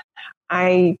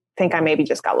 I think I maybe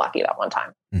just got lucky that one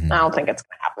time. Mm-hmm. I don't think it's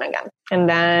going to happen again. And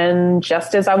then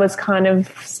just as I was kind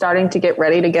of starting to get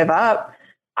ready to give up,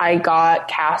 I got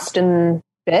cast in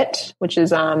Bit, which is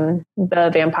the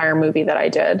vampire movie that I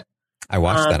did. I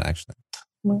watched that actually.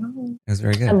 Wow. It was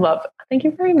very good. I love it. Thank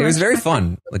you very much. It was very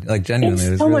fun. Like genuinely.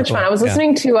 It was so really much cool. fun. I was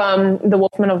listening to The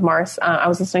Wolfman of Mars. I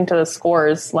was listening to the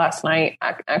scores last night,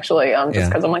 actually, just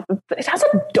because I'm like, it has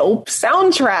a dope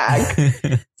soundtrack.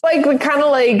 It's like kind of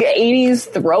like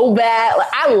 80s throwback. Like,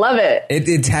 I love it.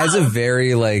 It has a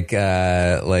very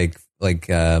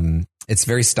it's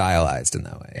very stylized in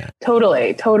that way. Yeah.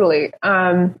 Totally.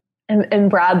 And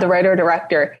Brad, the writer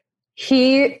director,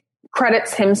 he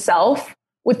credits himself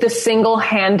with the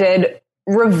single-handed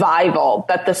revival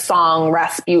that the song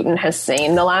Rasputin has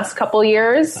seen the last couple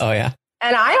years. Oh yeah.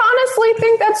 And I honestly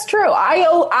think that's true.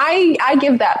 I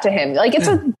give that to him. Like I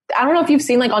don't know if you've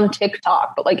seen like on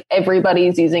TikTok, but like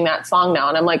everybody's using that song now.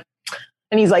 And I'm like,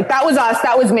 and he's like, that was us.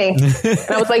 That was me. And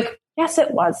I was like, yes,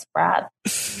 it was, Brad.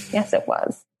 Yes, it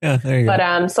was. Yeah, there you go.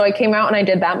 But so I came out and I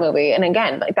did that movie. And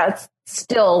again, like that's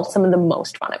still some of the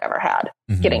most fun I've ever had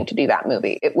getting to do that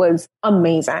movie. It was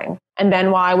amazing. And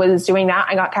then while I was doing that,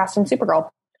 I got cast in Supergirl.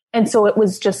 And so it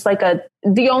was just like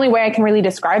the only way I can really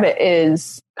describe it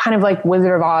is kind of like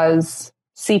Wizard of Oz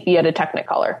sepia to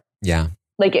Technicolor. Yeah.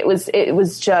 Like it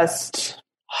was just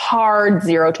hard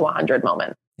 0 to 100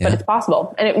 moment, but it's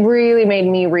possible. And it really made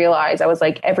me realize I was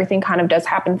like, everything kind of does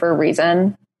happen for a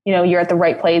reason. You're at the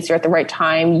right place. You're at the right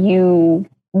time. You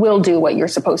will do what you're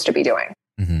supposed to be doing.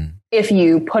 Mm-hmm. If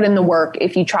you put in the work,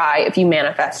 if you try, if you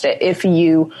manifest it, if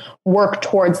you work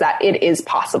towards that, it is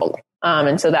possible.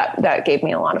 And so that gave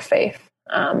me a lot of faith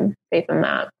in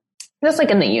that. Just like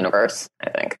in the universe, I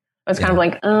think. I was kind of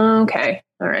like, oh, okay,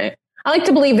 all right. I like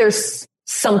to believe there's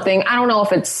something. I don't know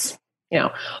if it's,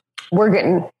 we're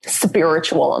getting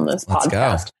spiritual on this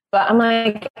podcast. But I'm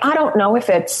like, I don't know if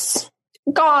it's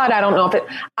God. I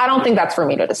don't think that's for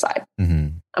me to decide. Mm-hmm.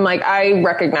 I'm like, I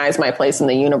recognize my place in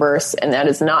the universe, and that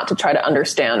is not to try to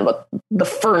understand what the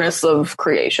furnace of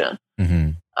creation.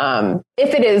 Mm-hmm.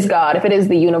 If it is God, if it is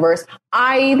the universe,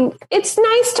 it's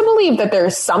nice to believe that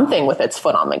there's something with its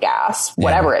foot on the gas,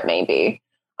 whatever it may be.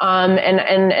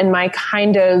 And my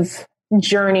kind of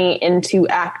journey into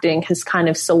acting has kind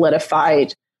of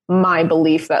solidified my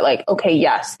belief that, like, okay,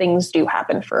 yes, things do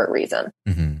happen for a reason.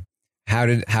 Mm-hmm. How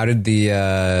did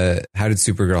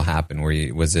Supergirl happen?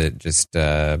 Was it just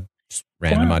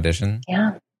random audition?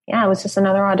 Yeah. It was just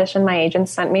another audition my agent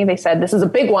sent me. They said, this is a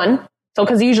big one. So,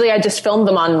 because usually I just filmed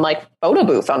them on like photo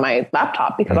booth on my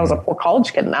laptop because I was a poor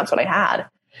college kid and that's what I had.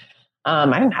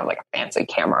 I didn't have like a fancy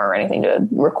camera or anything to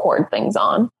record things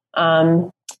on.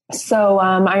 So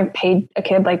I paid a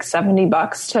kid like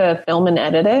 $70 to film and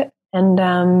edit it. And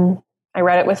I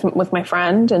read it with my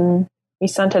friend and we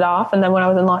sent it off. And then when I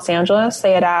was in Los Angeles,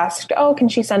 they had asked, oh, can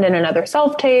she send in another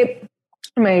self-tape?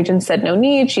 And my agent said, no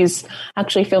need. She's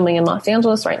actually filming in Los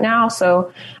Angeles right now.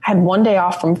 So I had one day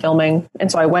off from filming.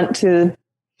 And so I went to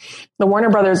the Warner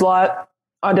Brothers lot,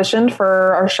 auditioned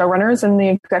for our showrunners and the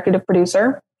executive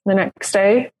producer. The next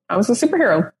day, I was a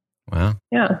superhero. Wow.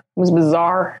 Yeah, it was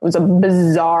bizarre. It was a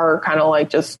bizarre kind of like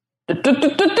just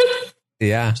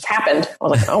just happened. I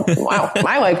was like, oh, wow.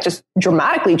 My life just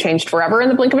dramatically changed forever in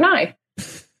the blink of an eye.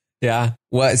 Yeah.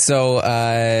 What? So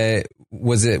did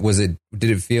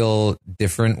it feel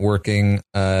different working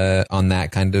on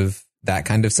that kind of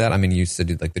set? I mean, you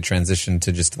said like the transition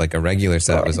to just like a regular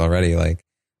set was already like,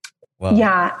 well.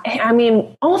 Yeah. I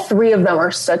mean, all three of them are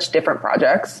such different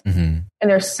projects and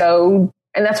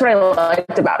and that's what I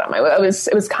liked about them.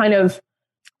 It was kind of,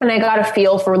 and I got a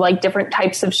feel for like different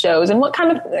types of shows and what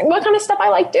kind of stuff I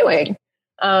like doing.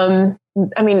 I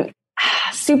mean,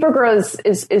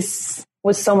 Supergirl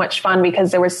was so much fun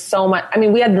because there was so much. I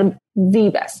mean, we had the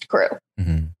best crew,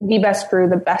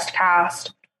 the best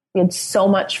cast. We had so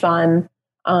much fun.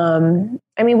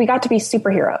 I mean, we got to be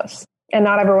superheroes, and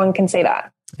not everyone can say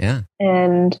that. Yeah.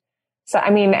 And so, I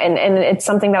mean, and it's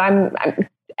something that I'm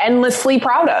endlessly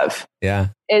proud of. Yeah.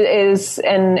 It is,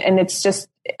 and it's just,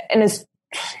 and it's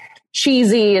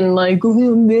cheesy and like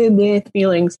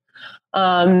feelings.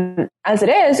 As it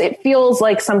is, it feels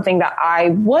like something that I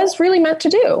was really meant to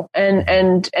do,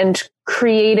 and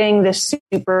creating this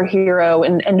superhero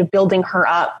and building her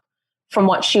up from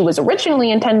what she was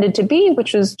originally intended to be,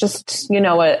 which was just,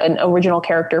 an original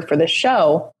character for the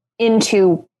show,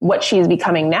 into what she is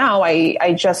becoming now.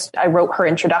 I wrote her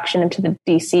introduction into the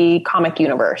DC comic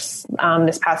universe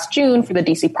this past June for the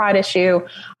DC Pride issue.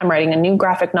 I'm writing a new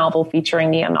graphic novel featuring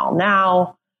Nia Nal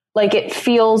now. Like, it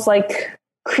feels like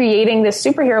creating this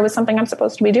superhero is something I'm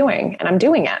supposed to be doing, and I'm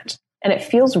doing it, and it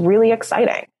feels really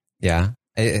exciting. Yeah.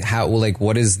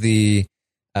 What is the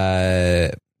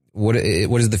what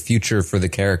is the future for the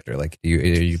character? Like, are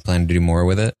you planning to do more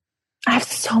with it? I have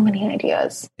so many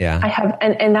ideas. Yeah. I have,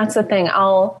 and that's the thing.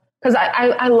 Because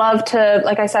I love to,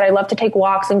 like I said, I love to take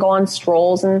walks and go on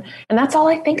strolls, and that's all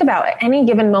I think about at any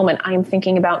given moment. I am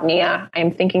thinking about Nia. I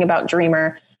am thinking about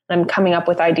Dreamer. I'm coming up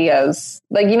with ideas.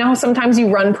 Like, how sometimes you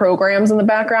run programs in the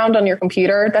background on your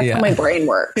computer. That's how my brain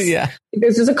works. Yeah.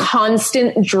 There's just a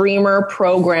constant Dreamer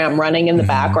program running in the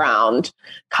background,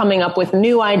 coming up with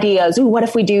new ideas. Ooh, what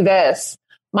if we do this?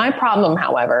 My problem,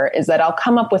 however, is that I'll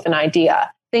come up with an idea,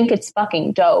 think it's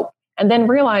fucking dope, and then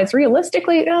realize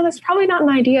realistically, that's probably not an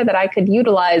idea that I could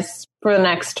utilize for the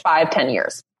next 5-10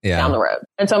 years down the road.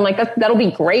 And so I'm like, that'll be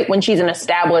great when she's an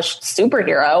established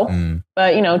superhero.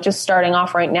 But, just starting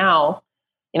off right now,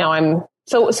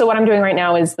 so what I'm doing right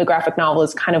now is the graphic novel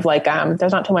is kind of like,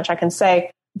 there's not too much I can say,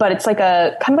 but it's like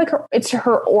it's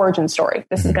her origin story.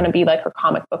 This is going to be like her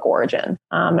comic book origin.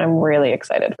 I'm really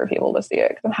excited for people to see it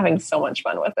because I'm having so much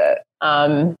fun with it.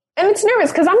 And it's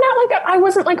nervous because I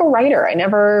wasn't like a writer. I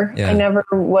never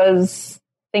was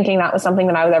thinking that was something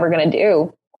that I was ever going to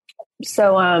do.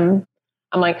 So,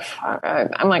 I'm like,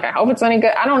 I hope it's any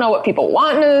good. I don't know what people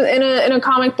want in a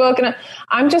comic book. And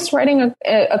I'm just writing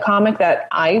a comic that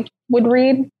I would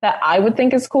read, that I would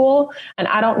think is cool. And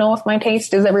I don't know if my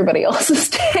taste is everybody else's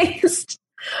taste,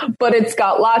 but it's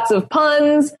got lots of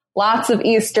puns, lots of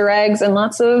Easter eggs, and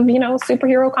lots of,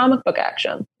 superhero comic book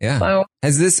action. Yeah. So,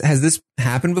 has this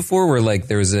happened before where like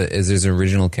there's an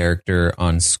original character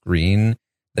on screen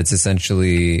that's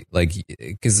essentially like,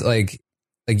 because like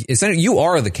essentially you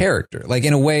are the character, like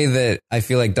in a way that I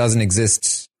feel like doesn't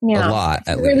exist a lot.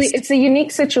 Least it's a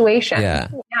unique situation. Yeah.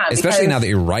 Especially now that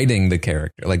you're writing the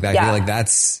character like that. I feel like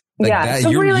that's So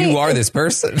you are this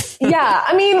person. Yeah.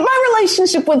 I mean, my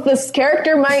relationship with this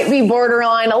character might be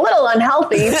borderline a little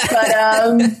unhealthy,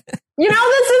 but,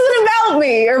 this isn't about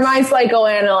me or my if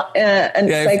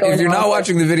you're not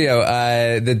watching the video,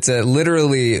 that's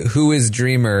literally who is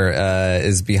Dreamer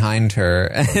is behind her.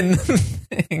 And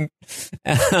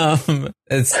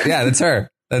that's her.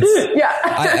 This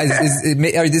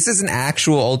is an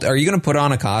actual. Are you going to put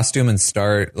on a costume and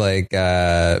start being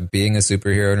a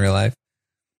superhero in real life?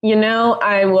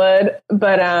 I would,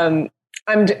 but I'm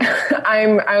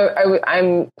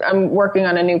working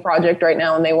on a new project right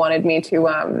now, and they wanted me to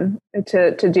learn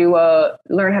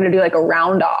how to do like a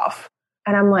round off,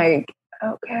 and I'm like,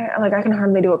 okay, I can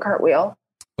hardly do a cartwheel.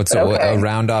 What's a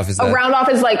round off? A round off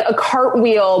is like a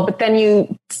cartwheel, but then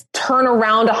you turn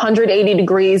around 180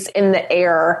 degrees in the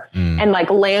air and like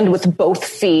land with both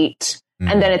feet,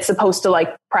 and then it's supposed to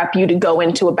like prep you to go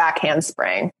into a back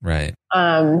handspring. Right.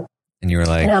 And you were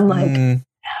like, and I'm like, no.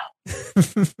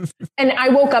 And I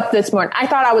woke up this morning. I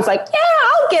thought I was like, yeah,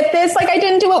 I'll get this. Like I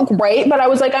didn't do it great, but I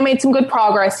was like, I made some good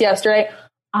progress yesterday.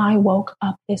 I woke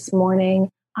up this morning.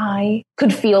 I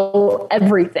could feel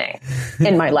everything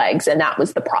in my legs. And that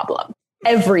was the problem.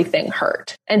 Everything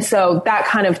hurt. And so that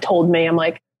kind of told me, I'm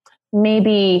like,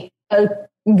 maybe a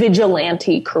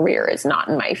vigilante career is not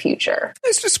in my future.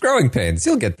 It's just growing pains.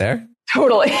 You'll get there.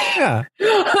 Totally. Yeah.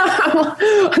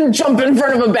 I'm jumping in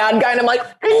front of a bad guy and I'm like,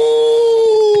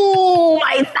 ooh,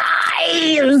 my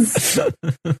thighs.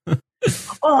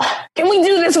 Can we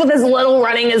do this with as little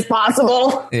running as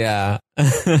possible? Yeah.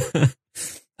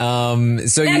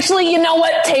 So actually, you know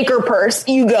what? Take her purse.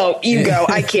 You go.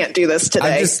 I can't do this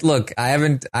today. I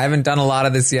haven't done a lot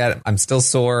of this yet. I'm still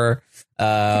sore.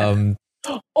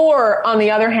 Or on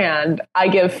the other hand, I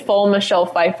give full Michelle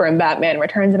Pfeiffer in Batman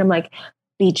Returns and I'm like,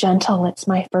 be gentle. It's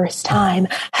my first time.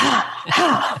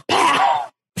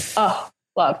 Oh,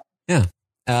 love. Yeah.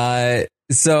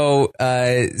 So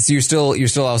you're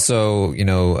still also,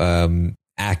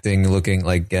 acting, looking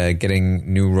like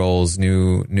getting new roles,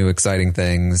 new exciting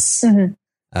things.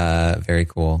 Mm-hmm. Very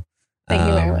cool. Thank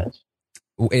you very much.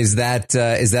 Is that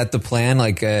the plan?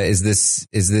 Like, is this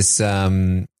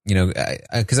because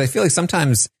I feel like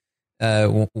sometimes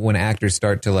when actors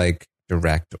start to like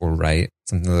direct or write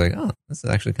something like, oh, this is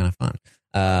actually kind of fun.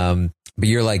 But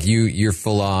you're like, you're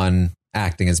full on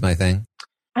acting is my thing.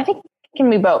 I think it can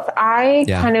be both. I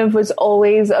kind of was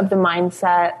always of the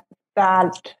mindset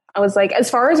that I was like, as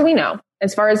far as we know,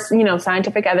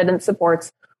 scientific evidence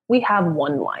supports, we have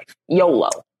one life, YOLO.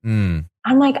 I'm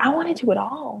like, I want to do it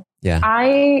all. Yeah.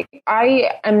 I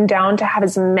am down to have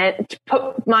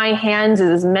put my hands in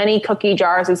as many cookie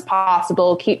jars as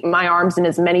possible, keep my arms in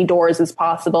as many doors as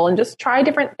possible, and just try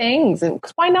different things. And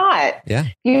 'cause why not? Yeah.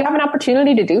 If you have an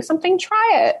opportunity to do something,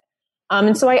 try it.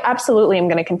 And so I absolutely am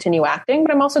going to continue acting,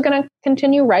 but I'm also going to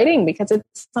continue writing because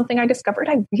it's something I discovered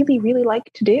I really, really like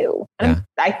to do. And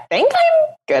I think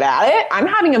I'm good at it. I'm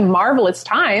having a marvelous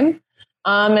time.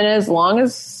 And as long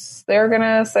as they're going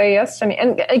to say yes to me,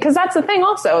 and because that's the thing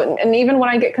also. And even when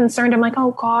I get concerned, I'm like,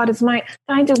 oh God, can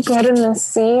I do good in this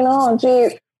scene? Oh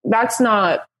geez, that's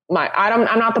not I'm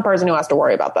not the person who has to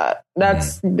worry about that.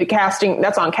 That's the casting.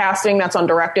 That's on casting. That's on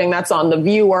directing. That's on the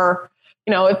viewer.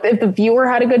 If the viewer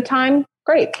had a good time,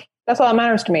 great. That's all that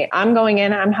matters to me. I'm going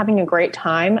in, I'm having a great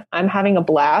time. I'm having a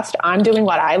blast. I'm doing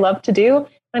what I love to do.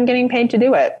 I'm getting paid to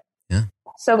do it. Yeah.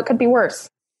 So it could be worse.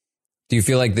 Do you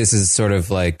feel like this is sort of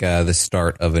like the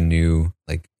start of a new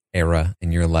like era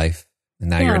in your life? And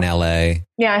now you're in LA.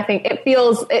 Yeah, I think it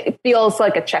feels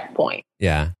like a checkpoint.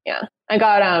 Yeah. Yeah. I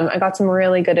got some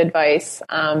really good advice.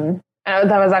 I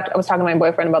was talking to my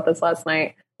boyfriend about this last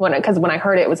night. Because when I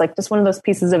heard it was like just one of those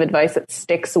pieces of advice that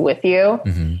sticks with you.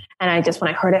 Mm-hmm. And when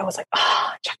I heard it, I was like,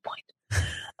 checkpoint.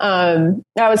 I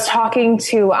was talking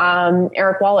to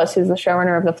Eric Wallace, who's the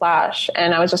showrunner of The Flash.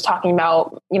 And I was just talking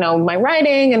about, my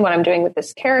writing and what I'm doing with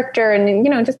this character. And,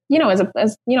 as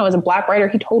a Black writer,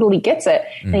 he totally gets it.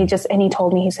 Mm. And he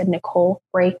told me, he said, Nicole,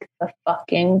 break the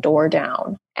fucking door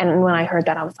down. And when I heard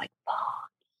that, I was like,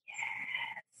 fuck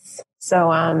yes.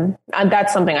 So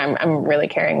that's something I'm really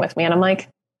carrying with me. And I'm like,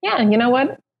 yeah, you know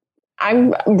what?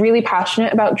 I'm really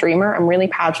passionate about Dreamer. I'm really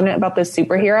passionate about this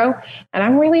superhero, and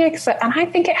I'm really excited. And I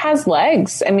think it has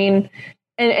legs. I mean,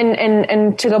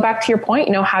 and to go back to your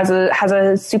point, has a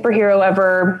superhero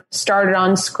ever started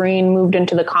on screen, moved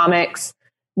into the comics?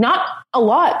 Not a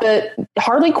lot, but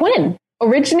Harley Quinn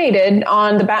originated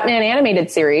on the Batman animated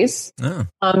series.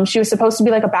 Oh. She was supposed to be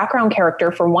like a background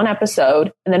character for one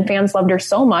episode, and then fans loved her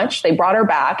so much they brought her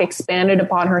back, expanded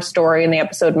upon her story in the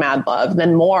episode Mad Love,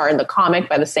 then more in the comic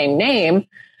by the same name.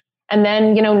 And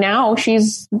then, now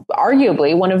she's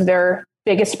arguably one of their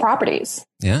biggest properties.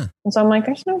 Yeah. And so I'm like,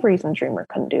 there's no reason Dreamer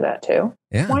couldn't do that too.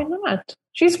 Yeah. Why not?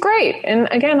 She's great. And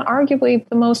again, arguably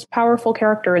the most powerful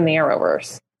character in the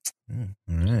Arrowverse. All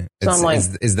right. So I'm like,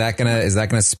 is that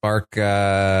gonna spark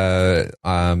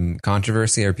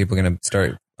controversy? Are people gonna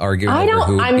start arguing?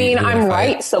 I'm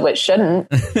right, so it shouldn't.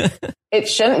 It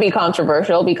shouldn't be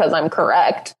controversial because I'm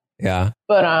correct. Yeah.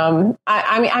 But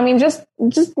I mean, just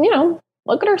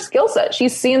look at her skill set.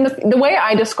 She's seeing the way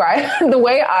I describe the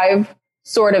way I've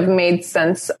sort of made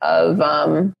sense of.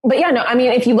 But yeah, no, I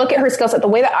mean, if you look at her skill set, the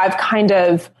way that I've kind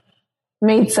of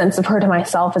made sense of her to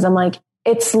myself is I'm like,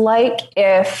 it's like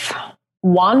if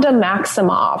Wanda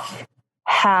Maximoff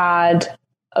had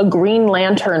a Green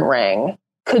Lantern ring,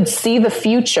 could see the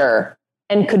future,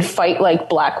 and could fight like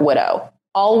Black Widow,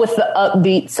 all with the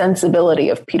upbeat sensibility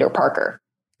of Peter Parker.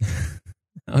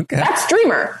 Okay. That's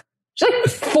Dreamer. She's like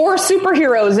 4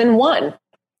 superheroes in one.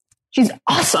 She's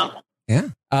awesome. Yeah.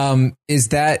 Is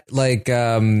that like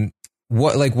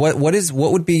what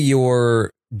would be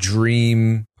your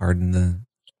dream? Pardon the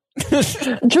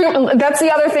Dream. That's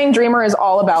the other thing. Dreamer is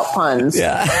all about puns.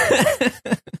 Yeah.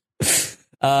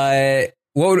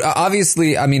 Well,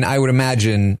 obviously, I mean, I would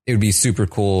imagine it would be super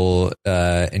cool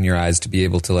in your eyes to be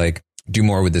able to like do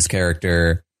more with this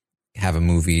character, have a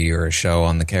movie or a show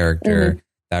on the character. Mm-hmm.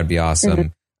 That would be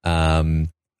awesome. Mm-hmm.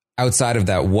 Outside of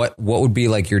that, what would be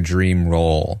like your dream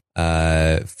role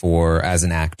for as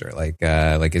an actor?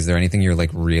 Like, is there anything you're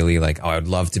like really like, oh, I would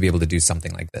love to be able to do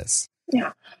something like this?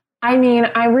 Yeah. I mean,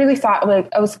 I really thought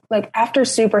I was like, after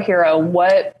superhero,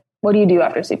 what do you do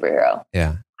after superhero?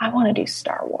 Yeah. I want to do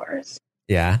Star Wars.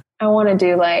 Yeah. I want to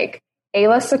do like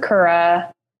Ayla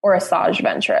Secura or Asajj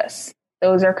Ventress.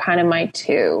 Those are kind of my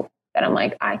two that I'm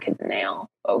like, I could nail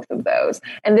both of those.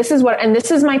 And this is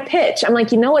my pitch. I'm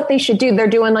like, you know what they should do? They're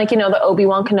doing like, the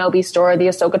Obi-Wan Kenobi story, the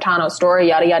Ahsoka Tano story,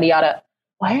 yada, yada, yada.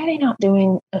 Why are they not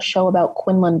doing a show about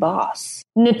Quinlan Vos?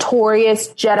 Notorious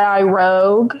Jedi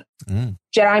rogue,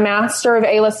 Jedi master of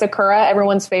Ayla Secura,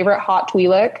 everyone's favorite hot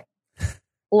Twi'lek.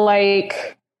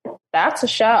 Like, that's a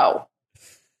show.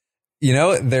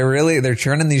 They're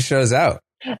churning these shows out.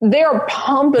 They're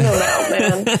pumping them out,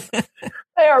 man.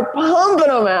 They are pumping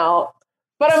them out.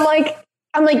 But I'm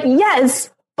like, yes,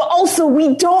 but also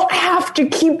we don't have to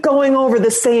keep going over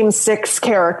the same 6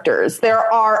 characters. There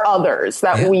are others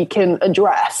that we can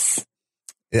address.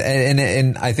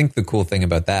 And I think the cool thing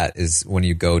about that is when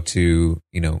you go to,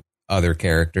 other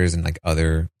characters and like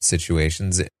other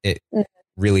situations, it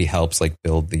really helps like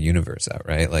build the universe out,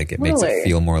 right? Like it makes it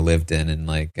feel more lived in and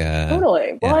like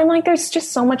totally. Well, I'm like, there's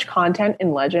just so much content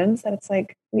in Legends that it's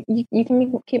like you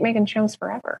can keep making shows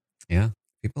forever. Yeah,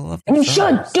 people love. And you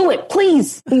should do it,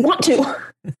 please. We want to.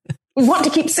 We want to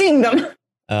keep seeing them.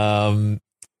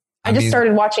 I just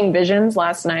started watching Visions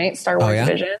last night. Star Wars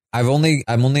Visions. I only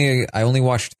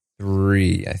watched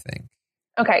 3, I think.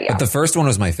 Okay, yeah. But the first one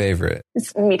was my favorite.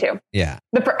 Me too. Yeah.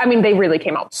 They really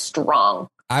came out strong.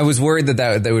 I was worried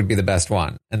that would be the best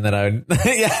one, and that I would.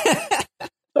 Yeah.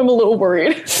 I'm a little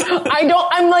worried.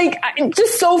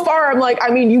 Just so far, I'm like,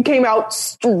 you came out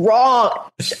strong.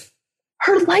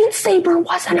 Her lightsaber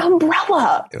was an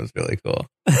umbrella. It was really cool.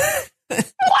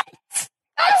 What?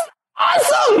 That's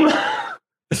awesome.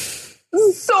 This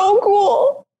is so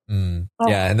cool.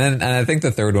 Yeah, and I think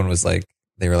the third one was like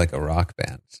they were like a rock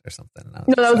band or something.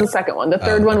 No, that was the second one. The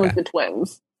third one was the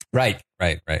twins. Right.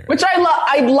 Which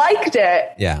I liked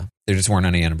it. Yeah, there just weren't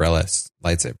any umbrellas,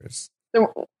 lightsabers.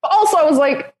 Also, I was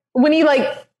like, when he like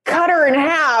cut her in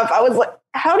half, I was like,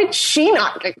 how did she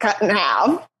not get cut in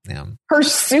half? Yeah. Her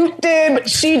suit did, but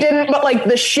she didn't. But like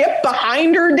the ship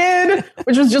behind her did,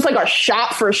 which was just like a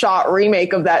shot-for-shot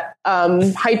remake of that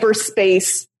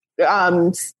hyperspace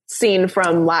scene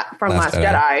from Last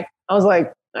Jedi. I was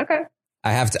like, okay.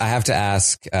 I have to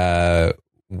ask,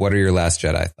 what are your Last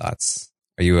Jedi thoughts?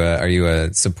 Are you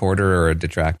a supporter or a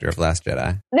detractor of Last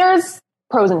Jedi? There's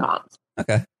pros and cons.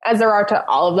 Okay. As there are to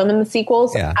all of them in the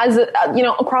sequels. Yeah. As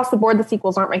across the board, the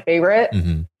sequels aren't my favorite.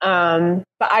 Mm-hmm.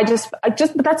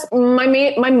 But that's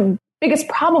my biggest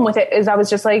problem with it is I was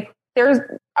just like,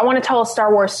 I want to tell a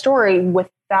Star Wars story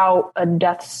without a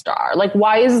Death Star. Like,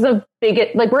 why is the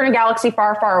biggest, like we're in a galaxy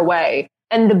far, far away,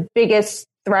 and the biggest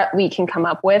threat we can come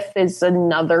up with is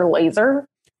another laser.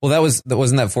 Well,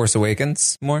 wasn't that Force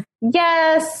Awakens more?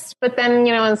 Yes, but then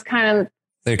it's kind of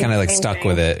they're kind of like stuck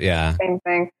with it. Yeah, same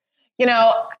thing.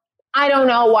 I don't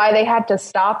know why they had to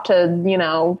stop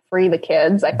to free the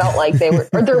kids. I felt like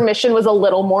their mission was a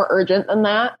little more urgent than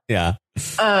that. Yeah.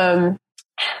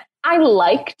 I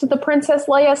liked the Princess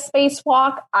Leia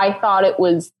spacewalk. I thought it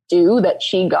was due that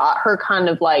she got her kind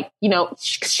of like, you know,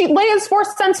 she Leia's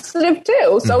force sensitive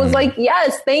too. So I was like,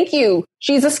 yes, thank you.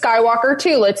 She's a Skywalker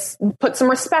too. Let's put some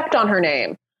respect on her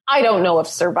name. I don't know if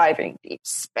surviving deep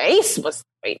space was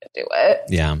the way to do it.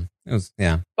 Yeah, it was.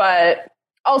 Yeah, but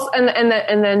also, and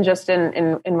then just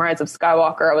in Rise of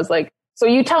Skywalker, I was like, so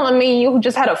you telling me you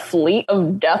just had a fleet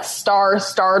of Death Star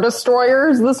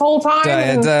destroyers this whole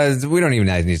time? We don't even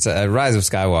need to. Rise of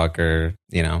Skywalker,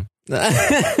 you know. My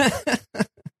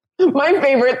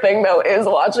favorite thing, though, is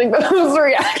watching those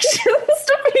reactions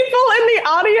to people in the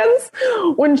audience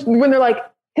when they're like,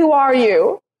 who are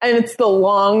you? And it's the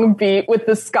long beat with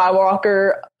the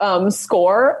Skywalker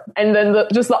score. And then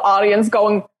just the audience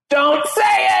going, don't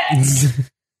say it!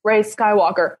 Rey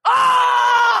Skywalker.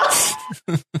 Ah!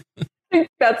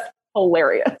 That's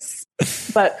hilarious.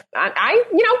 But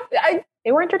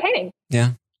they were entertaining.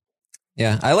 Yeah.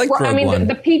 Yeah. I like Rogue One.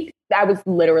 The peak, I was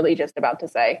literally just about to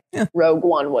say, Rogue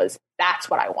One that's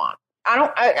what I want.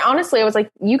 Honestly, I was like,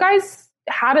 you guys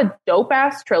had a dope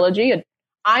ass trilogy.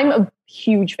 I'm a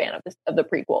huge fan of the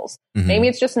prequels. Maybe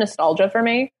it's just nostalgia for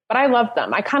me, but I loved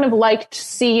them. I kind of liked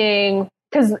seeing,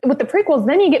 because with the prequels,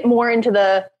 then you get more into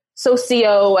the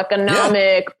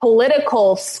socioeconomic,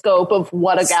 political scope of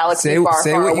what a galaxy far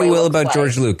Say away what you will about like.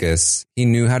 George Lucas. He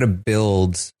knew how to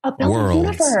build worlds.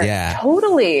 Universe. Yeah,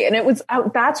 totally. And it was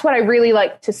that's what I really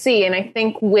like to see. And I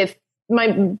think with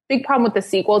my big problem with the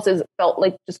sequels is it felt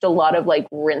like just a lot of like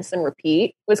rinse and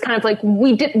repeat. It was kind of like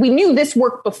we knew this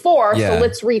worked before, so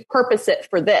let's repurpose it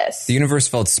for this. The universe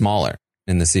felt smaller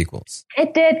in the sequels.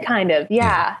 It did kind of,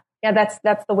 yeah. That's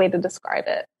the way to describe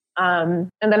it. And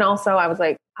then also I was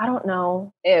like, I don't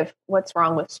know what's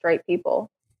wrong with straight people,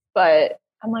 but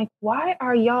I'm like, why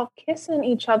are y'all kissing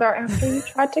each other after you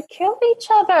tried to kill each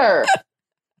other?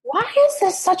 Why is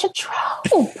this such a trope?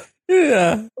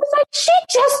 Yeah. It was like, she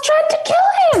just tried to kill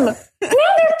him. Now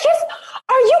they're kissing.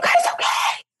 Are you guys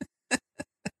okay?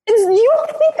 You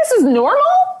don't think this is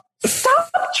normal?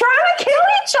 Stop trying to kill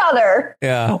each other.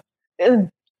 Yeah.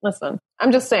 Listen,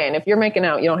 I'm just saying, if you're making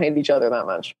out, you don't hate each other that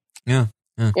much. Yeah.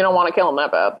 You don't want to kill them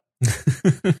that bad.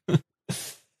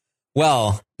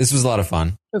 Well, this was a lot of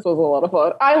fun. This was a lot of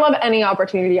fun. I love any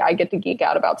opportunity I get to geek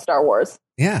out about Star Wars.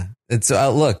 Yeah. It's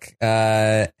look,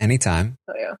 anytime.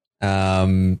 Oh yeah.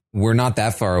 We're not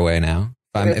that far away now.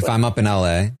 If I'm up in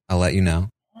LA, I'll let you know.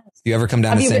 Yes. If you ever come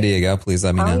down to San Diego, please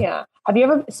let me know. Oh yeah. Have you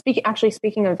ever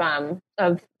speaking of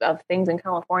things in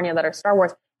California that are Star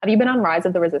Wars? Have you been on Rise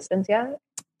of the Resistance yet?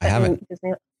 I haven't.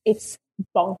 It's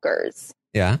bonkers.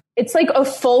 Yeah. It's like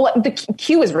the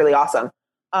queue is really awesome.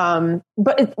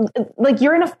 But like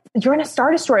you're in a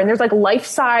Star Destroyer and there's like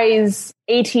life-size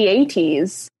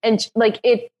AT-ATs and like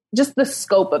just the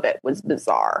scope of it was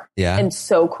bizarre and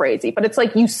so crazy. But it's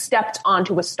like you stepped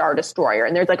onto a Star Destroyer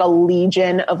and there's like a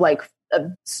legion of like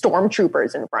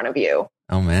stormtroopers in front of you.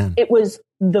 Oh man. It was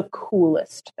the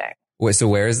coolest thing. Wait, so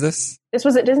where is this? This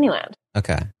was at Disneyland.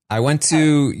 Okay. I went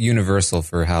to Universal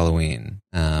for Halloween,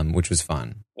 which was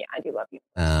fun. Yeah, I do love you.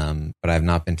 But I've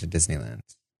not been to Disneyland.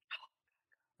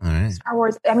 All right. Star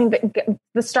Wars. I mean,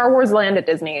 the Star Wars land at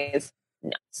Disney is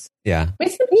nuts. Yeah. You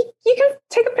can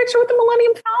take a picture with the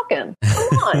Millennium Falcon.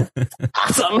 Come on.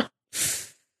 Awesome.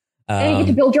 And you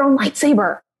get to build your own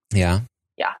lightsaber. Yeah.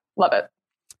 Yeah. Love it.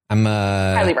 I'm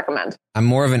highly recommend. I'm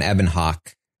more of an Ebon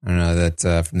Hawk. I don't know,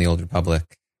 that from the Old Republic.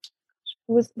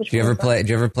 Did you ever play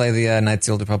the Knights of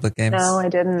the Old Republic games? No, I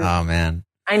didn't. Oh man.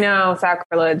 I know,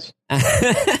 sacrilege.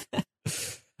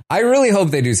 I really hope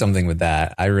they do something with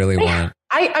that. I really want.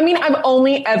 I mean, I've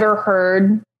only ever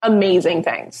heard amazing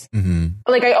things. Mm-hmm.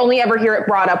 Like I only ever hear it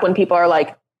brought up when people are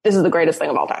like, "This is the greatest thing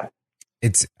of all time."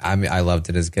 I loved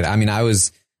it as a kid. I mean,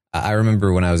 I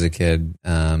remember when I was a kid,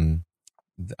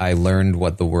 I learned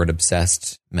what the word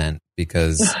obsessed meant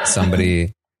because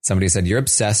somebody said, "You're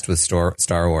obsessed with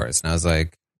Star Wars." And I was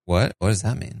like, what does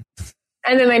that mean?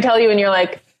 And then they tell you and you're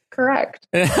like, correct.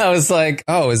 And I was like,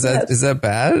 oh, is that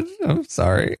bad? I'm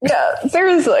sorry. Yeah,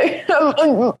 seriously.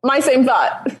 My same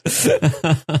thought.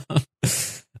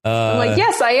 I'm like,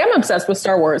 yes, I am obsessed with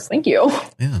Star Wars. Thank you.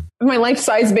 Yeah. My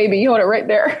life-size baby Yoda right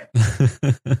there.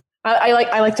 I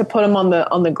like to put him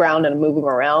on the ground and move him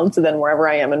around. So then wherever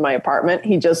I am in my apartment,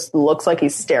 he just looks like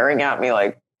he's staring at me,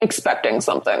 like expecting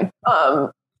something.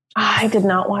 I did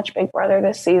not watch Big Brother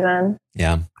this season.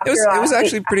 Yeah, it was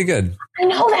actually pretty good. I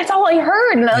know, that's all I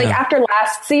heard. And like after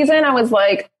last season, I was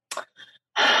like,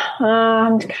 I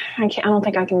don't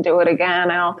think I can do it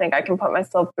again. I don't think I can put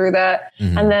myself through that.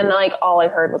 Mm-hmm. And then like all I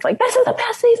heard was like, this is the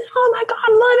best season. Oh my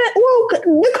God, love it. Whoa,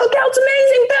 the cookout's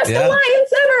amazing. Best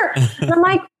alliance ever. And I'm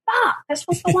like, fuck, this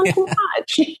was the one to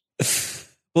watch.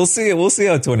 We'll see. We'll see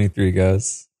how 23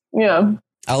 goes. Yeah.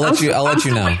 I'll let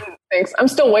you know. Thanks. I'm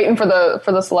still waiting for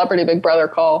the Celebrity Big Brother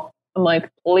call. I'm like,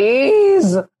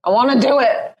 please, I want to do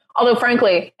it. Although,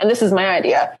 frankly, and this is my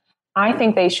idea, I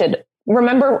think they should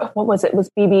remember, what was it? It was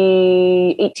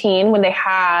BB 18 when they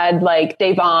had like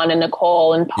Davon and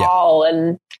Nicole and Paul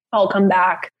and all come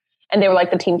back and they were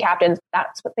like the team captains.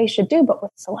 That's what they should do, but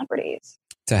with celebrities.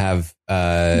 To have,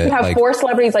 like 4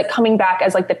 celebrities like coming back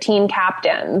as like the team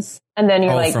captains. And then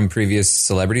you're like, from previous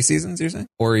celebrity seasons, you're saying?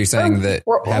 Or are you saying that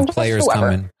have players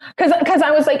come in? Because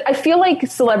I was like, I feel like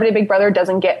Celebrity Big Brother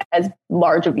doesn't get as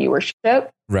large a viewership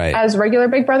as regular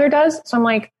Big Brother does. So I'm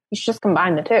like, you should just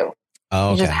combine the two.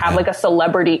 Oh, you just have like a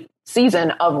celebrity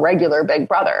season of regular Big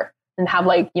Brother and have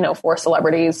like, 4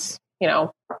 celebrities,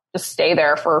 just stay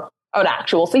there for an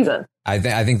actual season. I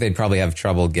think they'd probably have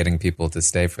trouble getting people to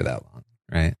stay for that long,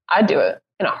 right? I'd do it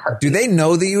in a heartbeat. Do they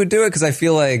know that you would do it? Because I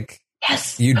feel like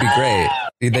you'd be great.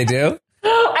 They do?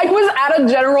 I was at a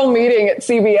general meeting at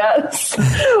CBS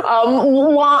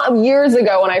years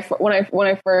ago when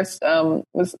I first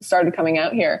started coming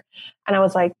out here, and I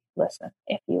was like, "Listen,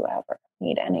 if you ever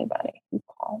need anybody, you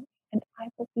call me, and I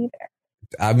will be there."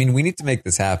 I mean, we need to make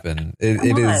this happen.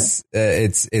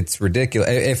 It's ridiculous.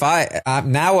 If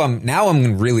I'm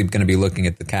really going to be looking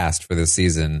at the cast for this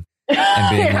season. And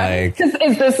being like,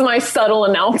 is this my subtle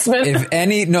announcement?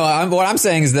 What I'm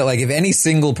saying is that like if any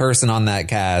single person on that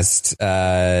cast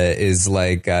is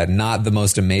like not the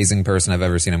most amazing person I've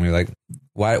ever seen, I'm gonna be like,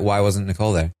 why wasn't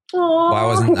Nicole there? Aww. Why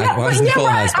wasn't Nicole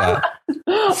in that spot?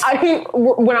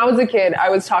 When I was a kid, I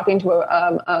was talking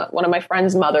to one of my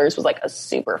friend's mothers was like a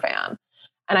super fan.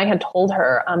 And I had told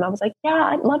her, I was like,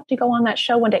 yeah, I'd love to go on that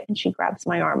show one day. And she grabs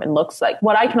my arm and looks like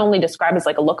what I can only describe as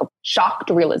like a look of shocked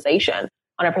realization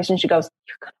on her face. And she goes,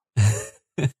 "You're gonna."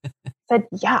 I said,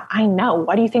 "Yeah, I know.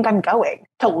 Why do you think I'm going?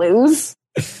 To lose?"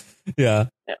 Yeah.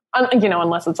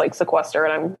 Unless it's like Sequester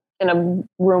and I'm in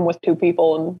a room with 2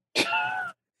 people and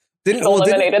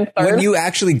eliminated third. When you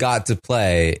actually got to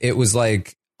play, it was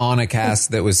like on a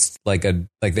cast that was like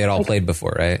they'd all played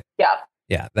before, right? Yeah.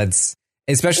 Yeah. That's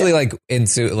especially like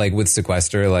with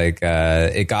Sequester, like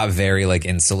it got very like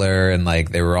insular and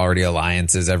like there were already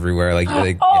alliances everywhere. I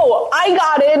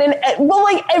got in and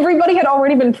like everybody had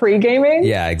already been pre-gaming.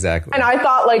 Yeah, exactly. And I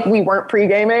thought like we weren't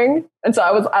pre-gaming. And so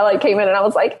I came in and I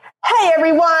was like, "Hey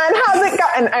everyone, how's it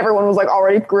going?" And everyone was like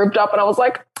already grouped up and I was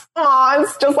like, "Aw,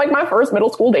 it's just like my first middle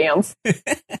school dance."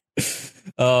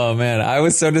 Oh man, I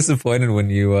was so disappointed when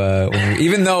you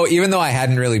even though I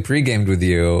hadn't really pre-gamed with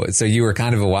you, so you were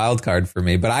kind of a wild card for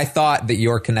me. But I thought that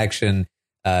your connection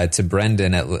to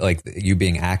Brendan, at like you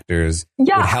being actors, would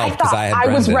help because I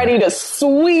was ready to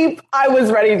sweep. I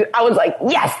was like,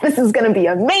 yes, this is going to be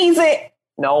amazing.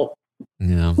 No.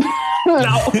 No.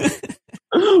 No.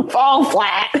 Fall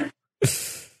flat.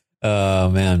 Oh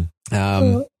man.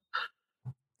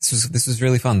 This was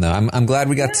really fun though. I'm glad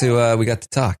we got to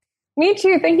talk. Me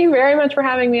too. Thank you very much for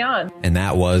having me on. And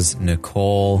that was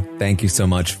Nicole. Thank you so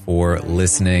much for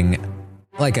listening.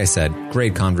 Like I said,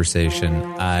 great conversation.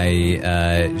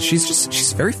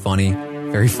 She's very funny,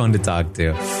 very fun to talk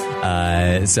to.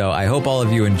 So I hope all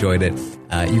of you enjoyed it.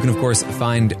 You can, of course,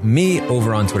 find me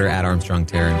over on Twitter at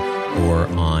ArmstrongTaryn or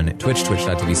on Twitch,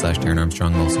 twitch.tv/Taryn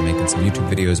Armstrong. I'm also making some YouTube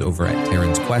videos over at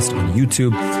Taryn's Quest on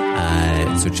YouTube.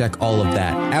 So check all of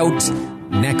that out.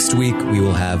 Next week, we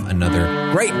will have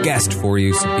another great guest for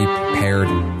you, so be prepared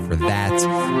for that.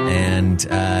 And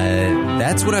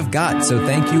that's what I've got. So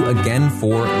thank you again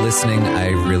for listening. I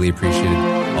really appreciated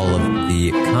all of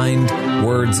the kind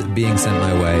words being sent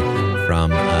my way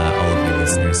from all of you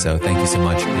listeners. So thank you so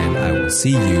much, and I will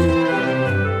see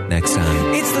you next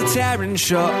time. It's the Taryn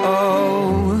Show.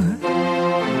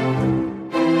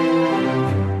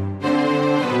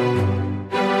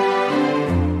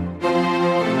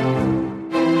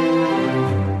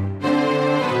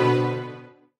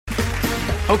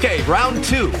 Okay, round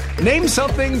 2. Name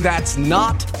something that's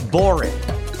not boring.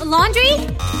 A laundry?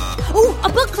 Ooh, a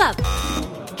book club.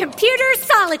 Computer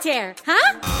solitaire,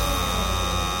 huh?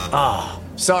 Ah,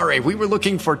 sorry, we were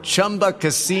looking for Chumba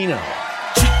Casino.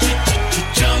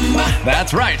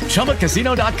 That's right,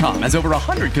 ChumbaCasino.com has over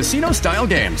 100 casino-style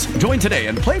games. Join today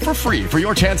and play for free for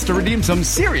your chance to redeem some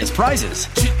serious prizes.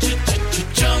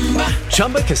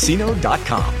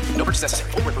 ChumbaCasino.com. No purchase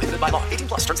necessary. Void where prohibited by law.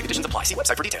 18+ terms and conditions apply. See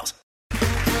website for details.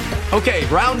 Okay,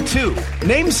 round 2.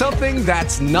 Name something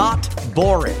that's not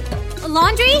boring. A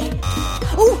laundry?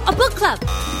 Ooh, a book club.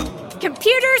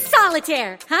 Computer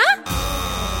solitaire, huh?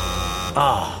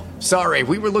 Ah, sorry,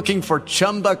 we were looking for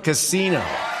Chumba Casino.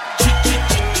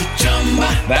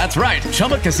 That's right.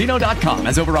 ChumbaCasino.com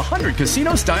has over 100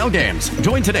 casino-style games.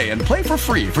 Join today and play for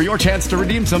free for your chance to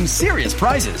redeem some serious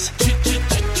prizes.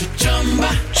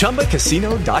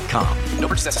 ChumbaCasino.com. No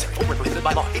purchase necessary. Void where prohibited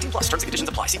by law. 18 plus. Terms and conditions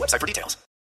apply. See website for details.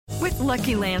 With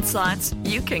Lucky Land Slots,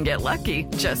 you can get lucky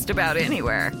just about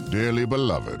anywhere. Dearly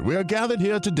beloved, we are gathered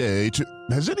here today to...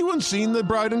 Has anyone seen the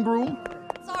bride and groom?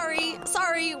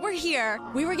 Sorry, we're here.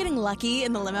 We were getting lucky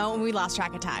in the limo and we lost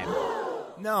track of time.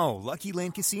 No, Lucky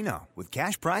Land Casino, with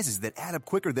cash prizes that add up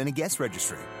quicker than a guest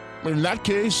registry. In that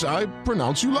case, I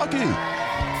pronounce you lucky.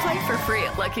 Play for free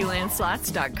at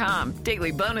LuckyLandSlots.com.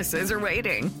 Daily bonuses are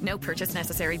waiting. No purchase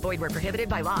necessary. Void where prohibited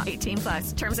by law. 18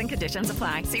 plus. Terms and conditions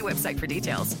apply. See website for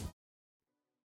details.